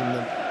performance from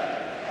them.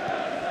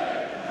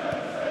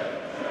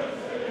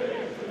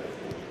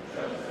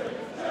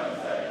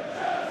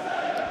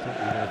 I thought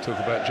we were going to talk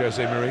about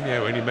Jose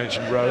Mourinho when you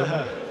mentioned Rome,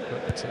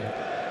 but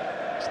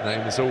his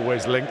name is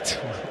always linked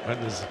when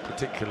there's a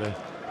particular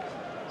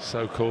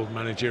so-called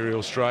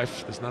managerial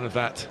strife. There's none of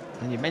that.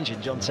 And you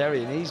mentioned John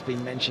Terry, and he's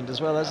been mentioned as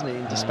well, hasn't he,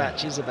 in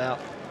dispatches about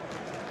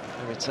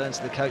the return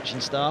to the coaching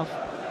staff.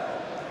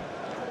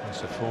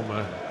 He's a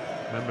former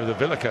member of the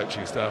Villa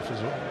coaching staff as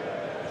well.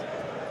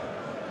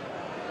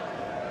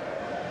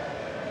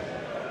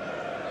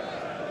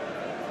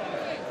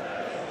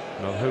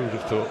 Well, who would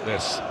have thought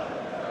this?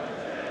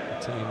 A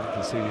team that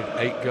conceded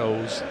 8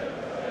 goals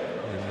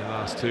in the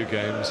last 2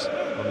 games,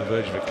 on the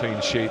verge of a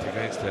clean sheet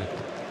against a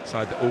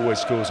side that always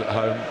scores at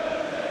home.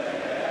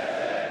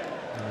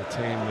 And a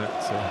team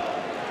that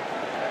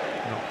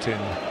knocked in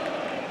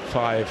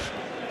 5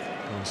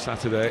 on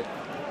Saturday.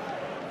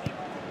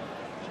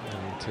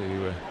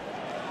 To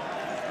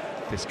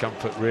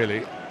discomfort,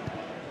 really.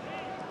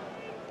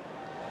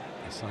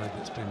 A side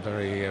that's been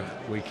very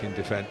weak in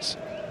defence.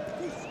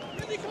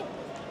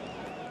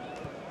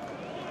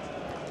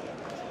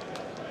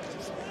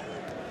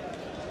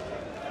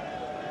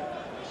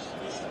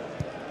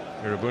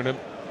 Mirabunum.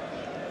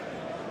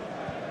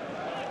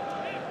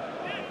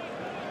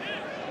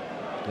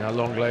 Now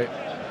Longley.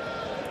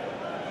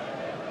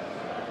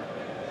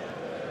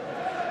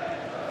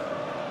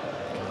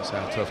 Comes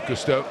out of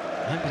Gusto.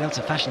 Haven't been able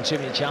to fashion too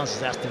many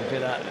chances, Aston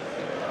Villa.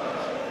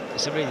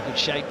 It's a really good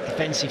shape,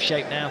 defensive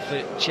shape now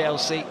for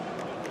Chelsea.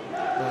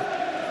 But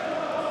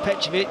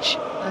Petrovic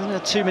hasn't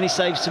had too many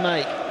saves to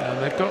make. And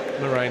they've got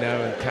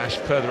Moreno and Cash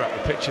further up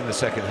the pitch in the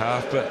second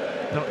half, but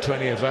not to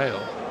any avail.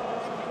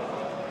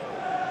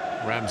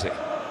 Ramsey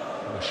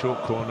in a short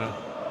corner.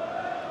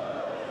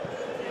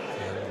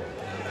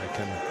 And they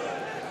can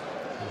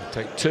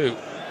take 2.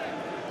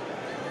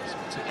 This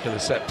particular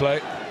set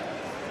play.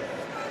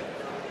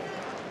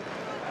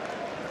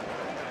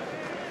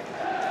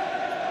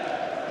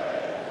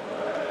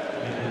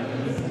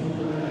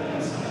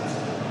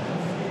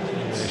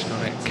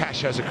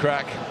 Cash has a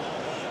crack.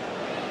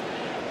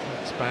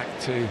 It's back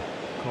to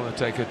corner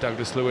taker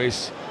Douglas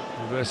Luiz.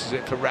 Reverses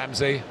it for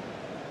Ramsey.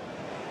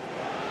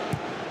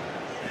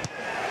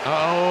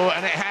 Oh,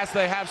 and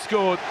they have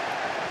scored.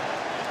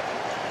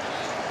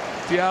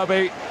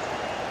 Diaby.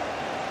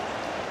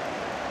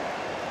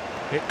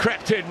 It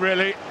crept in,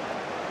 really.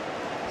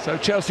 So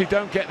Chelsea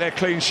don't get their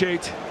clean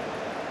sheet.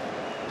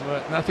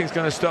 But nothing's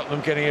going to stop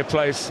them getting a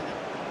place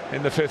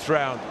in the 5th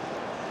round.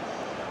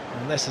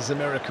 Unless there's a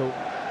miracle.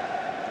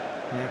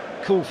 Yeah,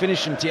 cool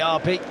finish from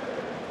Diaby.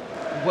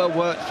 Well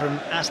worked from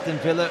Aston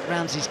Villa.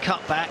 Ramsey's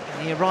cut back,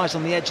 and he arrives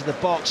on the edge of the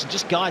box and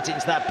just guides it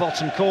into that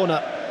bottom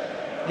corner,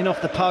 in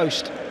off the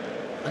post.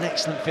 An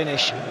excellent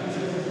finish.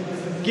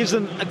 Gives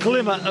them a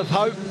glimmer of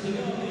hope,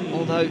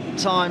 although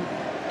time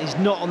is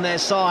not on their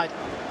side.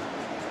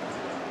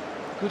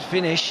 Good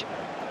finish.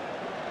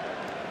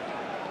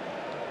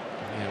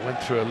 Yeah, it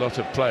went through a lot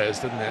of players,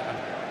 didn't it?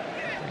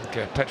 I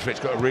think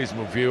Petrovic got a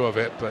reasonable view of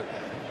it, but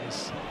it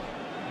was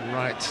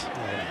right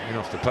in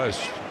off the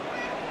post.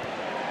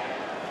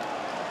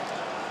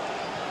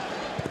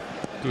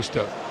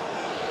 Gusto.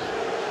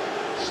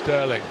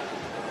 Sterling.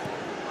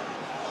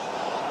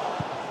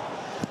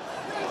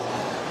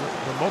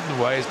 The modern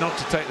way is not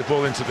to take the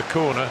ball into the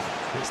corner,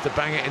 it's to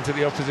bang it into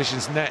the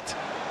opposition's net.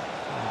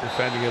 And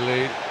defending a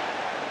lead.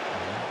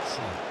 That's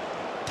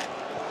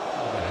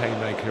a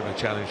haymaker of a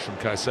challenge from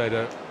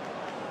Caicedo.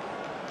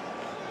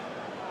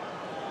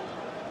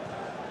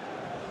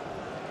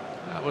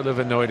 That would have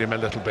annoyed him a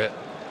little bit.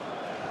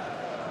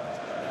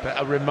 But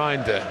a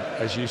reminder,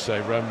 as you say,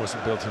 Rome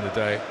wasn't built in a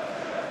day.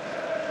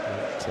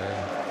 But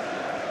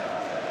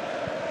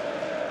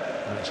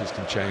matches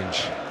can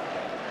change.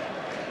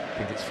 I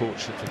think it's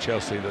fortunate for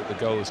Chelsea that the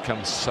goal has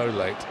come so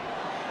late.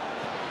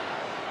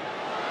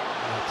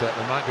 But,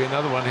 there might be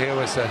another one here.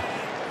 Was a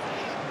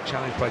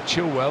challenge by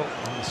Chilwell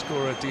on the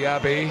scorer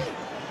Diaby.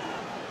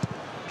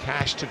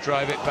 Cash to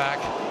drive it back.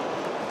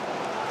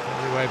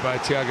 Anyway by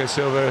Thiago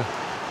Silva.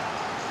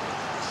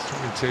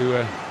 Trying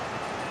to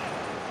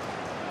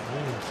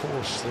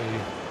reinforce the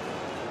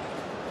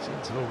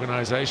sense of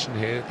organisation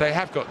here. They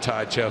have got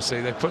tired,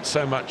 Chelsea. They've put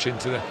so much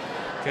into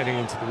getting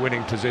into the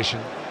winning position.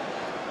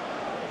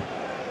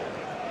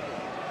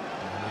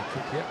 And they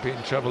could yet be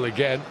in trouble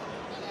again.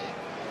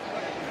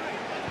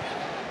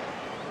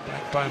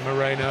 Back by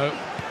Moreno.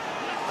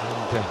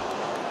 And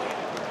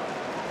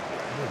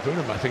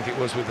Bunham, I think it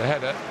was, with the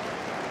header.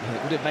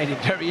 It would have made it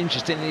very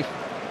interesting if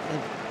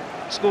they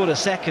scored a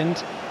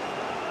second.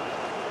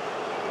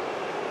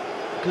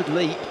 Good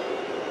leap.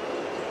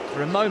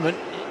 For a moment,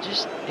 it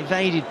just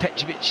evaded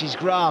Petrovic's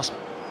grasp.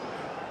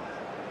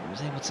 He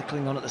was able to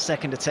cling on at the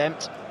second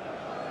attempt.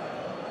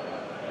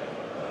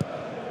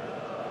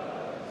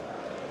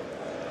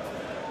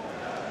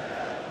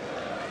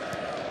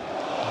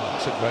 Oh,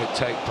 it's a great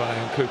take by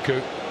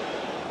Nkuku.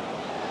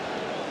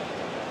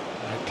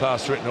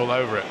 Class written all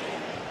over it.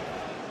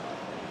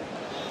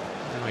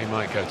 Now he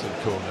might go to the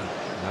corner.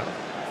 No.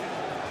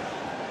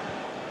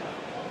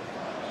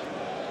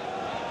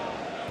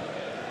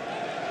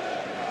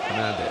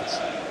 Fernandez.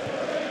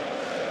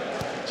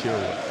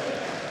 Chilwell.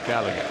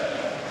 Gallagher.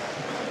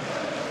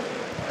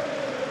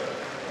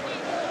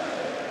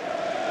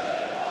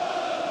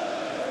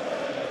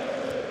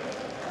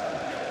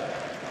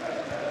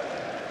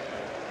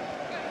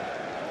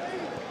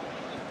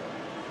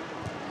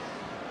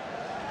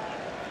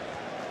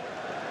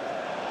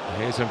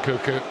 Here's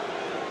Nkunku.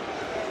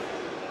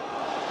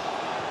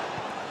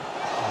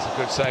 That's a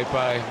good save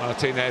by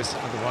Martinez.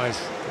 Otherwise,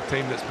 the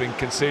team that's been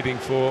conceding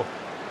for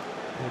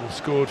would have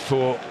scored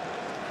for.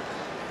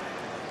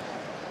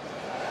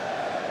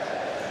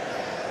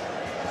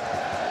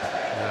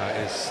 Now it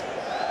is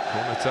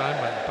corner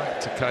time. Went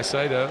back to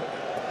Caicedo.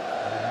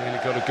 Nearly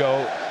got a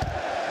goal.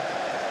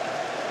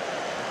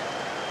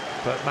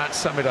 But Matt,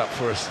 sum it up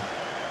for us.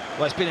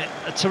 Well, it's been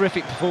a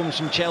terrific performance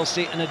from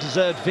Chelsea and a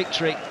deserved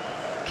victory.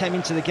 Came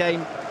into the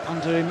game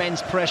under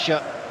immense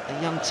pressure.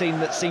 A young team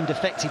that seemed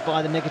affected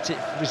by the negative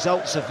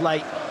results of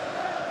late.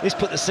 This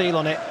put the seal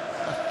on it.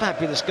 A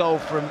fabulous goal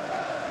from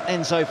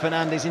Enzo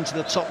Fernandez into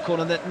the top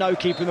corner that no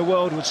keeper in the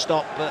world would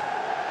stop, but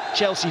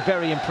Chelsea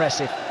very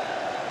impressive.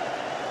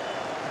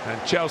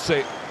 And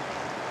Chelsea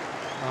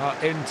are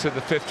into the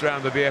 5th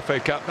round of the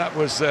FA Cup. That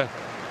was the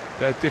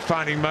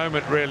defining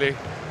moment, really.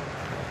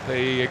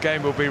 The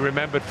game will be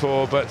remembered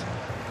for, but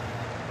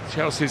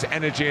Chelsea's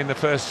energy in the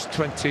first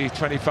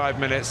 20-25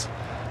 minutes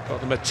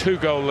got them a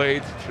 2-goal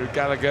lead through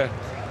Gallagher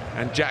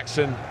and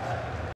Jackson.